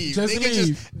just leave. Just Nigga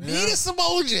leave. just needed some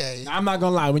OJ. I'm not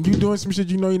gonna lie. When you doing some shit,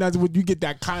 you know you're not. You get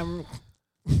that kind.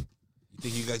 You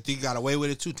think you got away with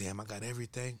it too? Damn, I got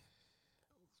everything.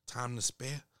 Time to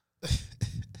spare.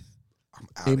 I'm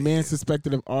out A of man here.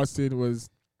 suspected of arson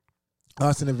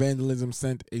and vandalism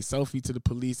sent a selfie to the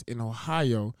police in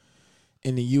Ohio,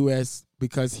 in the U.S.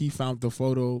 because he found the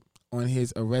photo on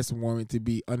his arrest warrant to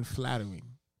be unflattering.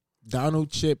 Donald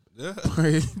Chip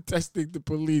texted the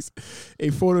police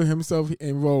a photo of himself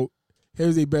and wrote,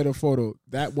 "Here's a better photo.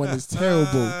 That one is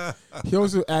terrible." He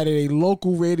also added a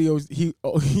local radio.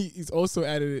 He's also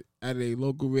added a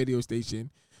local radio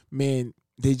station. Man,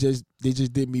 they just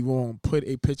did me wrong. Put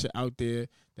a picture out there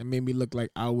that made me look like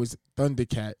I was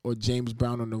Thundercat or James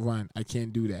Brown on the run. I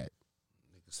can't do that.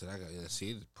 Nigga said I got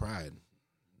see the pride.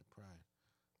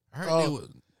 I heard Oh. they was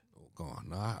go on.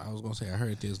 No, I was gonna say I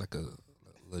heard there's like a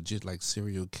legit like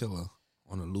serial killer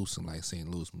on the loose in like St.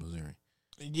 Louis, Missouri.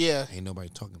 Yeah. Ain't nobody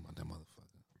talking about that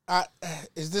motherfucker.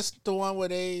 Is this the one where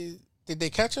did they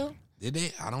catch him? Did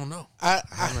they? I don't know. I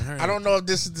haven't heard I don't know if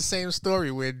this is the same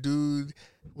story where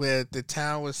the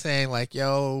town was saying like,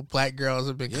 yo, black girls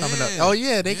have been coming up. Yeah. Oh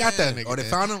yeah, they got that nigga. Oh, they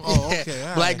there. found him? Oh, Yeah. okay.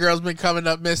 all Black right. girls been coming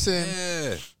up missing.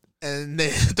 Yeah. And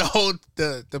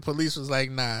the police was like,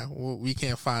 nah, we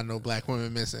can't find no black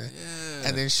women missing. Yeah.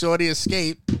 And then Shorty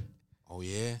escaped. Oh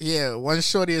yeah. Yeah, one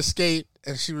Shorty escaped,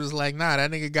 and she was like, nah, that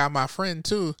nigga got my friend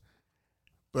too.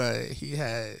 But he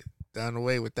had done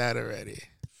away with that already.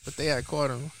 But they had caught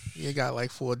him. He got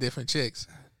like 4 different chicks.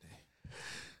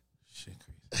 Shit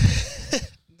crazy.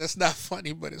 That's not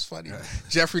funny, but it's funny.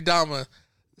 Jeffrey Dahmer,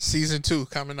 season 2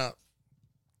 coming up.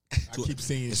 I keep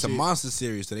seeing It's shit. a monster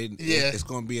series, so Yeah. it's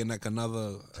gonna be in like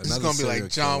another. It's gonna be like serial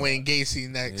John killer. Wayne Gacy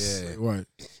next. Yeah. What?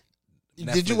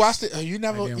 Did you Netflix. watch it? You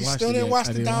never. I didn't You watch still it didn't yet. watch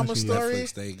I the didn't watch Dahmer it yet.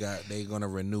 story? Netflix, they gonna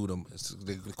renew them.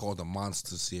 They call it the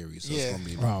Monster series. So Yeah. it's gonna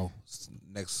be Wow.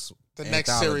 next The next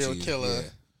anthology. serial killer Yeah.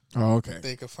 Oh, okay.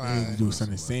 they could I need to find. do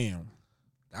something Sam.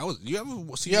 That was you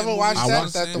ever see You that ever movie? watched I that?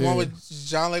 watched That the it. one Yeah. with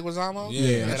John Leguizamo?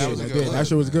 Yeah, that was a I good did. one. That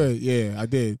shit was good. Yeah, I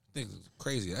did. I think it's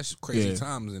crazy. That's crazy Yeah.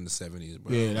 times in the 70s,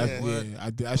 bro. Yeah, that's What? yeah. I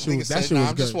did. That shit Nigga was said, that shit nah, was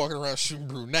I'm good. just walking around shooting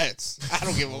brunettes. I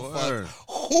don't give a Word. fuck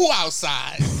who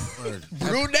outside. Word.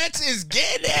 Brunettes is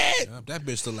getting it. Yeah, that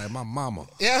bitch look like my mama.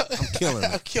 Yeah, I'm killing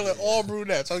I'm her. killing all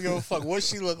brunettes. I don't give a fuck what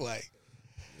she look like.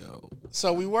 Yo,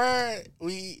 So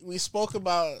we spoke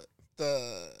about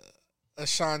the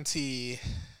Ashanti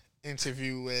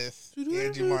interview with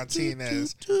Angie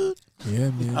Martinez. Yeah,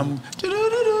 man.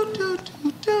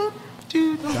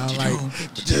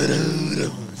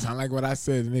 Sound like what I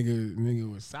said.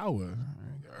 Nigga was sour.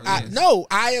 No,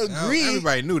 I agree.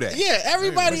 Everybody knew that. Yeah,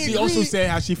 everybody She agreed. also said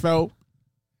how she felt.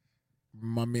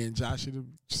 My man Josh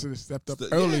should have stepped up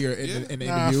earlier in the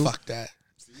interview. Fuck that.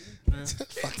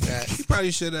 Fuck that. He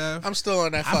probably should have. I'm still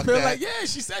on that. I Fuck feel that. like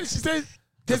she said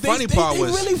The because funny part they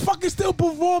was really fucking still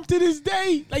perform to this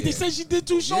day. Like they said she did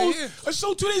 2 shows, a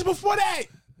show 2 days before that.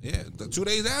 Yeah, the 2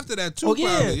 days after that too. Oh,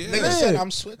 yeah. Probably. Yeah. Nigga said,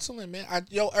 I'm Switzerland, man.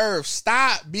 Irv,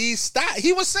 stop. Stop.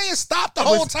 He was saying stop the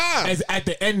whole time. At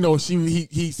the end though,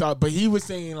 he saw, but he was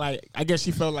saying like, I guess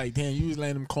she felt like, damn, you was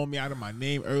letting him call me out of my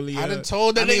name earlier. I done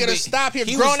told that nigga to stop. He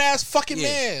a grown ass fucking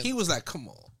man. He was like, come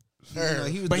on.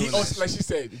 But he also, like she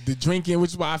said, the drinking,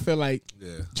 which is why I feel like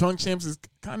Drunk Champs is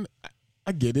kind of,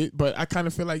 I get it, but I kind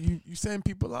of feel like you setting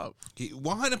people up.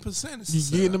 100%.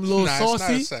 You getting them a little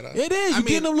saucy. It's not a setup. It is. You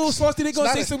getting them a little saucy. They gonna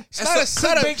say some. It's not a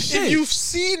setup. big shit. If you've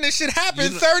seen this shit happen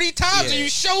 30 times and you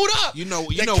showed up, you know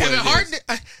Kevin what it Hart.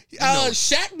 is.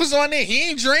 Shaq was on there. He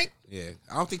ain't drink. Yeah,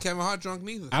 I don't think Kevin Hart drunk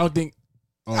neither. I don't think.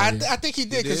 I think he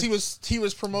did because he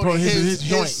was promoting his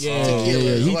joint.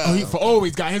 tequila. He for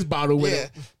always got his bottle with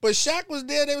him. But Shaq was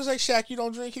there. They was like, Shaq, you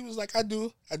don't drink? He was like, I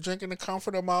do. I drink in the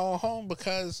comfort of my own home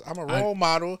because I'm a role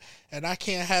model and I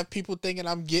can't have people thinking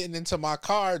I'm getting into my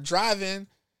car driving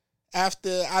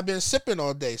after I've been sipping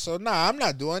all day. So, nah, I'm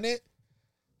not doing it.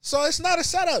 So, it's not a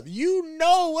setup. You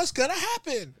know what's going to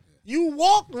happen. You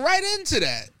walked right into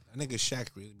that. I think Shaq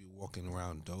really be walking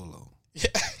around dolo. Yeah.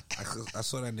 I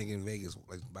saw that nigga in Vegas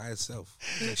like by himself.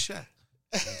 Like Shaq.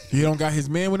 He don't got his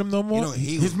man with him no more. You know,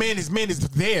 his man is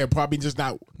there, probably just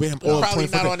not with him. All probably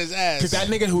not on his ass. Because that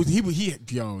nigga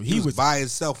he was by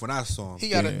himself when I saw him. He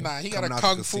got a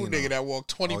kung fu nigga that walked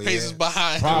 20 paces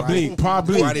behind. Probably.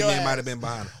 Friday man might have been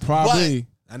behind him. Probably.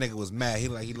 That nigga was mad.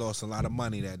 He lost a lot of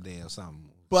money that day or something.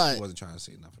 But he wasn't trying to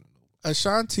say nothing.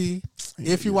 Ashanti,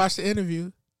 if you watch the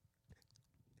interview,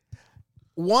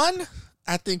 one,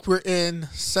 I think we're in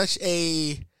such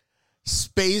a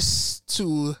space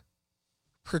to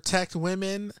protect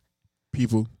women.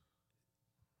 People.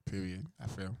 Period. I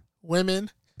feel. Women.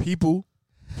 People.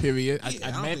 Period.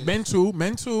 Men too.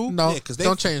 No,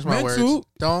 don't change my words.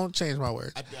 Don't change my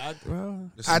words.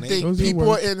 I think people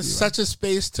are in such a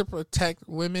space to protect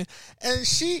women. And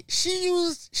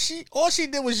all she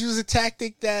did was use a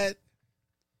tactic that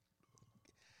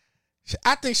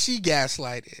I think she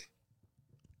gaslighted.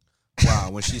 Wow,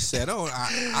 when she said,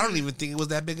 I don't even think it was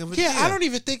that big of a deal. Yeah, I don't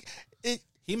even think it.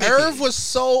 Irv was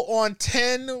so on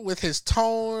 10 with his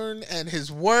tone and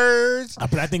his words.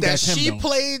 But I think that that's him, she though.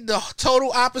 played the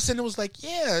total opposite and was like,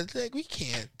 yeah, like, we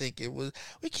can't think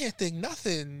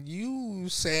nothing you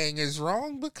saying is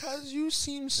wrong because you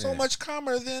seem so much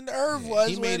calmer than Irv was.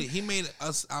 He made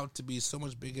us out to be so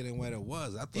much bigger than what it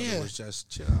was. I thought it was just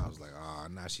chill. I was like, oh,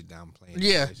 now she downplaying.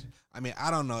 Yeah. I mean,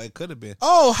 I don't know. It could have been.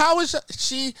 Oh, how was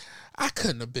she? I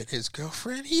couldn't have been his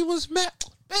girlfriend. He was mad.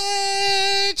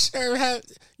 Bitch.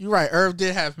 You're right. Irv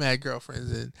did have mad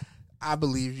girlfriends, and I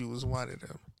believe you was one of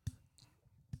them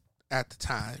at the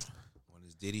time. On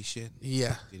his Diddy shit?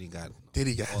 Yeah. Diddy got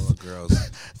all the girls.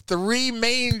 3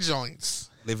 main joints.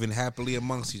 Living happily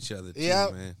amongst each other, too, yeah,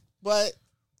 man. But,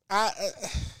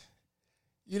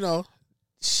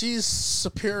 she's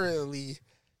superiorly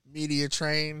media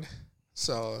trained,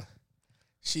 so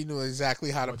she knew exactly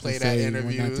how to play that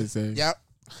interview. Yep.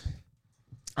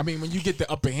 I mean, when you get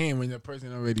the upper hand, when the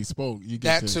person already spoke, you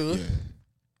get that too. Yeah.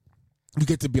 You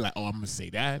get to be like, oh, I'm gonna say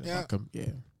that. Yeah.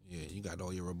 Yeah, you got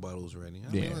all your rebuttals ready.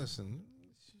 I mean, listen.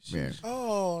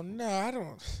 Oh no, I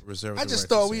don't. Reserve. I just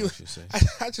thought we were.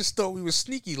 I just thought we were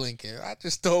sneaky linking. I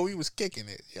just thought we was kicking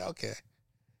it. Yeah, okay.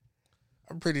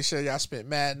 I'm pretty sure y'all spent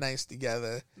mad nights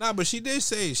together. Nah, but she did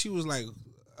say she was like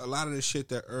a lot of the shit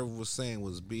that Irv was saying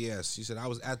was BS. She said I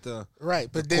was at the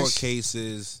but the court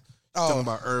cases. Talking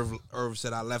about Irv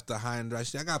said I left the high and dry.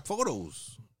 I got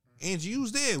photos. Angie, you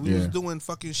was there. We was doing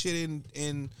fucking shit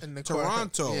in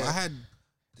Toronto. I had to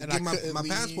get my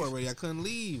passport ready. I couldn't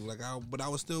leave. But I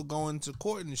was still going to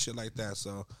court and shit like that.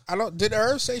 So Did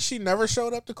Irv say she never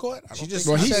showed up to court? He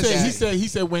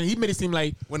said when he made it seem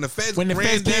like when the feds came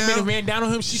in and ran down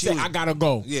on him, she said I gotta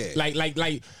go. Yeah,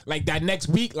 like that next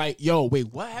week. Like, yo,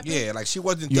 wait, what happened? Yeah, like she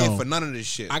wasn't there for none of this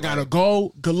shit. I gotta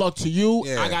go. Good luck to you.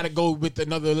 Yeah. I gotta go with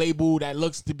another label that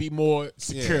looks to be more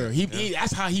secure. He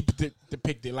that's how he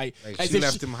depicted. Like she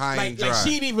left him high and dry. Like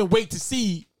she didn't even wait to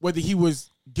see whether he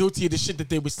was guilty of the shit that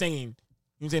they were saying.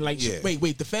 You know what I'm saying? Like,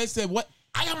 wait, the Fed said what?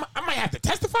 I'm might have to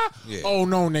testify. Yeah. Oh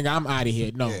no, nigga, I'm out of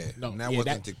here. No, Yeah, no, that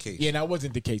wasn't the case. Yeah, that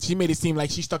wasn't the case. She made it seem like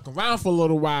she stuck around for a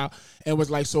little while and was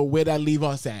like, so where'd that leave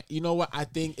us at? You know what? I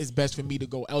think it's best for me to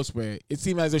go elsewhere. It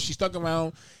seemed as though she stuck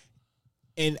around.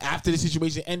 And after the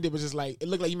situation ended, it was just like, it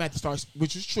looked like you might have to start,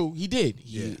 which is true. He did.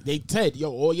 They said, yo,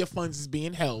 all your funds is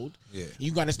being held. Yeah.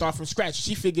 You got to start from scratch.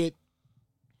 She figured,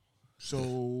 so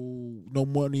no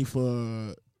money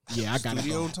for, I got to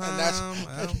Studio go.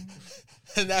 time.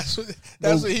 And that's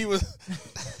what he was.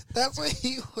 That's what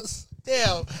he was.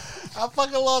 Damn, I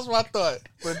fucking lost my thought.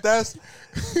 But that's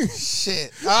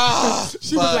shit.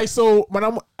 She was like, so when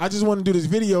I just want to do this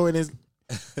video, and it's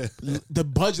the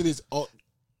budget is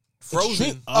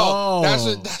Frozen.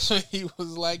 That's what he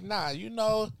was like. Nah, you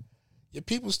know, your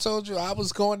peoples told you I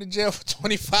was going to jail for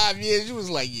 25 years. You was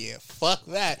like, yeah, fuck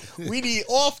that. We need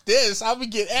off this. I'm gonna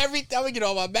get everything. I'm gonna get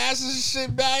all my masters and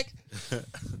shit back.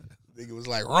 Nigga was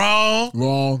like,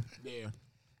 wrong. Yeah,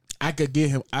 I could get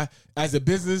him. As a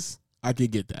business, I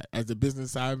could get that. As a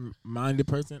business side minded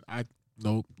person,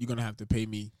 nope. You're gonna have to pay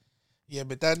me. Yeah,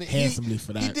 but that handsomely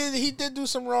for that. He did do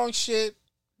some wrong shit.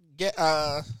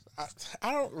 I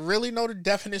don't really know the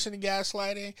definition of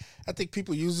gaslighting. I think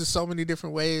people use it so many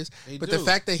different ways. But the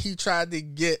fact that he tried to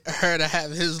get her to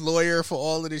have his lawyer for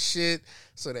all of this shit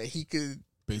so that he could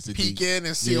basically peek in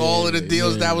and see all of the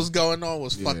deals that was going on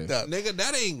was fucked up. Nigga,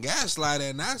 that ain't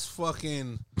gaslighting. That's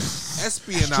fucking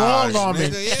espionage. Strong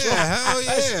arming. Nigga, yeah, hell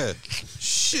yeah.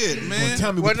 Shit, man.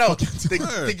 Tell me well, what no,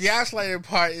 the gaslighting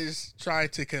part is trying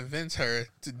to convince her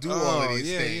to do all of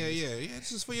these things. Yeah. It's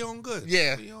just for your own good.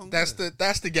 Yeah, that's good.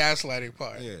 the gaslighting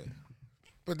part. Yeah.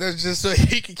 But that's just so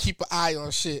he can keep an eye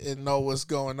on shit and know what's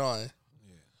going on.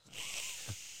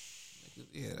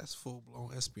 Yeah, that's full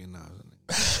blown espionage.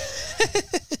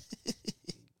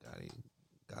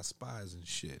 Got spies and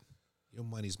shit. Your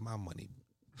money's my money,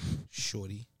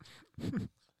 shorty.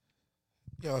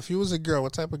 Yo, if you was a girl,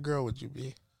 what type of girl would you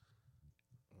be?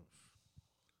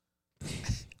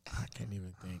 I can't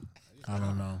even think. I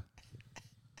don't know.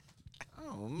 I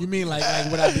don't know. You mean like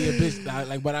would I be a bitch?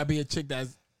 Like would I be a chick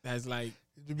that's like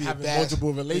having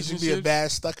multiple relationships? Would you be a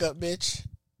bad stuck up bitch?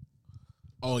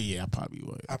 Oh yeah, I probably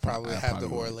would. I probably have the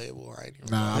whore label right here.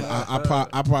 Nah,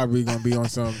 I probably gonna be on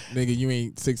some nigga. You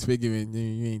ain't 6 figure and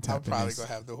you ain't I'm tapping probably this.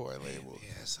 gonna have the whore label.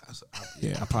 Yes,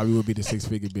 I probably would be the 6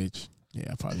 figure bitch.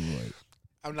 Yeah, I probably would.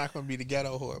 I'm not gonna be the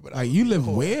ghetto whore, but like you live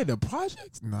where? The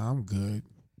projects? Nah, I'm good.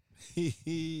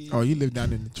 Oh, you live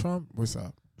down in the Trump? What's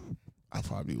up? I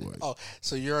probably would. Oh,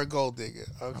 so you're a gold digger?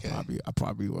 Okay. I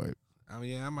probably would.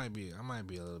 I might be a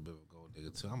little bit of a gold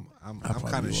digger too. I'm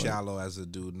kind of shallow as a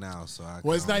dude now, so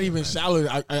it's not even shallow.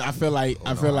 I feel like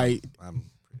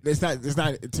it's not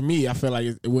to me. I feel like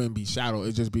it wouldn't be shallow.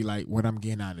 It'd just be like what I'm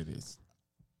getting out of this.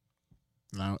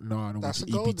 No, I don't want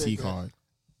your EBT card.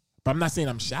 But I'm not saying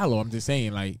I'm shallow. I'm just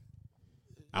saying like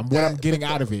what I'm getting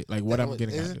out of it. Like what I'm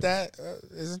getting out of it.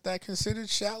 Isn't that considered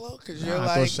shallow? Because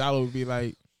I thought shallow would be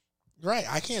like right.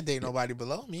 I can't date nobody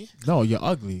below me. No, you're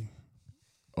ugly,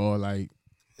 or like.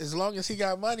 As long as he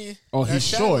got money. Oh, he's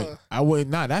shallow. short. I would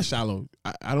not. That's shallow.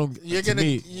 I don't. You're to gonna.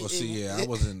 Me, I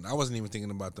wasn't even thinking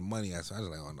about the money. I was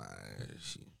like, oh nah.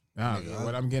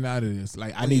 What I'm getting out of this,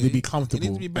 like, I need to be comfortable. It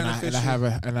needs to be beneficial.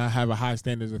 And I have a high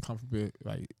standard of comfort.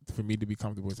 Like for me to be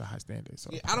comfortable is a high standard.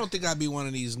 So I don't think I'd be one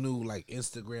of these new like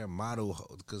Instagram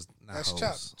model because that's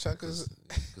hoes. Chuck is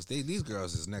because these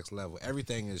girls is next level.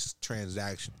 Everything is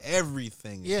transaction.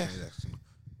 Everything is transactional.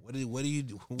 What do you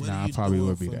do? I probably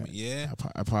would be that. Yeah,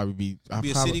 I probably be. A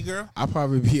city girl. I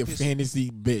probably be a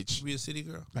fantasy bitch. Be a city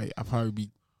girl. Like I probably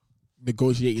be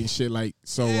negotiating shit like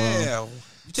so. Yeah,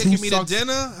 you taking me to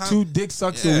dinner? 2 dick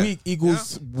sucks a week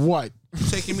equals what? You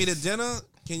taking me to dinner?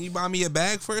 Can you buy me a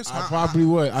bag first? I probably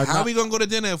would. How we gonna go to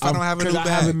dinner if I don't have a new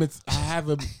bag? I have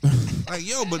a. Like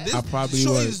yo, but this I probably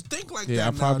would. think like that. Yeah,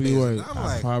 I probably would.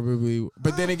 I probably.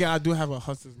 But then again, I do have a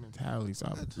hustler's mentality,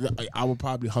 so I would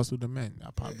probably hustle the men.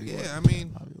 I probably would. Yeah, I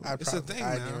mean, it's a thing.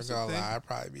 I ain't even gonna lie. I'd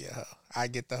probably be a hoe. I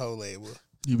get the hoe label.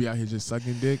 You be out here just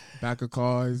sucking dick, back of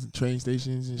cars, train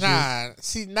stations, and shit. Nah,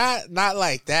 see, not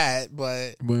like that, but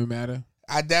it wouldn't matter.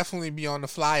 I definitely be on the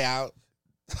fly out.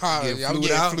 I'm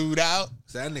getting flued out.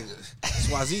 So that nigga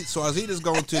Swazita's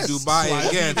going to Dubai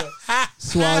again.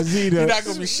 Swazita. You're not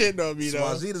gonna be shitting on me though.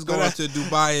 Swazita's going to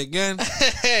Dubai again.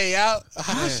 Hey, out.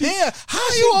 How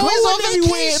you always on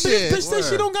vacation? Bitch said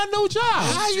she don't got no job.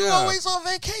 How you always on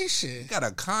vacation? Got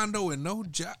a condo and no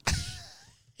job.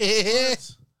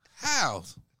 How?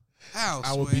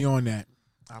 I would be on that.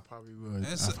 I probably would.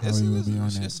 It's a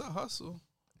hustle.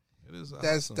 It is a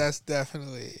hustle. That's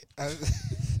definitely.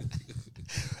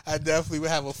 I definitely would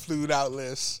have a flued out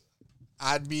list.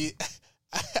 I'd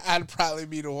probably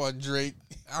be the one Drake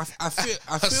I feel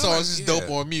Her songs is dope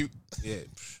on mute. Yeah,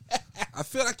 I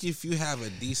feel like if you have a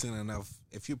decent enough,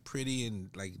 if you're pretty and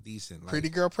like decent, like, Pretty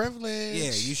girl privilege.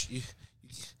 yeah, you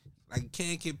like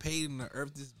can't get paid in the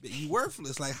earth. You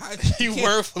worthless. Like how You can't-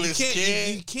 worthless, you can't,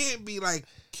 kid. You can't be like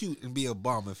cute and be a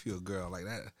bum if you're a girl like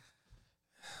that.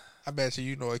 I bet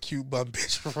you know a cute bum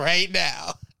bitch right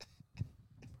now.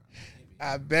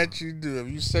 I bet you do. If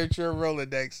you search your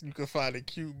Rolodex, you can find a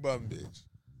cute bum bitch.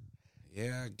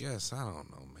 Yeah, I guess. I don't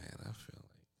know, man. I feel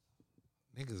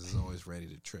like niggas is always ready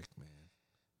to trick, man.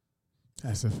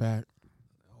 That's a fact.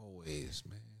 Always,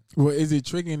 man. Well, is it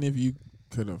tricking if you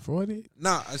could afford it?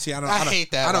 No, see, I don't. I don't-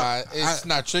 hate that I don't- line. It's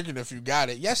not tricking if you got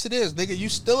it. Yes, it is, nigga. You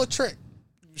still a trick.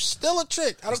 You still a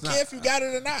trick. I don't It's care not- if you got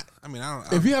it or not. I mean, I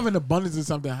don't. If you have an abundance of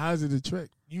something, how is it a trick?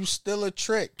 You still a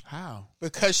trick How?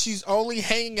 because she's only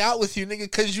hanging out with you, nigga,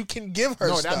 because you can give her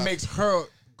No, stuff. that makes her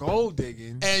gold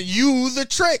digging. And you the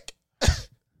trick.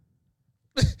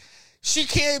 She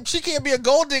can't be a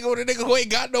gold digger with a nigga who ain't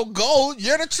got no gold.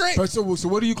 You're the trick. But so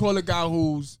what do you call a guy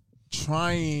who's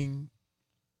trying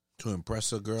to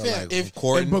impress a girl, Yeah, like if-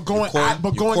 courting, but going you're courting,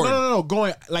 but you're going courting. no,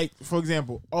 going like, for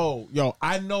example, oh yo,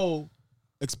 I know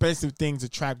expensive things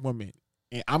attract women,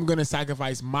 and I'm gonna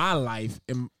sacrifice my life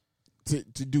to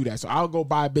do that. So I'll go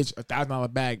buy a bitch $1,000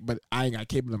 bag, but I ain't got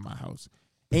cable in my house.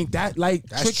 Ain't that like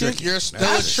That's tricking? tricky. You're still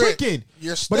That's a trick. tricking.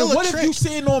 You're But still then what a if trick. you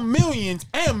sitting on millions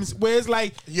M's where it's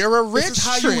like You're a rich this is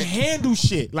how trick. you handle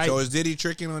shit. Like, So is Diddy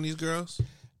tricking on these girls?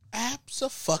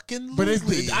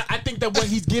 Abso-fucking-lutely. but I think that what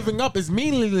he's giving up is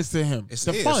meaningless to him. It's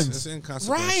the funds. It's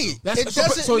inconsequential. Right. That's, It so,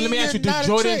 doesn't so let mean me ask you: you're not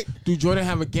a trick. Do Jordan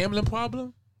have a gambling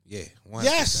problem? Yeah. 100%.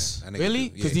 Yes. That nigga Really?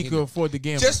 do. Because Yeah, he could do. afford the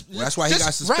gamble. Just Well, that's why he got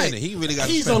just- suspended. right. He really got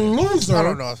He's a suspended. loser. I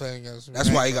don't know if I think That's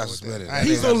why he got suspended.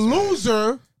 He's a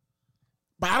loser,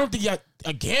 but I don't think he got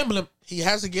a gambling. He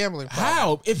has a gambling problem.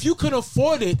 How? If you could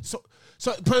afford it, so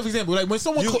perfect example, like when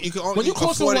someone You can only when you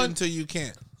call afford it someone, until you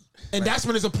can't. and that's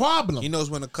when it's a problem. He knows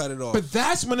when to cut it off. But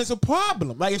that's when it's a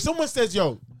problem. Like if someone says,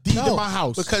 "Yo, deed to my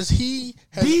house," Because he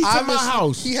has Deed to my obviously,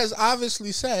 house. he has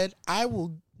obviously said, I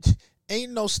will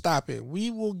ain't no stopping.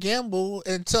 We will gamble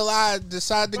until I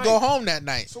decide to go Right. home that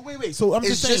night. so wait. So I'm It's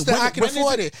just saying, just that I can when is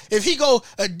afford it. If he go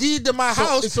a deed to my So-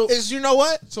 house, so- is you know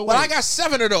what? so well, wait. I got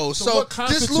 7 of those. So, what just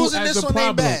constitutes losing as this a one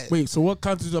ain't problem? bad. Wait, so what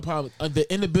constitutes a problem? The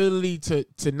inability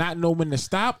to not know when to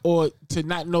stop, or to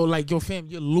not know, like, yo, fam,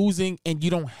 you're losing and you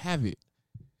don't have it.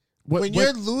 When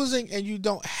you're losing and you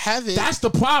don't have it, that's the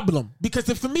problem. Because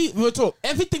for me, real talk,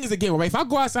 everything is a gamble, right? If I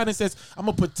go outside and says I'm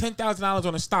gonna put $10,000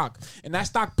 on a stock and that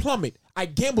stock plummet, I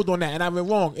gambled on that and I went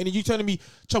wrong. And then you telling me,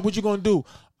 Chuck, what you gonna do?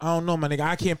 I don't know, my nigga.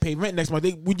 I can't pay rent next month.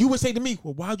 When you would say to me,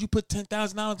 well, why'd you put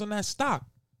 $10,000 on that stock?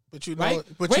 but you know, Right?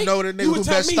 but Wait, you know what the you nigga would who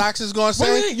tell best me- stocks is gonna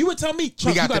say. Wait, you would tell me, Chuck,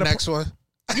 We got you the the next one.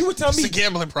 You would tell It's me a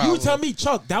gambling You problem. would tell me,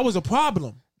 Chuck, that was a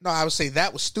problem. No, I would say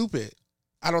that was stupid.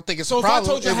 I don't think it's So a if I problem.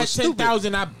 told you I It had was stupid.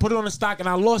 10,000, I put it on a stock and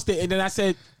I lost it, and then I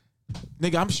said,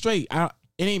 "Nigga, I'm straight. It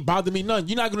ain't bothered me none."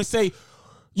 You're not gonna say.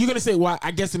 You're gonna say, "Well, I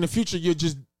guess in the future you'll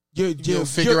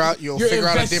figure out a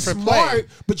invest different smart," play.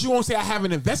 But you won't say I have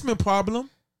an investment problem.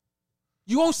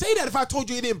 You won't say that if I told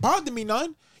you it didn't bother me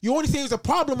none. You only say it was a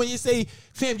problem when you say,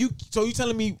 "Fam, So you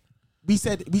telling me we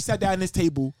sat down at this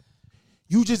table."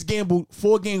 You just gambled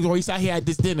 4 games, or you sat here at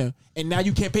this dinner, and now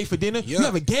you can't pay for dinner. Yeah. You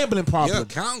have a gambling problem. Your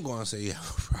accountant going to say you have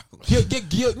a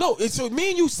problem. No, it's so me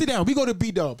and you sit down. We go to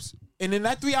B-Dubs, and in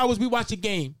that 3 hours we watch a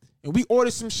game, and we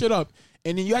order some shit up,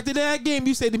 and then you after that game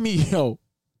you say to me, "Yo,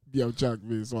 Chuck,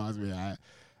 man,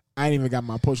 I ain't even got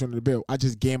my portion of the bill. I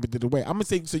just gambled it away." I'm gonna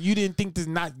say, so you didn't think this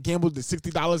not gambled the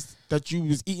 $60 that you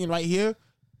was eating right here?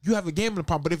 You have a gambling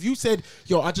problem. But if you said,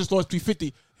 "Yo, I just lost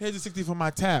 $350. Here's the $60 for my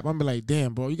tab," I'm be like,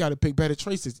 "Damn, bro, you got to pick better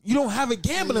choices." You don't have a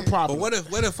gambling problem. But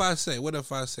what if I say,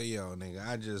 yo, nigga,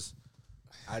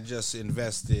 I just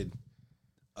invested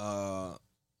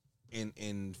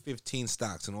in 15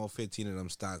 stocks, and all 15 of them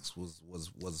stocks was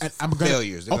And I'm gonna,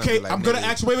 failures. They're Okay, be like, I'm gonna nigga,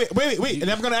 ask you. Wait.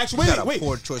 And I'm gonna ask you. you got a Wait.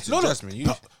 poor choice No, adjustment.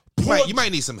 No, You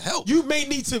might need some help. You may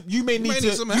need to. You may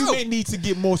need to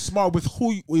get more smart with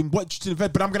who and what you should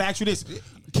invest. But I'm gonna ask you this: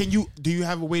 do you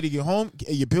have a way to get home?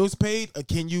 Are your bills paid? Or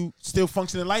can you still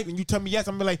function in life? And you tell me yes.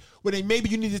 I'm gonna be like, well, then maybe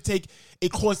you need to take a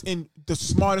course in the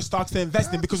smarter stocks to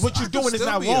invest in, because what you're doing is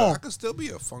not wrong. I could still be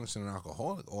a functioning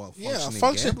alcoholic or a Yeah,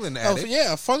 functioning gambling addict.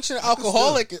 a functioning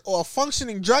alcoholic or a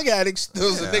functioning drug addict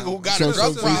still is a nigga who got So a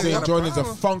drug you problem. saying Jordan is a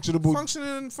functional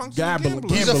functioning gambler.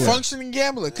 He's a gambler. functioning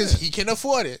gambler because he can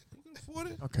afford it. Afford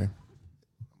it. Okay.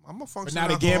 I'm a But functioning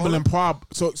not a alcoholic. gambling problem.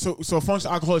 So a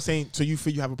functional alcoholic saying, so you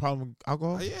feel you have a problem with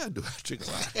alcohol? Oh, yeah, I do. I drink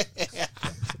a lot.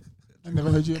 I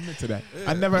never heard you admit to that.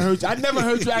 I never heard you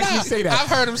actually say that. I've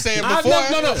heard him say it I've before.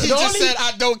 never- no. He The just only- said,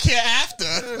 "I don't care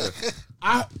after."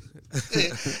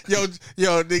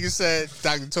 yo, nigga said,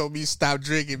 doctor told me stop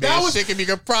drinking, man. That was- Shit can be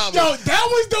a problem. Yo, that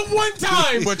was the one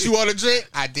time. But you want to drink?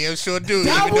 I damn sure do.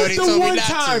 That even though was they the told me one not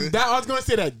time. to. That I was gonna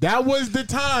say that. That was the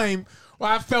time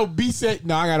where I felt B said,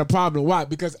 "No, I got a problem." Why?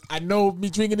 Because I know me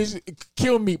drinking this it could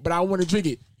kill me, but I want to drink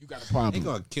it. You got a It's problem.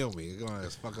 gonna kill me. It's gonna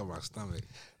fuck up my stomach.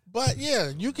 But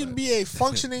yeah, you can be a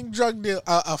functioning drug deal,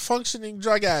 a functioning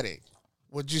drug addict.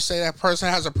 Would you say that person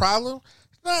has a problem?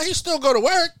 Nah, he still go to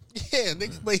work. Yeah,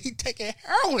 nigga, but he taking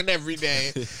heroin every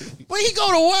day. But he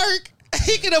go to work.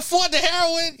 He can afford the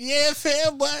heroin. Yeah,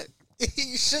 fam, but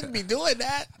he shouldn't be doing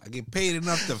that. I get paid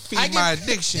enough to feed my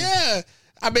addiction. Yeah,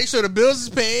 I make sure the bills is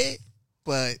paid,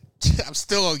 but I'm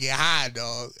still gonna get high,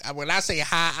 dog. When I say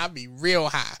high, I mean real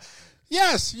high.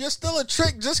 Yes, you're still a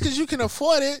trick just because you can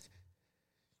afford it.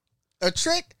 A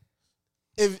trick.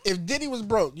 If Diddy was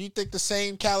broke, you think the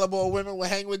same caliber of women would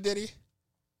hang with Diddy?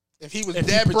 If he was If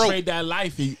dead he broke, portrayed that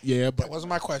life, that wasn't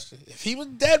my question. If he was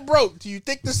dead broke, do you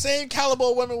think the same caliber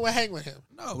of women would hang with him?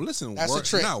 No, listen. That's a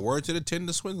trick. Not word to the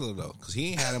Tinder swindler though, because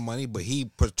he ain't had the money, but he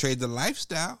portrayed the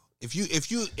lifestyle. If you get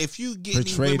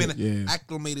these Portrayed women it, yeah.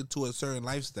 acclimated to a certain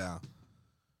lifestyle,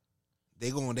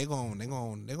 they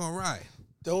gonna ride.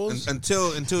 Those Until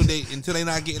they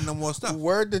not getting no more stuff.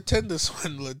 word to Tinder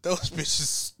swindler, those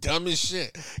bitches dumb as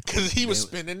shit because he was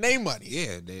spending their money.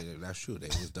 Yeah, that's true. They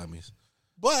was dummies,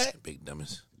 But big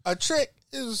dummies. a trick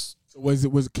is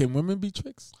can women be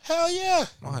tricks? hell yeah,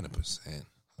 100%.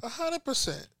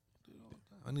 100%.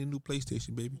 I need a new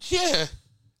PlayStation, baby. Yeah.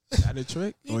 Is that a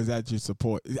trick, or is that your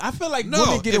support? I feel like No,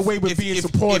 women get away with being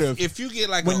supportive. If you get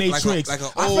like when they tricks, like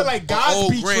I feel like guys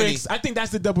be granny. tricks. I think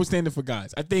that's the double standard for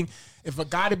guys. I think if a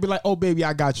guy to be like, "Oh baby,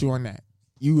 I got you on that,"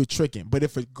 you were tricking. But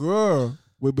if a girl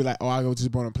would be like, "Oh, I just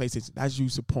bought on PlayStation," that's you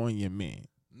supporting your man.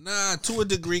 Nah, to a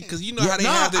degree, because you know how they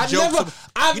Nah, have the I jokes. never,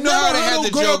 I've you know never how they heard had no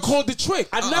the girl jokes. called the trick.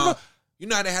 I never. You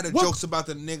know how they had the What? jokes about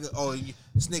the nigga. Oh,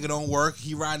 this nigga don't work.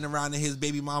 He riding around in his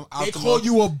baby mom. They call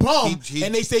you a bum, He-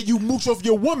 and they say you mooch off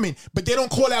your woman, but they don't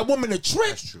call that woman a trick.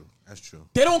 That's true. That's true.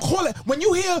 They don't call it. When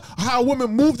you hear how a woman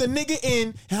move the nigga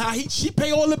in, and how she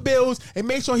pay all the bills and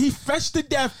make sure he fresh to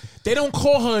death, they don't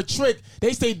call her a trick.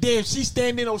 They say, damn, she's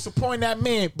standing or supporting that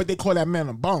man, but they call that man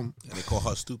a bum. And they call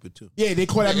her stupid too. Yeah, they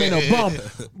call that man a bum.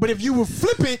 But if you would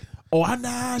flip it,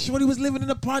 nah, shorty was living in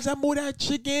the project. I moved that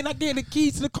chick in. I gave the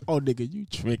keys to the car. Oh, nigga, you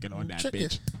tricking on that Tricking.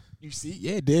 bitch. You see?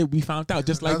 Yeah, we found out.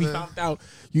 Just like we found out.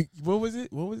 What was it?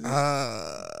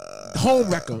 Home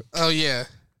wrecker. Oh yeah.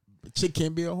 Chick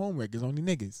can't be a home wrecker. It's only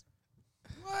niggas.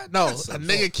 No, a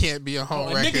nigga can't be a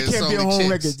home A wrecker. nigga It's can't be a only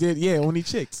home chicks. wrecker. Yeah, only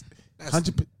chicks.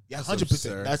 100%. That's 100%.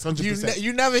 absurd. That's 100%.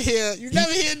 You never hear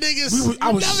niggas.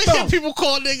 I was never stumped. hear people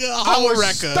call nigga a I home was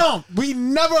wrecker. stumped. We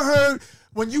never heard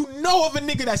when you know of a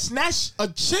nigga that snatched a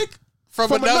chick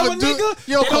From another dude, nigga.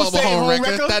 you don't they call him a say home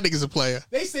wrecker. That nigga's a player.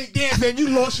 They say, damn, man, you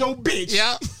lost your bitch.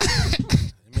 Yeah.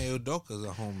 Man, Udoka's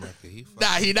a home wrecker. Nah,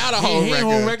 he not a He home ain't wrecker.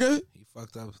 home wrecker. He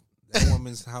fucked up that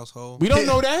woman's household. We don't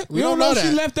know that. We don't know She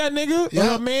that. left that nigga.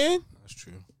 Yeah. Man. That's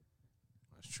true.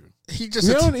 That's true. He just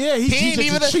We a don't- yeah, he's ain't just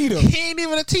even a cheater. He ain't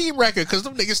even a team wrecker because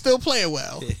them niggas still playing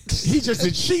well. He just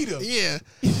a cheater. Yeah,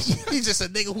 he's just a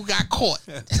nigga who got caught.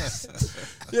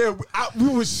 Yeah, we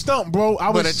was stumped, bro. I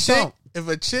was But stumped. if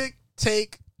a chick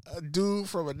take a dude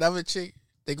from another chick,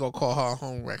 they gonna call her a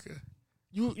home wrecker.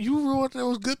 You ruined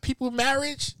those good people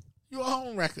marriage. You a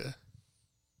home wrecker.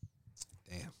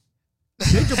 Damn.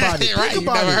 Think about it. Right, Think you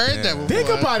about never it. heard that before. Think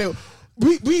about it.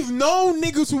 We've known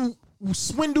niggas who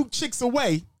swindle chicks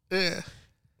away, Yeah.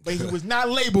 but he was not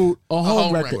labeled a home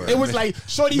home wrecker. wrecker. It was like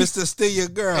shorty. Mr. Steal Your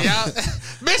Girl. Yeah.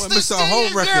 Mr. Mr. Steal Home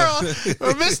Your Wrecker. Girl.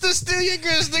 Well, Mr. Steal Your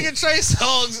Girl's nigga Trey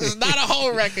Songz is not a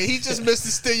home wrecker. He just Mr.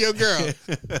 Steal Your Girl.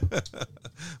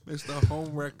 Mr.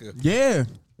 Home Wrecker. Yeah.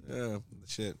 Yeah,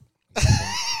 shit.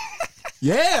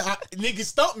 Yeah. Niggas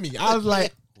stumped me. I was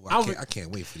like, Well, I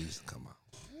can't wait for these to come out.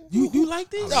 you like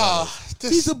these? Oh,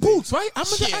 These are boots, right? I'm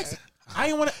gonna Yeah. ask. I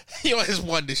ain't want to. He always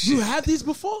won this You shit. had these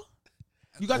before?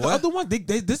 You got the What? other one? This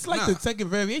is like the Nah. second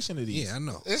variation of these. Yeah, I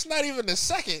know. It's not even the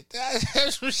second.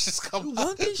 That's just come You out.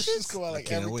 want these That shit's shits? come out like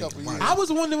can't every wait. couple Why? years. I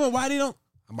was wondering why they don't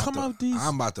I'm about come to, out these.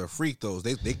 I'm about to freak those.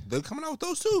 They're coming out with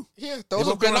those too. Yeah, They those both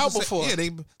have been going out the before. Yeah, they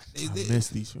I miss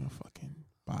these fucking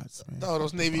bots, man. Oh,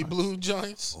 those navy blue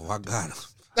joints. Oh, I got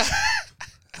them.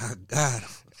 I got them.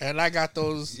 And I got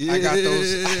those. Yeah,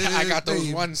 I got those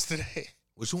baby. ones today.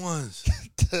 Which ones?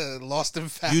 The Lost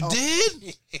and Found. You did?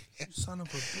 You son of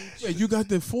a bitch. Wait, you got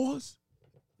the fours?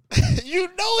 You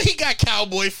know he got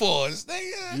cowboy fours,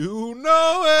 nigga. You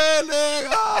know it,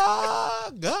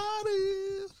 nigga. Got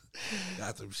it.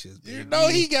 Got them shits, baby. You know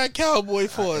he got cowboy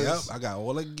fours. Yep, I got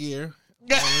all the gear, all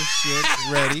the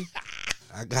shit ready.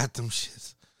 I got them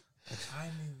shits.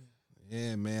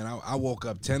 Yeah, man. I woke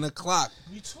up 10 o'clock.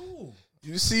 Me too.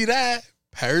 You see that?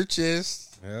 Purchase.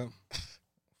 Yeah.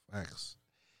 Facts.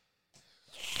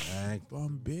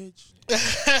 Bitch.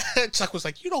 Chuck was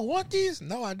like, "You don't want these?"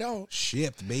 No, I don't.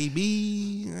 Shipped,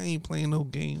 baby. I ain't playing no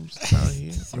games out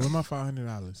here. Where my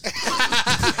 $500?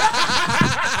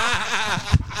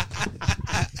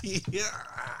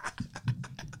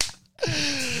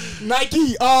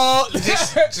 Nike.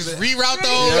 Just reroute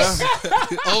those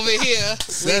over here.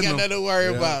 We ain't got nothing to worry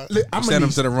about. I'm sending them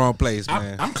to the wrong place,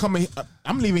 man. I'm coming.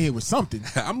 I'm leaving here with something.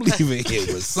 I'm leaving here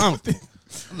with something.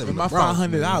 I'm living My the Bronx,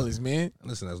 $500, man.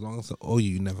 Listen, as long as I owe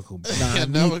you, you never go back. You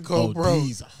never go broke.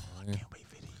 These. I can't wait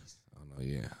for these. Oh, no,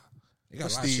 yeah. They got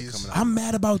What's a lot of shit these? coming out. I'm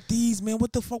mad about these, man.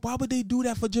 What the fuck? Why would they do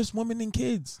that for just women and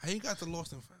kids? How you got the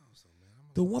lost and found, man?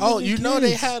 The women. Oh, and you know kids.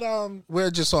 they had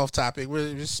we're just off topic.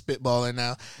 We're just spitballing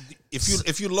now.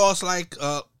 If you lost like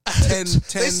 10,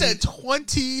 They said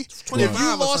 20. 25 If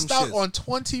you or lost some out shit. on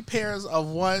 20 pairs of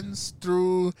ones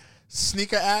through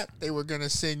sneaker app, they were gonna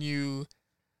send you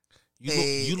you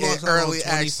a lost out on early 25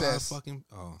 access. fucking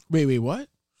Wait, what?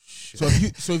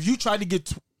 shit. So if you try to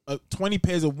get 20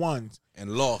 pairs of ones, and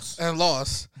lost. and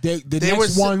lost. the They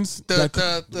next were ones the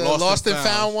that- lost and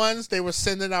found ones. They were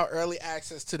sending out early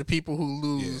access to the people who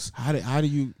lose. how do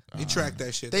you? They track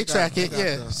that shit. They got- track it, got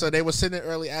yeah. the- So they were sending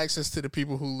early access to the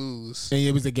people who lose. And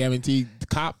it was a guaranteed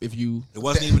cop if you. It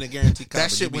wasn't even a guaranteed cop. That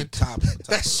but shit you be went top.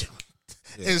 That shit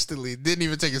instantly didn't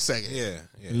even take a second. Yeah,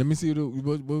 yeah. Let me see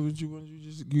what would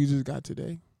you just got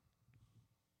today.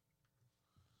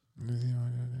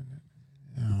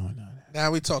 No.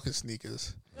 Now we talking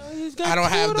sneakers. He's got I don't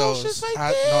two have of those. shits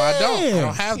right No, I don't. I there.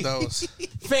 don't have those.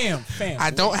 Fam.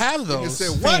 I don't have You those.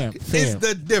 said, Fam, what is fam,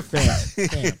 the difference?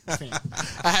 Fam.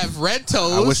 I have red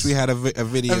toes. I wish we had a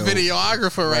video. a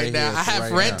videographer right, right now. here, I have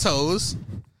right red now. toes.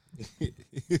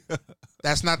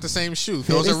 That's not the same shoe.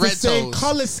 Those It's are red the same toes.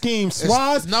 color scheme,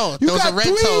 Swaz. no, you those got are red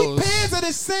 3 toes. pairs of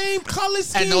the same color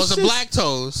scheme. And those are shits. black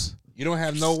toes. You don't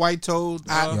have no white toed.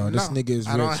 Yo, this nigga is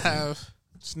I don't rich, man. have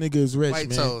This nigga is rich, white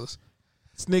man. toes.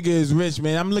 This nigga is rich,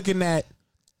 man. I'm looking at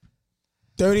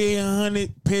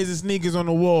 3,800 pairs of sneakers on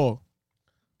the wall.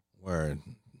 Word.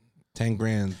 10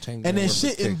 grand. 10 grand. And then worth of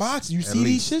shit in kicks, boxes. You at see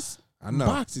least. these shits? I In know.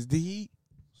 boxes.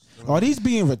 Are these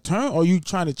being returned or are you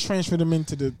trying to transfer them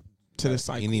into the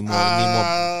site? You need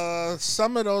more.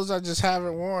 Some of those I just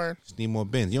haven't worn. Need more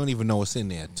bins. You don't even know what's in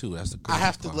there too. That's the. I crazy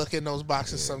have to part. look in those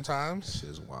boxes That sometimes. shit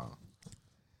is wild.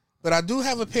 But I do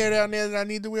have a pair down there that I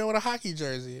need to wear with a hockey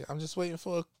jersey. I'm just waiting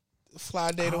for a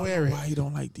fly day to wear it. Why you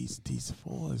don't like these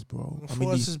fours, bro? I mean,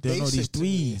 Fours these, is these basic to me.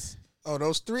 threes. Oh,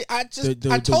 those 3. I The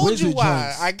I told you wizard why.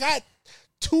 joints. I got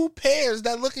 2 pairs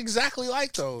that look exactly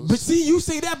like those. But see, you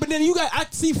say that, but then I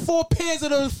see 4 pairs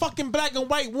of those fucking black and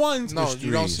white ones. no,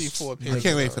 you don't Threes. see 4 pairs. I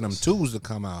can't of wait for them those. twos to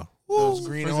come out. Those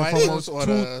green and First white and ones foremost,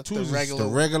 or the twos is regular. The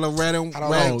regular red and I don't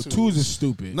red. like Oh, twos. twos is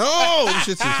stupid. No, this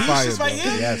shit's fire. This right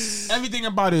bro. here? Yes. Everything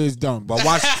about it is dumb. But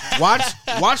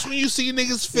watch when you see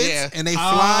niggas fits Yeah. and they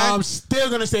fly. I'm still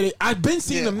gonna say that. I've been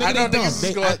seeing them. Nigga, I know they dumb. niggas is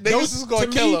They- going those, to to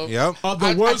kill me, them. Yep. Are the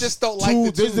I worst just don't like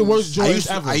the This is the worst twos. joints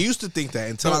ever. I used to think that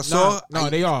until No, I saw. no,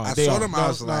 they are. I They saw are. them. No, I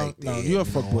was no, like, no, yeah, you're a you know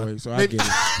fuckboy, so I get it.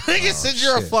 Nigga said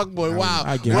you're a shit. fuckboy. Wow.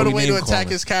 I get it. What a Now we way to name attack calling.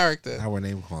 his character. Now we're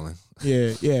name calling.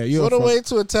 Yeah, you're What a a fuck. way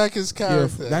to attack his you're a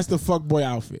character. f- That's the fuckboy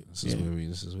outfit. This is Yeah. where we.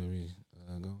 This is where we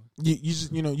go.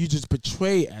 You just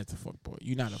portray as a fuckboy.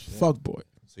 You're not a fuckboy.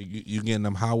 So you getting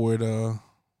them Howard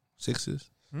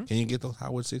sixes? Can you get those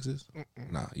Howard sixes?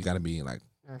 Nah, you got to be like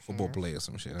football player or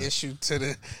some shit. Huh? Issue to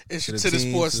the team,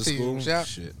 sports to the school? teams. Yeah.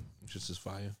 Shit, just as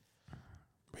fire.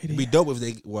 It'd be dope if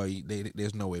they.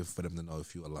 There's no way for them to know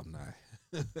if you alumni.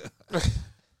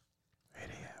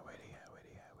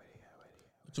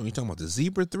 You talking about the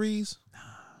zebra threes?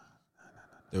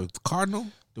 No. The cardinal?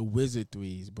 The wizard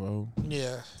threes, bro.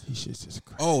 Yeah. These shits is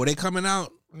crazy. Oh, they coming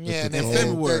out. Yeah, and in then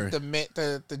February.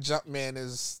 the jump man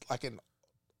is like an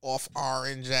off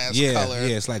orange ass Yeah, color.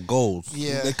 yeah, it's like gold.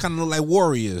 Yeah. They kind of look like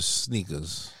Warriors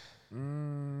sneakers.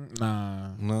 Nah.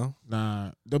 No,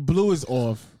 The blue is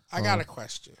off. I got a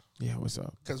question Yeah, what's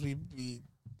up? because we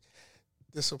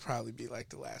this will probably be like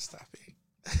the last topic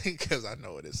because I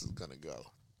know where this is gonna go.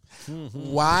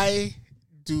 Why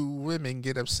do women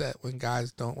get upset when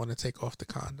guys don't want to take off the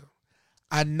condom?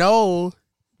 I know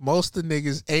most of the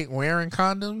niggas ain't wearing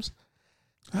condoms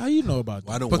How you know about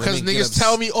why that? don't because women get niggas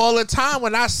tell me all the time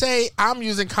when I say I'm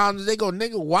using condoms, they go,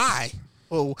 nigga, why?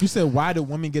 Well, You said why do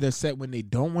women get upset when they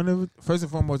don't want to? First and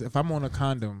foremost, if I'm on a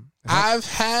condom, I've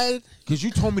had because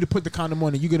you told me to put the condom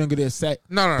on and you're gonna get upset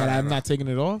No, that no, I'm no. not taking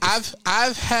it off.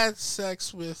 I've had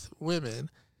sex with women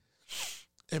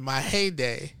in my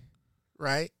heyday,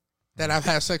 right? That I've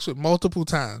had sex with multiple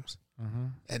times.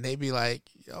 and they be like,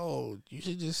 "Yo, you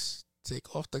should just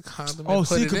take off the condom Oh, and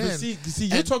put see, it in." see,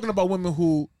 you're talking about women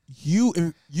who you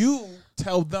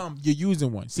tell them you're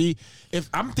using one. See, if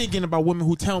I'm thinking about women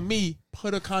who tell me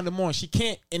put a condom on, she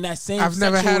can't in that same. I've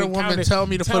never had a sexual woman encounter tell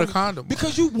me to put a condom on.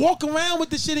 because you walk around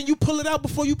with the shit and you pull it out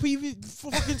before you even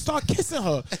fucking start kissing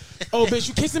her. Oh, bitch,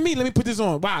 you kissing me? Let me put this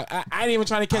on. Wow, I ain't even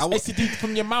trying to kiss STD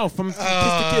from your mouth from kiss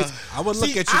to kiss. I would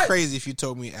look at you crazy if you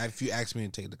told me, if you asked me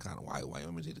to take the condom. Why you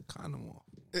want me to take the condom off?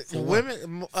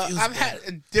 Women, I've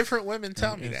had different women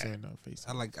tell me that.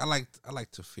 I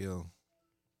like to feel.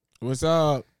 What's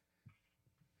up?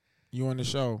 You on the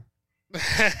show?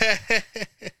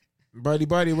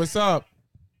 Buddy, what's up?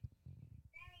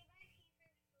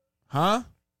 Huh?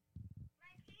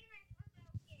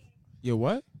 Your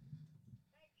what?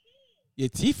 Your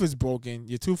teeth is broken.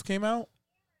 Your tooth came out?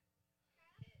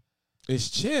 It's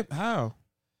chipped. How?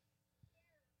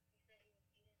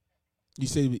 You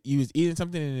said you was eating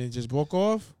something and it just broke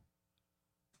off?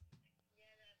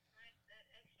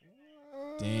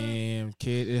 Damn,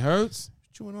 kid. It hurts?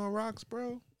 Chewing on rocks,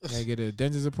 bro. Gotta get a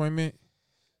dentist appointment?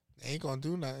 They ain't gonna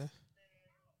do nothing.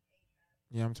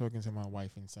 Yeah, I'm talking to my wife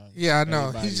and son. Yeah, I know.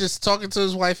 Everybody. He's just talking to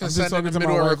his wife and I'm son just in the talking to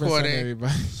middle my of wife and son, recording.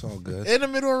 everybody. It's all good. In the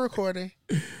middle of recording.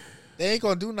 They ain't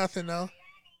gonna do nothing though.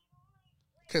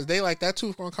 Cause they like that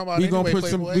tooth gonna come out anyway,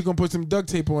 Playboy. We gonna put some duct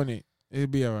tape on it. It'll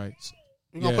be all right.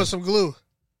 We gonna put some glue.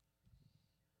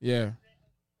 Yeah.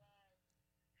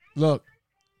 Look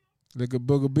at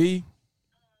Booger B.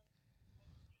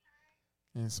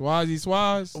 And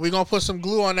Swaz. We gonna put some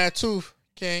glue on that tooth,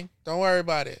 King. Don't worry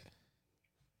about it.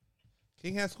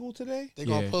 King had school today? They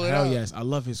gonna pull it hell out. Yes. I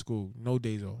love his school. No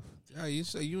days off. Yeah, you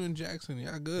say you and Jackson,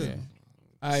 y'all good. Yeah.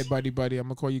 All right, buddy. I'm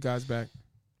gonna call you guys back.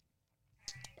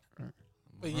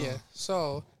 But yeah,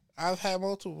 so I've had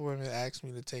multiple women ask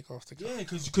me to take off the condom. Yeah,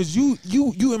 cause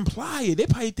you imply it. They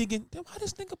probably thinking, then why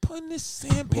this nigga putting this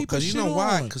sandpaper Because shit you know on?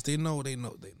 why? Because they know what that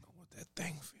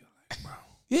thing feel like, bro.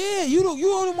 Yeah, you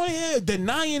don't want to hear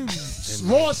denying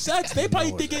raw sex. They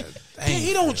probably thinking, yeah,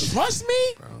 he don't trust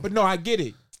me. Bro. But no, I get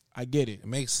it. It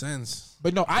makes sense.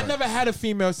 But no, I never had a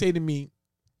female say to me,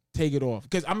 take it off.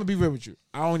 Because I'm going to be real with you.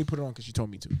 I only put it on because she told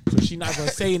me to. So she's not going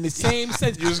to say in the same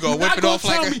sense. You just going to whip it off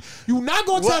like you're not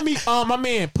going to tell me, my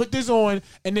man, put this on.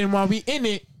 And then while we in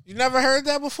it. You never heard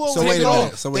that before? So wait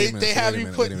a minute. They have you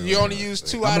put, you only use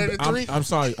 2 out of the 3? I'm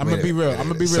sorry. I'm going to be real. What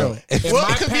could be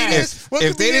this?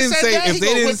 If they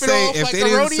didn't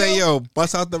say, yo,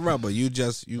 bust out the rubber, you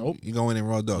go in and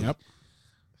raw dog. Yep.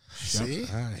 See?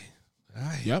 All right.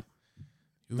 Yep.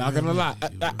 Not gonna lie,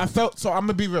 I felt so. I'm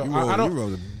gonna be real. I don't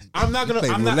know.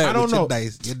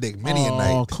 Your dick many a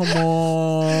night. Oh,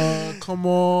 come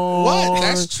on. What?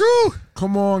 That's true.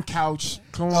 Come on, couch.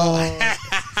 Come on.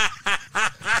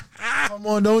 Come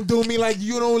on, don't do me like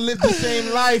you don't live the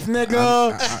same life,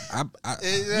 nigga. I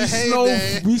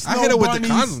hit it with the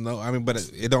condom though. I mean,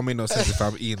 but it don't make no sense if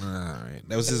I'm eating. Right.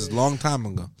 That was just a long time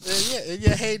ago. Yeah, in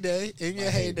your heyday.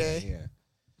 Yeah.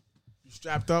 You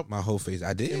strapped up. My whole face.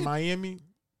 I did in Miami.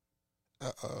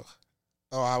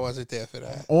 Oh, I wasn't there for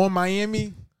that. On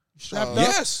Miami, strapped up.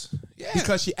 Yes. Yeah.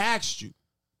 Because she asked you.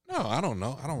 No, I don't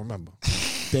know. I don't remember.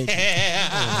 Thank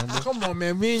you. Come on,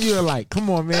 man. Me and you are like, come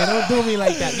on, man. Don't do me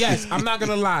like that. Yes, I'm not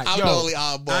gonna lie. I'm the only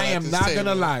oddball. I am not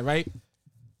gonna lie, right?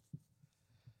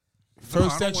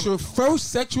 First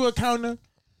sexual encounter,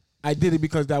 I did it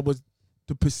because that was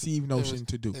the perceived notion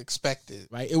to do. Expected.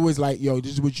 Right? It was like, yo,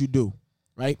 this is what you do.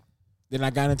 Right? Then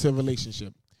I got into a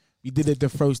relationship. We did it the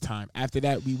first time. After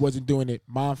that, we wasn't doing it.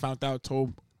 Mom found out,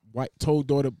 told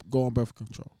daughter go on birth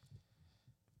control.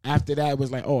 After that, it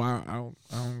was like, oh, I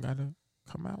don't gotta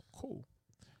come out. Cool.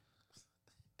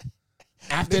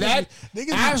 After that,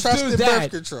 birth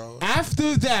control.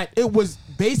 After that, it was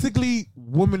basically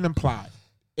woman implied.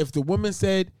 If the woman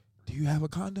said, "Do you have a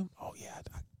condom?" Oh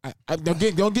yeah. I don't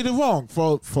get it wrong.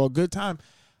 For a good time,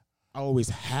 I always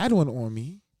had one on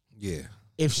me. Yeah.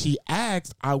 If she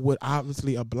asked, I would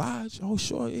obviously oblige. Oh,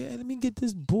 sure, yeah, let me get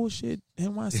this bullshit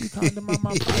NYC condom out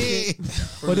my pocket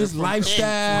for this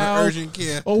lifestyle, urgent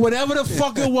care, or whatever the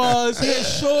fuck it was. Yeah,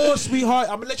 sure, sweetheart.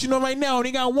 I'm gonna let you know right now. I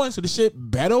only got one, so the shit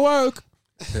better work.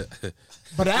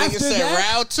 But after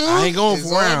that, round 2, I ain't going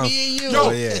for round. Yo,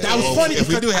 yeah. That was funny. If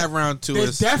we do have round 2, there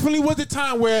definitely was a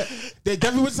time where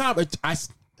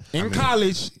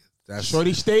college.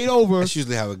 Shorty stayed over. That's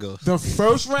usually how it goes. The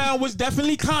first round was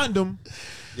definitely condom.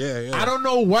 Yeah. I don't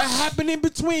know what happened in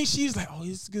between. She's like, oh,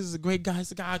 this is a great guy.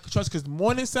 He's a guy I can trust. Because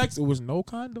morning sex, it was no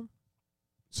condom.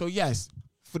 So, yes,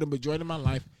 for the majority of my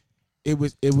life, it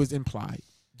was implied.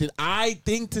 Did I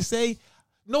think to say,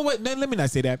 no, wait, let me not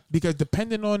say that. Because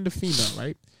depending on the female,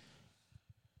 right?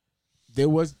 there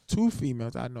was 2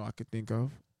 females I know I could think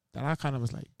of that I kind of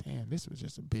was like, damn, this was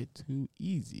just a bit too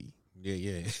easy.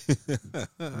 Yeah.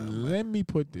 Let me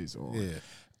put this on. Yeah.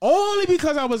 Only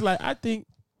because I was like, I think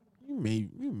you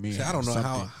may. See, I don't know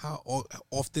how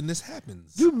often this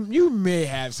happens. You may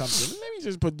have something. Let me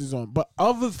just put this on. But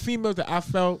other females that I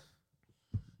felt.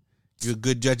 You're a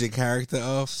good judge of character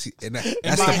of, and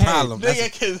that's the head, problem.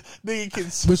 Nigga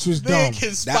can Which was dumb.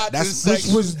 Can spot That's- this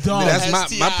Which was dumb.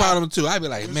 That's my problem too. I'd be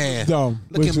like, man, Dumb.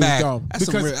 looking Which was back, dumb. that's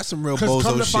some real Because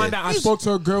come bozo to shit. find out, I spoke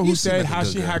to a girl who you seem said like a how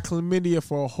good she girl. had chlamydia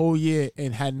for a whole year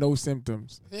and had no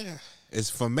symptoms. Yeah. It's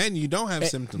for men, you don't have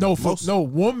symptoms. No,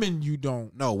 woman, you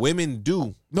don't. No, women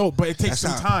do. No, but it takes That's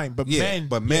some how- time. But yeah, men,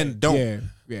 but men don't.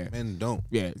 Yeah. Men don't.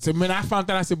 Yeah. So when I found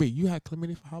that, I said, wait, you had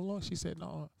chlamydia for how long? She said,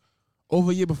 no,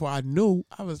 over a year. Before I knew,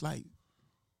 I was like,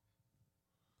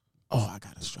 oh, I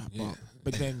got to strap up.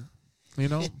 But then,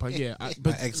 but yeah.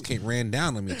 My ex ran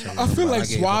down on me. I feel like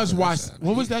Swaz watched,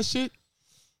 what was that shit?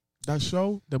 That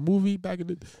show? The movie back in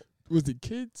the, was it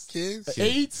Kids?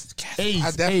 AIDS? AIDS.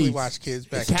 I definitely AIDS. watched Kids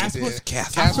back Casper? in the day.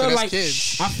 Casper. I feel that's like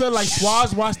Kids. I feel like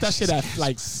Swaz watched that shit at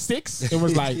like 6 and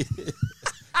was like,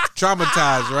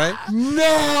 Traumatized, right?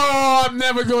 no, I'm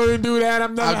never going to do that.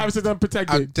 I'm never having something I'm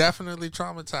unprotected. definitely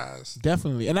traumatized.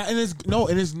 Definitely, and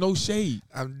it's no shade.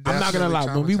 I'm not gonna lie.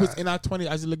 When we was in our 20s,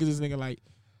 I just look at this nigga like,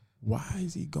 why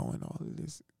is he going all of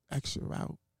this extra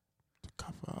route to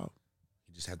cover up?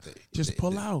 You just have to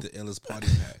Pull out the illest party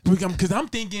pack. because I'm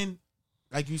thinking,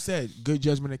 like you said, good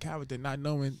judgment of character, not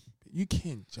knowing you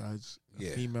can't judge a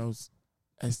female's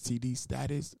STD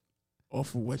status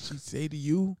off of what she say to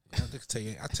you. I'll tell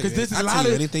you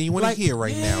anything you want to hear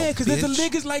right now. Yeah, because there's bitch. a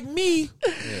niggas like me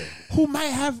who might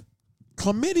have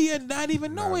chlamydia and not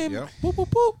even know him. Yep. Boop, boop,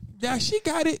 boop. Yeah, she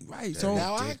got it. Right. So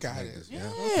Now I got it.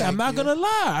 yeah, I'm not gonna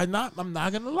lie. I'm not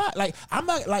gonna lie. Like I'm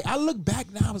not like I look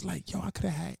back now, I was like, yo, I could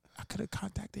have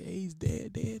contacted AIDS there.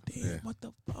 Yeah. What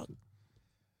the fuck?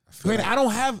 Granted, I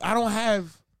don't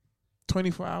have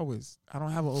 24 hours. I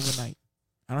don't have an overnight.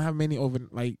 I don't have many what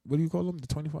do you call them? The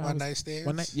 24 hours? One night stands?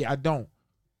 One night? Yeah, I don't.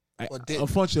 didn't.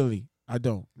 Unfortunately, I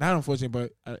don't. Not unfortunately,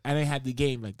 but I didn't have the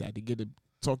game like that to get to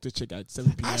talk to a chick at 7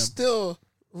 p.m. I still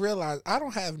realize I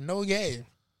don't have no game.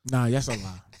 Nah, that's a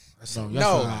lie. That's a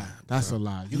lie. That's a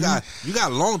lie. You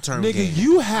got long term. Nigga, game.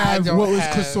 you have what was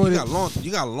have- consorted.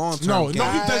 You got long term. No, game.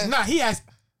 he does not. He has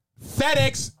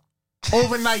FedEx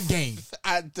overnight game.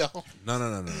 I don't.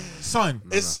 No. Son.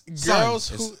 It's girls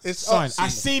who. It's Son, I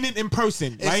seen it in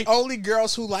person, It's right? only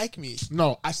girls who like me.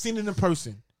 No, I seen it in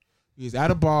person. He's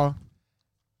at a bar.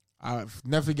 I'll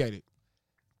never forget it.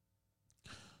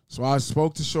 So I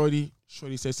spoke to Shorty.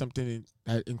 Shorty said something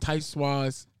that enticed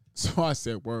Swaz. So I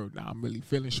said, word, nah, I'm really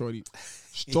feeling Shorty.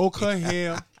 Stroke her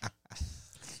hair.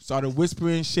 Started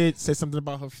whispering shit. Said something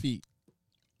about her feet.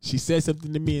 She said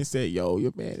something to me and said, yo,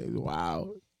 your man is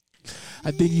wild.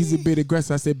 I think he's a bit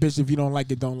aggressive. I said, bitch, if you don't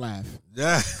like it, don't laugh.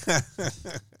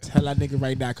 Tell that nigga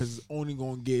right now because it's only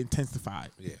going to get intensified.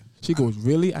 Yeah. She goes,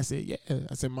 really? I said, yeah.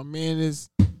 I said, my man is,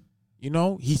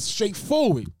 he's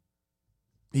straightforward.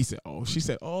 He said, oh. She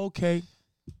said, oh, okay.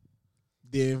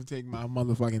 Didn't take my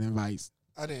motherfucking advice.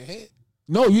 I didn't hit.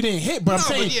 No, you didn't hit, but I'm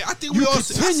saying, but yeah, I think you we all.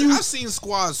 continue. I've seen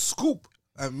squads scoop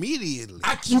immediately.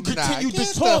 You continue get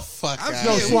to the talk. fuck out.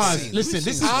 Yo, Yeah, Swaz, we've listen.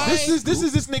 seen This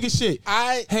is this nigga shit.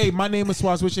 Hey, my name is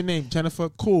Swaz. What's your name? Jennifer.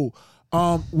 Cool.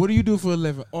 What do you do for a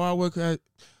living? Oh, I work at.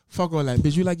 Fuck all that.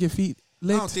 Bitch, you like your feet I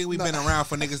licked? don't think we've been around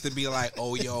for niggas to be like,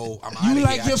 oh, yo, I'm out You of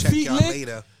like here. your I'll check feet y'all licked?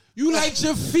 later. You like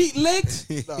your feet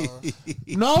licked?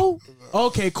 No.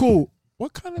 Okay, cool.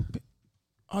 What kind of?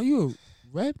 Are you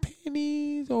red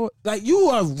panties or like you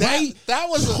are right? That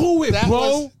was to it,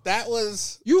 bro. That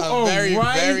was You a are very,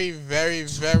 right very, very,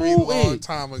 very to long it.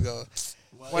 time ago.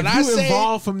 When I say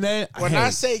involved from that, when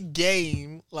I say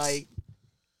game, like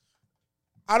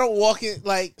I don't walk in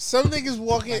like some niggas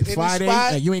walk in any Friday,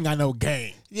 spot. like, you ain't got no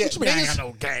game. Yeah, What you mean I ain't got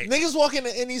no game? Niggas walk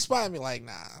into any spot and be like,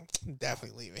 nah, I'm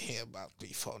definitely leaving here about 3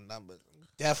 phone numbers.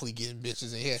 Definitely getting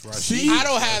bitches in here. See? I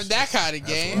don't have that kind of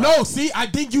game. No, see, I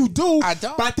think you do. I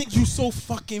don't. But I think you so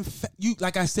fucking you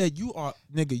like I said, you are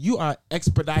nigga, you are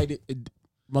expedited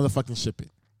motherfucking shipping.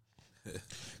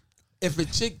 If a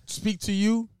chick speak to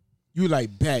you, you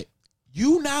like bet.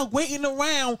 You not waiting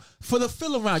around for the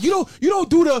fill around. You don't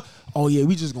do the oh yeah,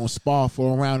 we just gonna spar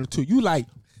for a round or two. You like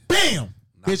bam.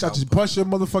 Bitch, I just bust your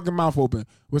motherfucking mouth open.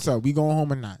 What's up? We going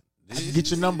home or not? I can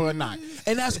get your number or not.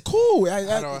 And that's cool. I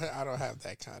don't have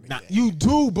that kind of game. You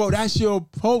do, bro. That's your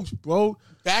approach, bro.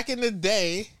 Back in the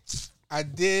day, I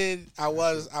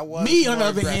was Me more on the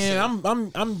other aggressive. hand,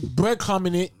 I'm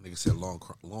breadcrumbing it. Nigga said long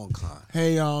con.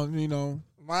 Hey,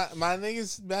 My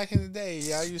niggas back in the day,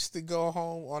 y'all used to go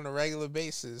home on a regular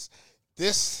basis.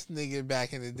 This nigga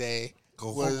back in the day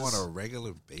Go was home on a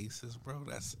regular basis, bro.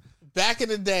 That's back in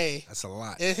the day a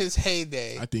lot. in his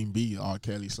heyday. I think B R.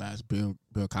 Kelly / Bill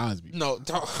Cosby. No,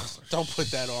 don't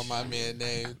put that on my man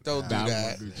name. Don't do Nah, I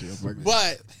that. won't do shit.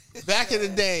 But back in the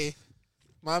day,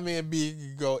 my man B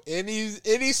could go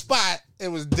any spot. It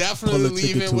was definitely Pull a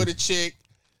ticket leaving to- with a chick.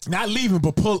 Not leaving,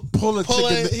 but pull a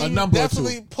ticket, a number or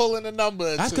definitely two. pulling a number.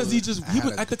 Or That's two. because he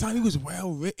was at the time he was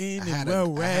well written and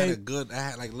well read. I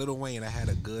had like Lil Wayne. I had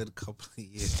a good couple of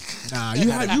years. Nah,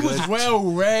 you was well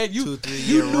read. You 2-3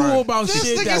 you year knew run. about This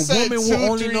shit nigga that said women would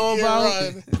only 2-3 know year about.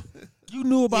 run. You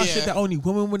knew about Yeah. shit that only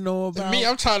women would know about. Me,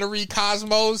 I'm trying to read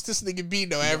Cosmos. This nigga B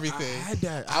know everything. I had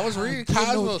that. I was reading get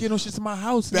Cosmos. no shit to my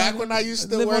house. Back man. when I used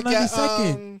to live work on at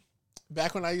 92nd.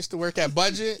 back when I used to work at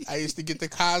Budget, I used to get the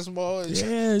Cosmo and,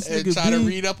 Yes, and nigga try to B.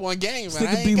 read up on game. This And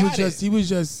I nigga ain't B got was it.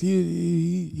 just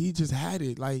he just had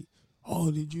it. Like,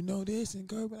 oh, did you know this? And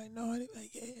girl be like, no, I didn't. Like,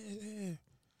 yeah.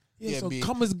 Yeah, So B.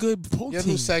 come as good protein. Your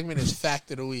new segment is Fact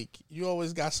of the Week. You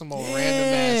always got some more Yeah,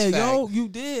 random ass fact. yo, you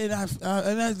did,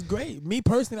 and that's great. Me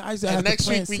personally, I used to have And next to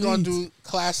week plant we gonna seeds. do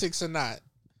classics or not.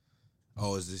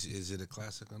 Oh, is it a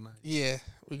classic or not? Yeah,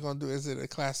 we gonna do is it a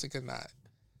classic or not?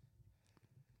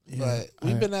 Yeah, But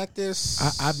we've been at this.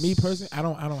 me personally, I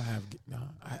don't have. No,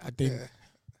 I think Yeah.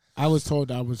 I was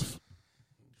told I was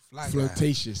Fly guy.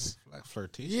 flirtatious. Like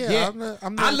flirtatious. Yeah, Yeah.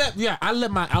 I'm I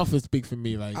let my outfit speak for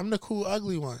me. Like, I'm the cool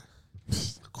ugly one.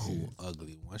 Cool,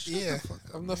 ugly one. Shut Yeah, the fuck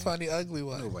up, I'm the man. funny ugly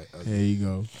one. Nobody ugly. there you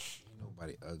go.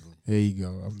 Nobody ugly. There you go.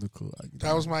 I'm the cool.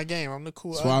 That was my game. I'm the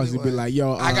cool So I was ugly to be one. like,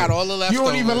 yo, I got all the you leftovers.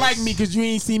 don't even like me because you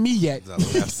ain't seen me yet. The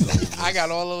leftovers. I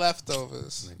got all the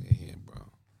leftovers. Nigga here, bro.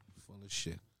 Full of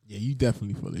shit. Yeah, you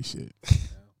definitely full of shit.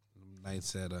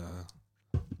 Nights at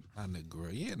on the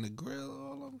grill. Yeah, in the grill,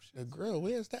 all them shit. The grill,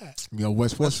 where's that? Yo,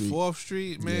 West 4th That's Street. 4th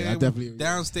Street, man. Yeah, I definitely-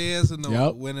 downstairs in the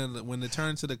Yep. when they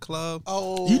turn to the club.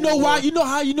 Oh, You know why? You know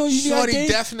how you know you got Shorty game?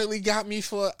 definitely got me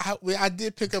for. I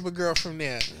did pick up a girl from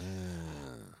there.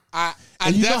 I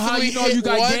And you know how definitely you know hit you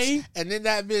got once, game? and then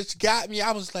that bitch got me.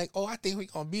 I was like, oh, I think we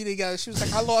gonna be together. She was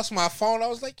like, I lost my phone. I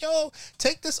was like, yo,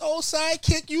 take this old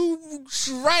sidekick. You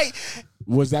right.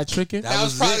 Was that tricking? That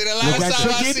was probably the Was last that time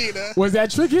I tricking? seen her. Was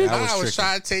that tricking? That was I was tricking.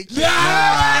 trying to take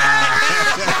care.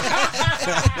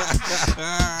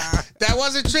 That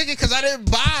wasn't tricky because I didn't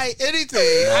buy anything.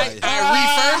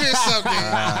 I refurbished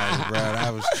something. Bro,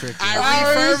 that was tricky.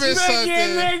 I refurbished something.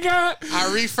 Nigga. I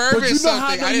But refurbished you know how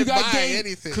something. I I know you didn't got buy game?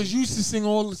 anything. Because you used to sing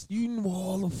all this, you knew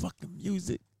all the fucking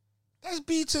music. That's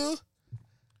B2.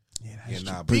 Yeah, Yeah,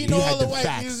 nah, true. but B he know had all the the white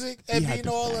facts. music He and had B the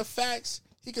know all the facts. facts.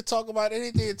 He could talk about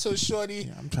anything until Shorty.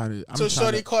 Yeah, I'm trying Until to.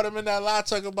 Shorty caught him in that lie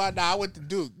talking about, nah, I went to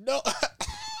Duke. No.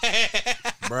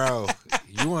 Bro,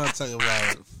 you want to talk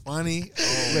about funny?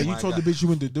 Oh, Yeah, you my told God. the bitch you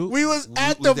went to do. We was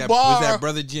at Was the that, bar. Was that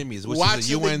Brother Jimmy's? Which watching is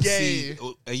the a UNC, game.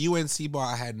 a UNC bar.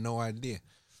 I had no idea.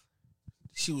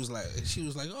 She was like,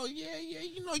 oh yeah,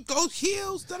 you know, go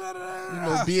Heels, da da da. You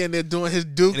know, being there doing his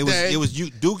Duke And thing. it was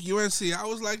Duke UNC. I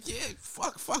was like, yeah,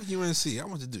 fuck UNC. I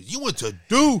went to Duke. You went to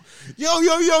Duke? Yo,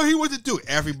 he went to Duke.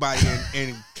 Everybody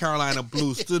in Carolina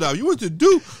Blue stood up. You went to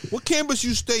Duke? What campus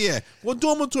you stay at? What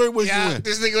dormitory was you in?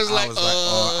 This nigga was I like, was like,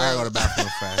 oh, I gotta go to the bathroom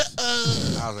fast.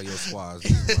 I was like, yo, squads,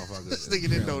 these motherfuckers. this nigga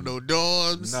didn't know no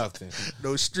dorms, Nothing.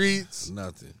 no streets.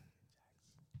 Nothing.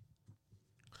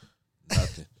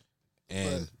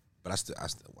 But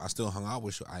I still hung out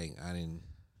with her. I didn't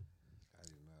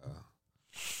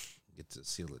get to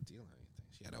seal the deal or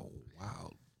anything. She had a wild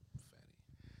fatty.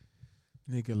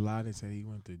 Nigga lied and said he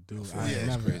went to do. Yeah,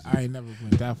 it's crazy. I ain't never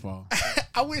went that far.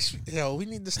 I wish, we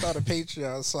need to start a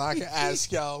Patreon so I can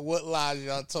ask y'all what lies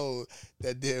y'all told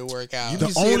that didn't work out.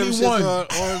 The only one.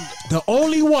 The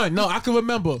only one. No, I can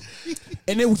remember.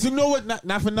 And it was, you know what?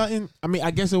 Not for nothing. I mean,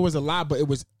 I guess it was a lie, but it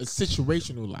was a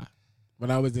situational lie. When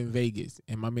I was in Vegas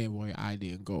and my man boy, I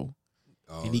didn't go.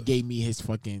 Oh, And he gave me his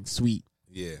fucking suite.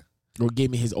 yeah. Or gave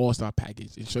me his all-star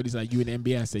package. And Shorty's like, you in the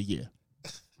NBA? I said, yeah.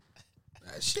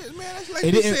 Shit, man. That's like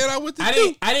It you didn't- said I went to I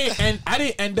Duke.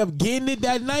 didn't end up getting it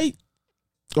that night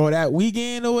or that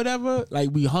weekend or whatever.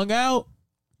 Like we hung out,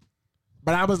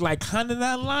 but I was like kind of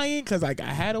not lying because like I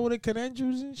had all the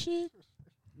credentials and shit.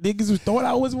 Niggas thought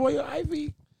I was Royal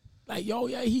Ivy. Like yo,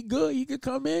 yeah, he good. He could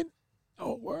come in.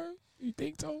 Oh word, you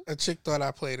think so? A chick thought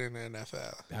I played in the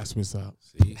NFL. That's what's up.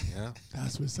 See, yeah.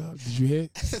 That's what's up. Did you hear?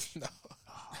 No.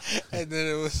 And then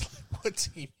it was like, what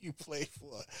team you play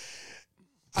for?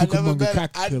 I never Cucamonga met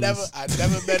Crack I Killers.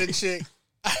 never met a chick.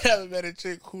 I never met a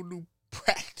chick who knew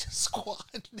practice Squad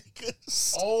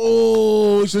niggas.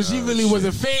 Oh, so she really was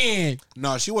a fan.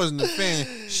 No, she wasn't a fan.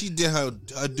 She did her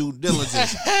due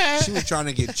diligence. She was trying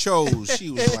to get chose.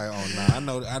 She was like, "Oh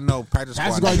no, I know. Practice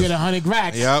That's squad gonna niggas. get 100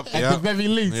 racks. Yep, at the very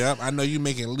least. Yep, I know you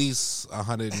making at least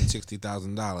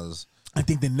 $160,000. I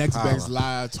think the next Holla. best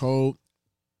lie I told,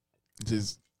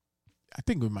 I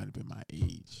think it might have been my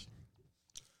age.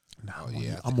 Nah,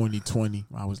 I'm only 20.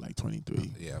 I was like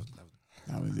 23. Yeah,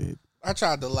 That was it. I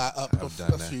tried to lie up a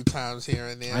few times here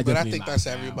and there, but I think that's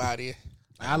everybody.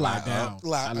 I lied down.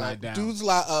 I lied down. Dudes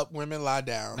lie up, women lie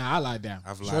down. Nah, I lied down.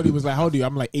 I've lied Shorty was like, "How old are you?"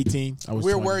 I'm like 18. I was.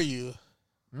 Where 20. were you?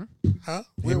 Huh?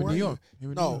 Where Here in were New you? York. Here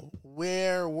in New No, York.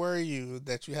 where were you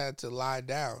that you had to lie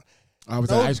down? I was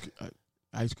No. at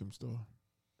ice cream store.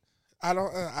 I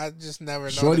don't. I just never know.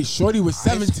 Shorty was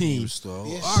 17. Yeah.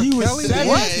 She was Kelly? 17.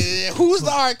 Yeah. Who's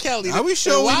the R. Kelly? Are we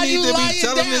sure Why we need you to be lying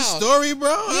telling this down? story,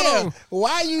 bro? Yeah.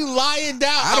 Why you lying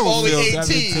down? I don't I'm only feel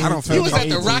 18. I don't feel You was at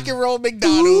the 18. Rock and Roll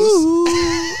McDonald's.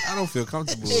 I don't feel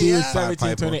comfortable. She was Pied 17,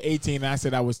 Piper. turning 18, and I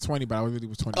said I was 20, but I really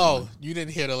was 21. Oh, you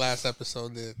didn't hear the last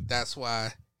episode. Then that's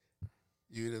why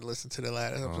you didn't listen to the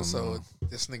last episode.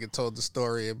 This nigga told the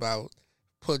story about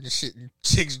putting shit in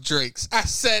chicks' drinks. I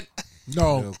said.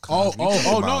 No. Bill Oh, Cosby. no.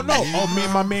 Talking about me. Oh, me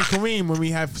and my man Kareem, when we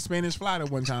had Spanish fly that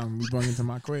one time, we brought into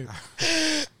my crib.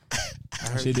 That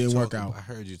shit didn't work out. I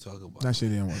heard you talk about That shit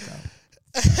didn't work out.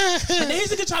 And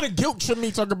these niggas try to guilt trip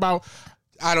me, talk about.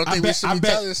 I don't think we should be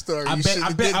telling this story. I You bet, shouldn't I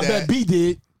have bet, did I that. bet B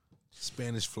did.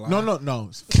 Spanish fly. No. Not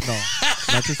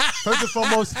just,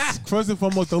 first and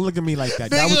foremost, don't look at me like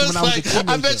that. That Nigga was was when I was a like, teenager.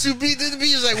 I bet you beat the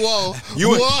beat. Was like, whoa.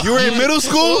 You were in middle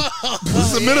school? Whoa.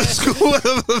 This is a middle school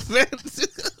event.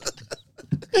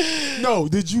 No,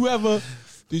 did you ever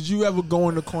go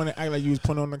in the corner and act like you was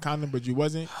putting on the condom but you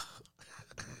wasn't?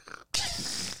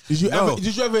 Did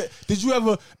you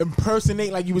ever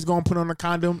impersonate like you was gonna put on a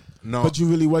condom but you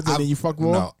really wasn't and you fuck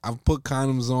raw? No, I've put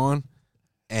condoms on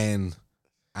and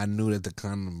I knew that the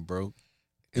condom broke.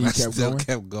 And You I kept still going?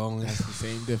 kept going. That's the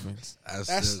same difference. I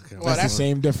That's- still kept well, That's the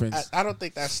same difference. I don't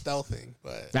think that's stealthing,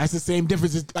 but That's the same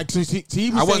difference. It's like so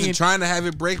he was I wasn't saying, trying to have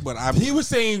it break, but I he was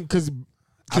saying because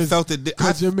felt it.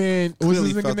 Because your man, what's clearly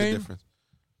his nigga felt the name? difference.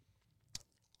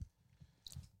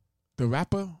 The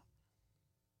rapper,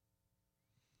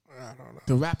 I don't know.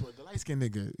 the light skinned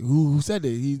nigga who said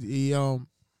it. He oh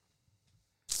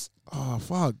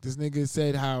fuck, this nigga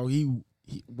said how he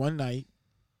one night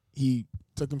he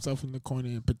took himself in the corner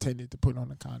and pretended to put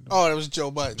on a condom. Oh, it was Joe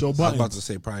Budden. Joe I was Buttons. about to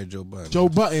say probably Joe Budden. Joe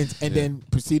Buttons, and then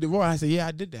proceeded raw. I said, yeah,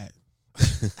 I did that.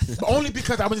 But only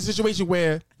because I was in a situation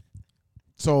where,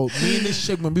 so me and this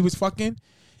chick, when we was fucking,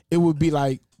 it would be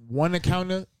like one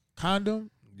encounter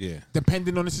condom, Yeah.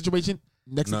 depending on the situation.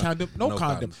 Next encounter, no condom.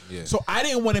 condom, yeah. So I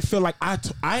didn't want to feel like I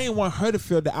didn't want her to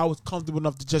feel that I was comfortable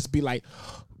enough to just be like,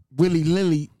 willy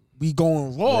nilly, we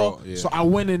going raw. Yeah. So I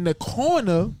went in the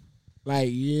corner, like,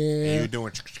 And yeah, you're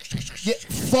doing.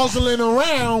 fuzzling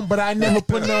around, but I never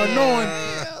put none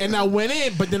on. And I went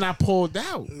in, but then I pulled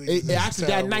out. It actually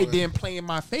that night didn't play in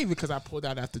my favor because I pulled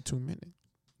out after 2 minutes.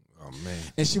 Oh man.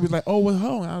 And she was like, "Oh, what's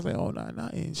wrong?" I was like, "Oh, nah."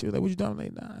 And she was like, "What you doing?" I'm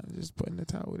like, "Nah, I'm just putting the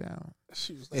towel down."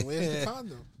 She was like, where's the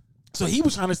condom? So he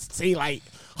was trying to say like,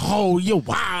 "Oh, you're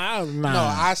wild." Nah. No,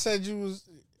 I said you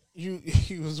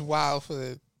was wild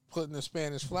for putting the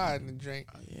Spanish fly in the drink.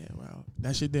 Yeah, well,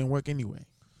 that shit didn't work anyway.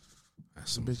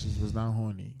 That's Some some bitches was not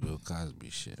horny. Bill Cosby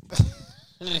shit.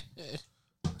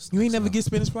 You ain't never get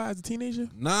Spanish fly as a teenager?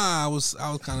 Nah, I was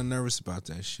kind of nervous about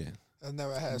that shit. I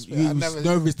never had You I was never.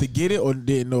 nervous to get it or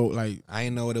didn't know like. I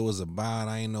didn't know what it was about.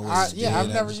 I didn't know what it was. Yeah, I've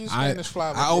good. never used Spanish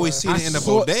fly. I always see before. it in the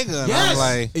saw- bodega, and Yes, I'm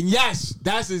like, and yes,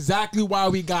 that's exactly why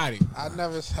we got it. I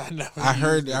never. I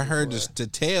heard used it before. the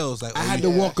tales like, I oh, had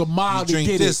you, to walk a mile you to drink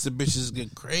get this, it. the bitches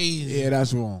get crazy. Yeah,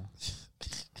 that's wrong.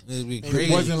 It'd be It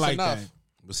crazy. It wasn't It's like enough. that.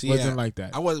 But see, wasn't like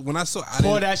that. I was when I saw. I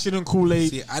Pour didn't, that shit in Kool-Aid.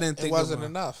 see, I didn't It think wasn't of,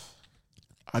 enough.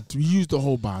 We used the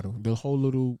whole bottle, the whole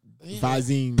little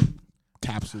Visine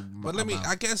capsule. But let me.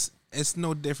 I guess it's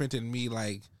no different than me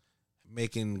like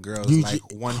making girls You- like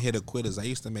one hitter quitters. I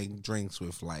used to make drinks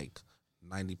with like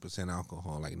 90%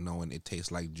 alcohol, like knowing it tastes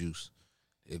like juice.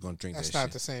 They're gonna drink That's that not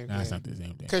shit. the same Nah, it's thing. not the same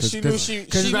thing. Because she knew she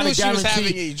it's knew not a she was having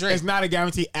guarantee- a drink. It's not a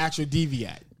guarantee actual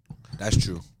deviat. That's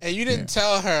true. And you didn't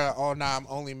tell her, "Oh, nah, I'm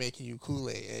only making you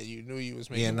Kool-Aid," and you knew you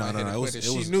was making. Yeah, no, one no, hit no, and it was- quit it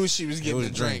She was- knew she was getting was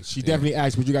the a drink. drink. She definitely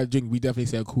asked, "What you got to drink?" We definitely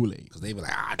said Kool-Aid. Because they be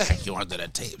like, "I drink you under the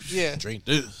table." Yeah. Drink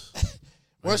this.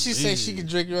 Once she said she could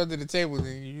drink you under the table,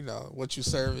 then you know what you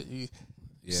serve it. You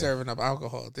serving up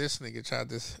alcohol. This nigga tried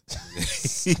to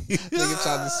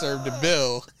serve the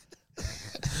bill.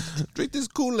 Drink this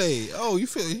Kool-Aid. Oh, you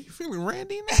feeling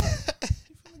randy now? You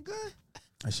feeling good?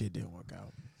 That shit didn't work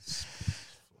out.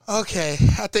 Okay,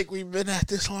 I think we've been at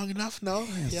this long enough. No,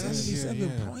 yes.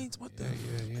 77 points. What the?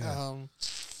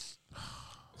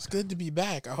 It's good to be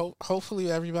back. Hopefully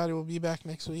everybody will be back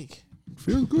next week.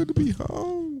 Feels good to be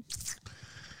home.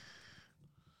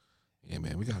 Yeah,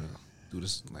 man, we gotta do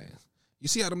this. Like, you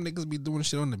see how them niggas be doing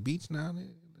shit on the beach now?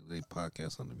 They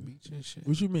podcast on the beach and shit.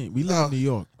 What you mean? We live in New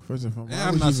York, first and foremost. Yeah,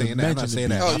 I'm not saying that. I'm not saying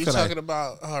that. Oh, you talking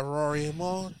about Rory and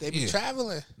Maul? They be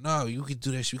traveling. No, you could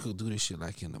do that shit. You could do this shit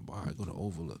like in the bar. Go to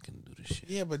Overlook and do this shit.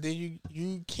 Yeah, but then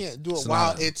you can't do it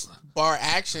while it's bar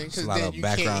action because then you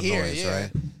can't hear it. Yeah.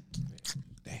 Right?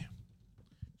 Damn.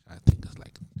 I think it's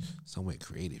like somewhere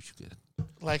creative you could.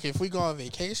 Like if we go on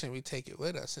vacation, we take it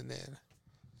with us, and then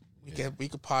we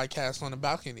could podcast on the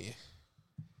balcony.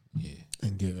 Yeah.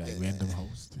 And get like random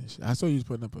hosts and shit. I saw you was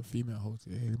putting up a female host.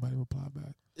 Did anybody reply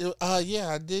back? Yeah,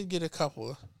 I did get a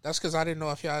couple. That's because I didn't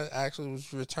know if y'all actually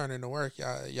was returning to work.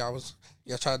 Y'all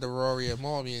tried to Rory and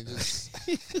Maul me and just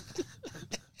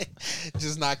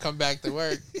just not come back to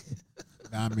work.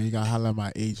 Nah, man, you gotta holler at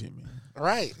my agent, man.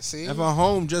 Right, see? If I'm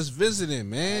home just visiting,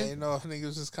 man. I didn't know if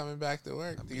niggas was coming back to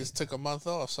work. Niggas took a month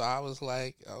off, so I was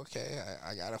like, okay,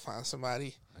 I gotta find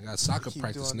somebody. I got soccer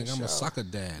practice, nigga. I'm a soccer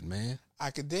dad, man. I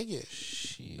could dig it.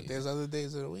 Shit. But there's other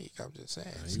days of the week. I'm just saying.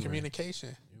 It's communication.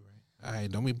 Right. All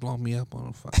right, don't be blowing me up on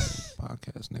a fucking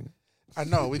podcast, nigga. I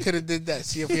know. We could have did that.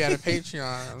 See if we had a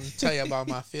Patreon. I'm going to tell you about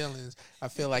my feelings. I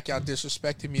feel like y'all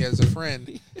disrespected me as a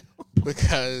friend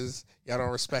because y'all don't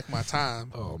respect my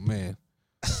time. Oh, man.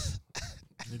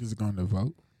 Niggas are going to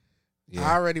vote. Yeah.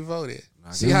 I already voted.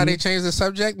 See how they changed the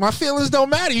subject? My feelings don't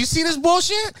matter. You see this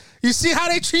bullshit? You see how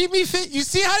they treat me? You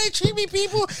see how they treat me,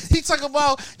 people? He talk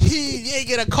about he ain't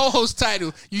get a co-host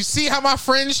title. You see how my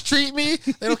friends treat me?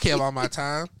 They don't care about my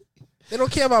time. They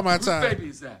don't care about my time. Whose baby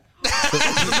is that?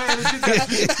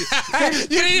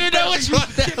 You didn't even know which one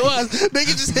that was. Nigga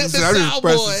just hit the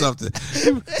soundboard. Something.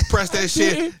 Press that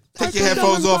shit. Take your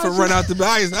headphones off and run out the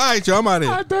back. All right, yo, I'm out of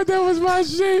here. I thought that was my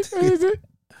shit. Is it?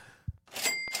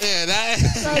 Yeah, that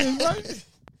is right.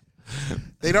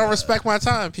 They don't respect my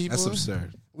time, people. That's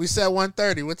absurd. We said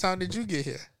 1:30. What time did you get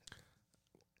here?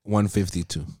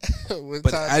 1:52.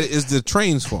 But it's the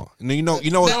train's fault. You know.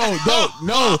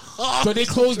 No. So they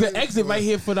closed the exit right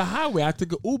here for the highway. I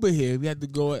took an Uber here. We had to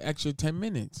go an extra 10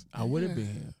 minutes. I would have been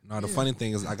here. No, the funny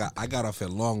thing is I got off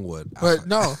at Longwood. But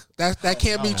no, that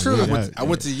can't be true. I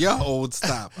went to your old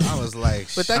stop. I was like,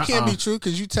 but that can't be true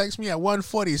because you text me at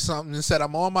 1:40 something and said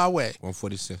I'm on my way.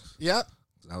 1:46. Yep.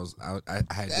 I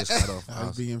had just got off. I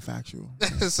was being factual.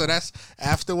 So that's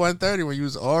after 1:30 when you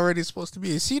was already supposed to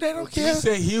be here. See, they don't care. He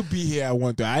said he'll be here at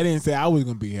 1:30. I didn't say I was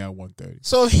gonna be here at 1:30.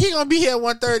 So if he gonna be here at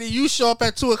 1:30, you show up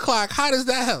at 2:00. How does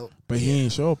that help? But he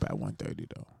ain't show up at 1:30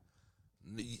 though.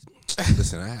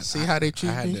 Listen, how they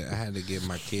treat me. I had to get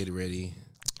my kid ready.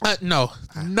 No.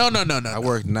 I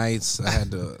worked nights. I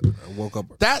had to woke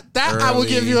up. That early. I will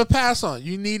give you a pass on.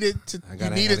 You needed to. I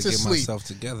gotta get sleep. myself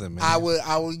together, man. I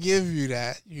will give you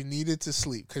that. You needed to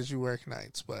sleep because you work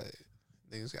nights, but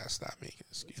niggas gotta stop making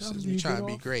excuses. We trying to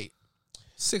be great.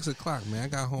 6 o'clock, man. I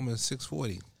got home at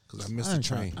 6:40 because I missed the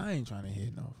train. I ain't trying to hear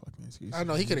no fucking excuses. I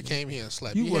know he could have came here and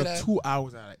slept. You work hear that? 2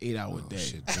 hours out of 8 hour day.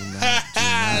 Shit, do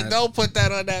not. Don't put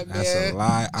that on that man. That's a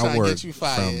lie. I work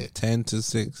from 10 to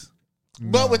 6.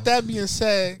 But with that being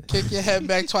said, kick your head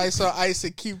back twice on ice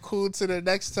and keep cool to the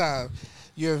next time.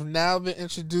 You have now been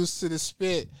introduced to the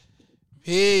spit.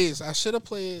 Peace. I should have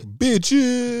played.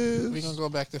 Bitches. We're going to go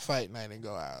back to fight night and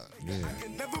go out. Yeah. I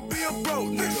can never be a broke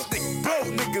nigga. Broke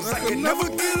niggas, I can never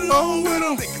get along with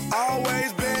them.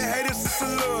 Always been haters since a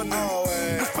little nigga.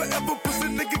 Always. Forever pussy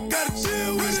nigga gotta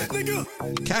chill with it,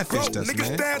 nigga. Catfish us,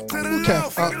 man.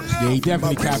 Yeah, he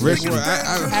definitely catfished me.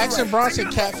 Action Bronson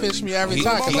catfished me every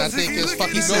time because I think it's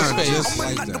fucking He sounds Ghostface. just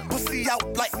like that. Pussy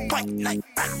out like fight night.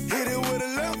 Hit it with a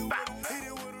left.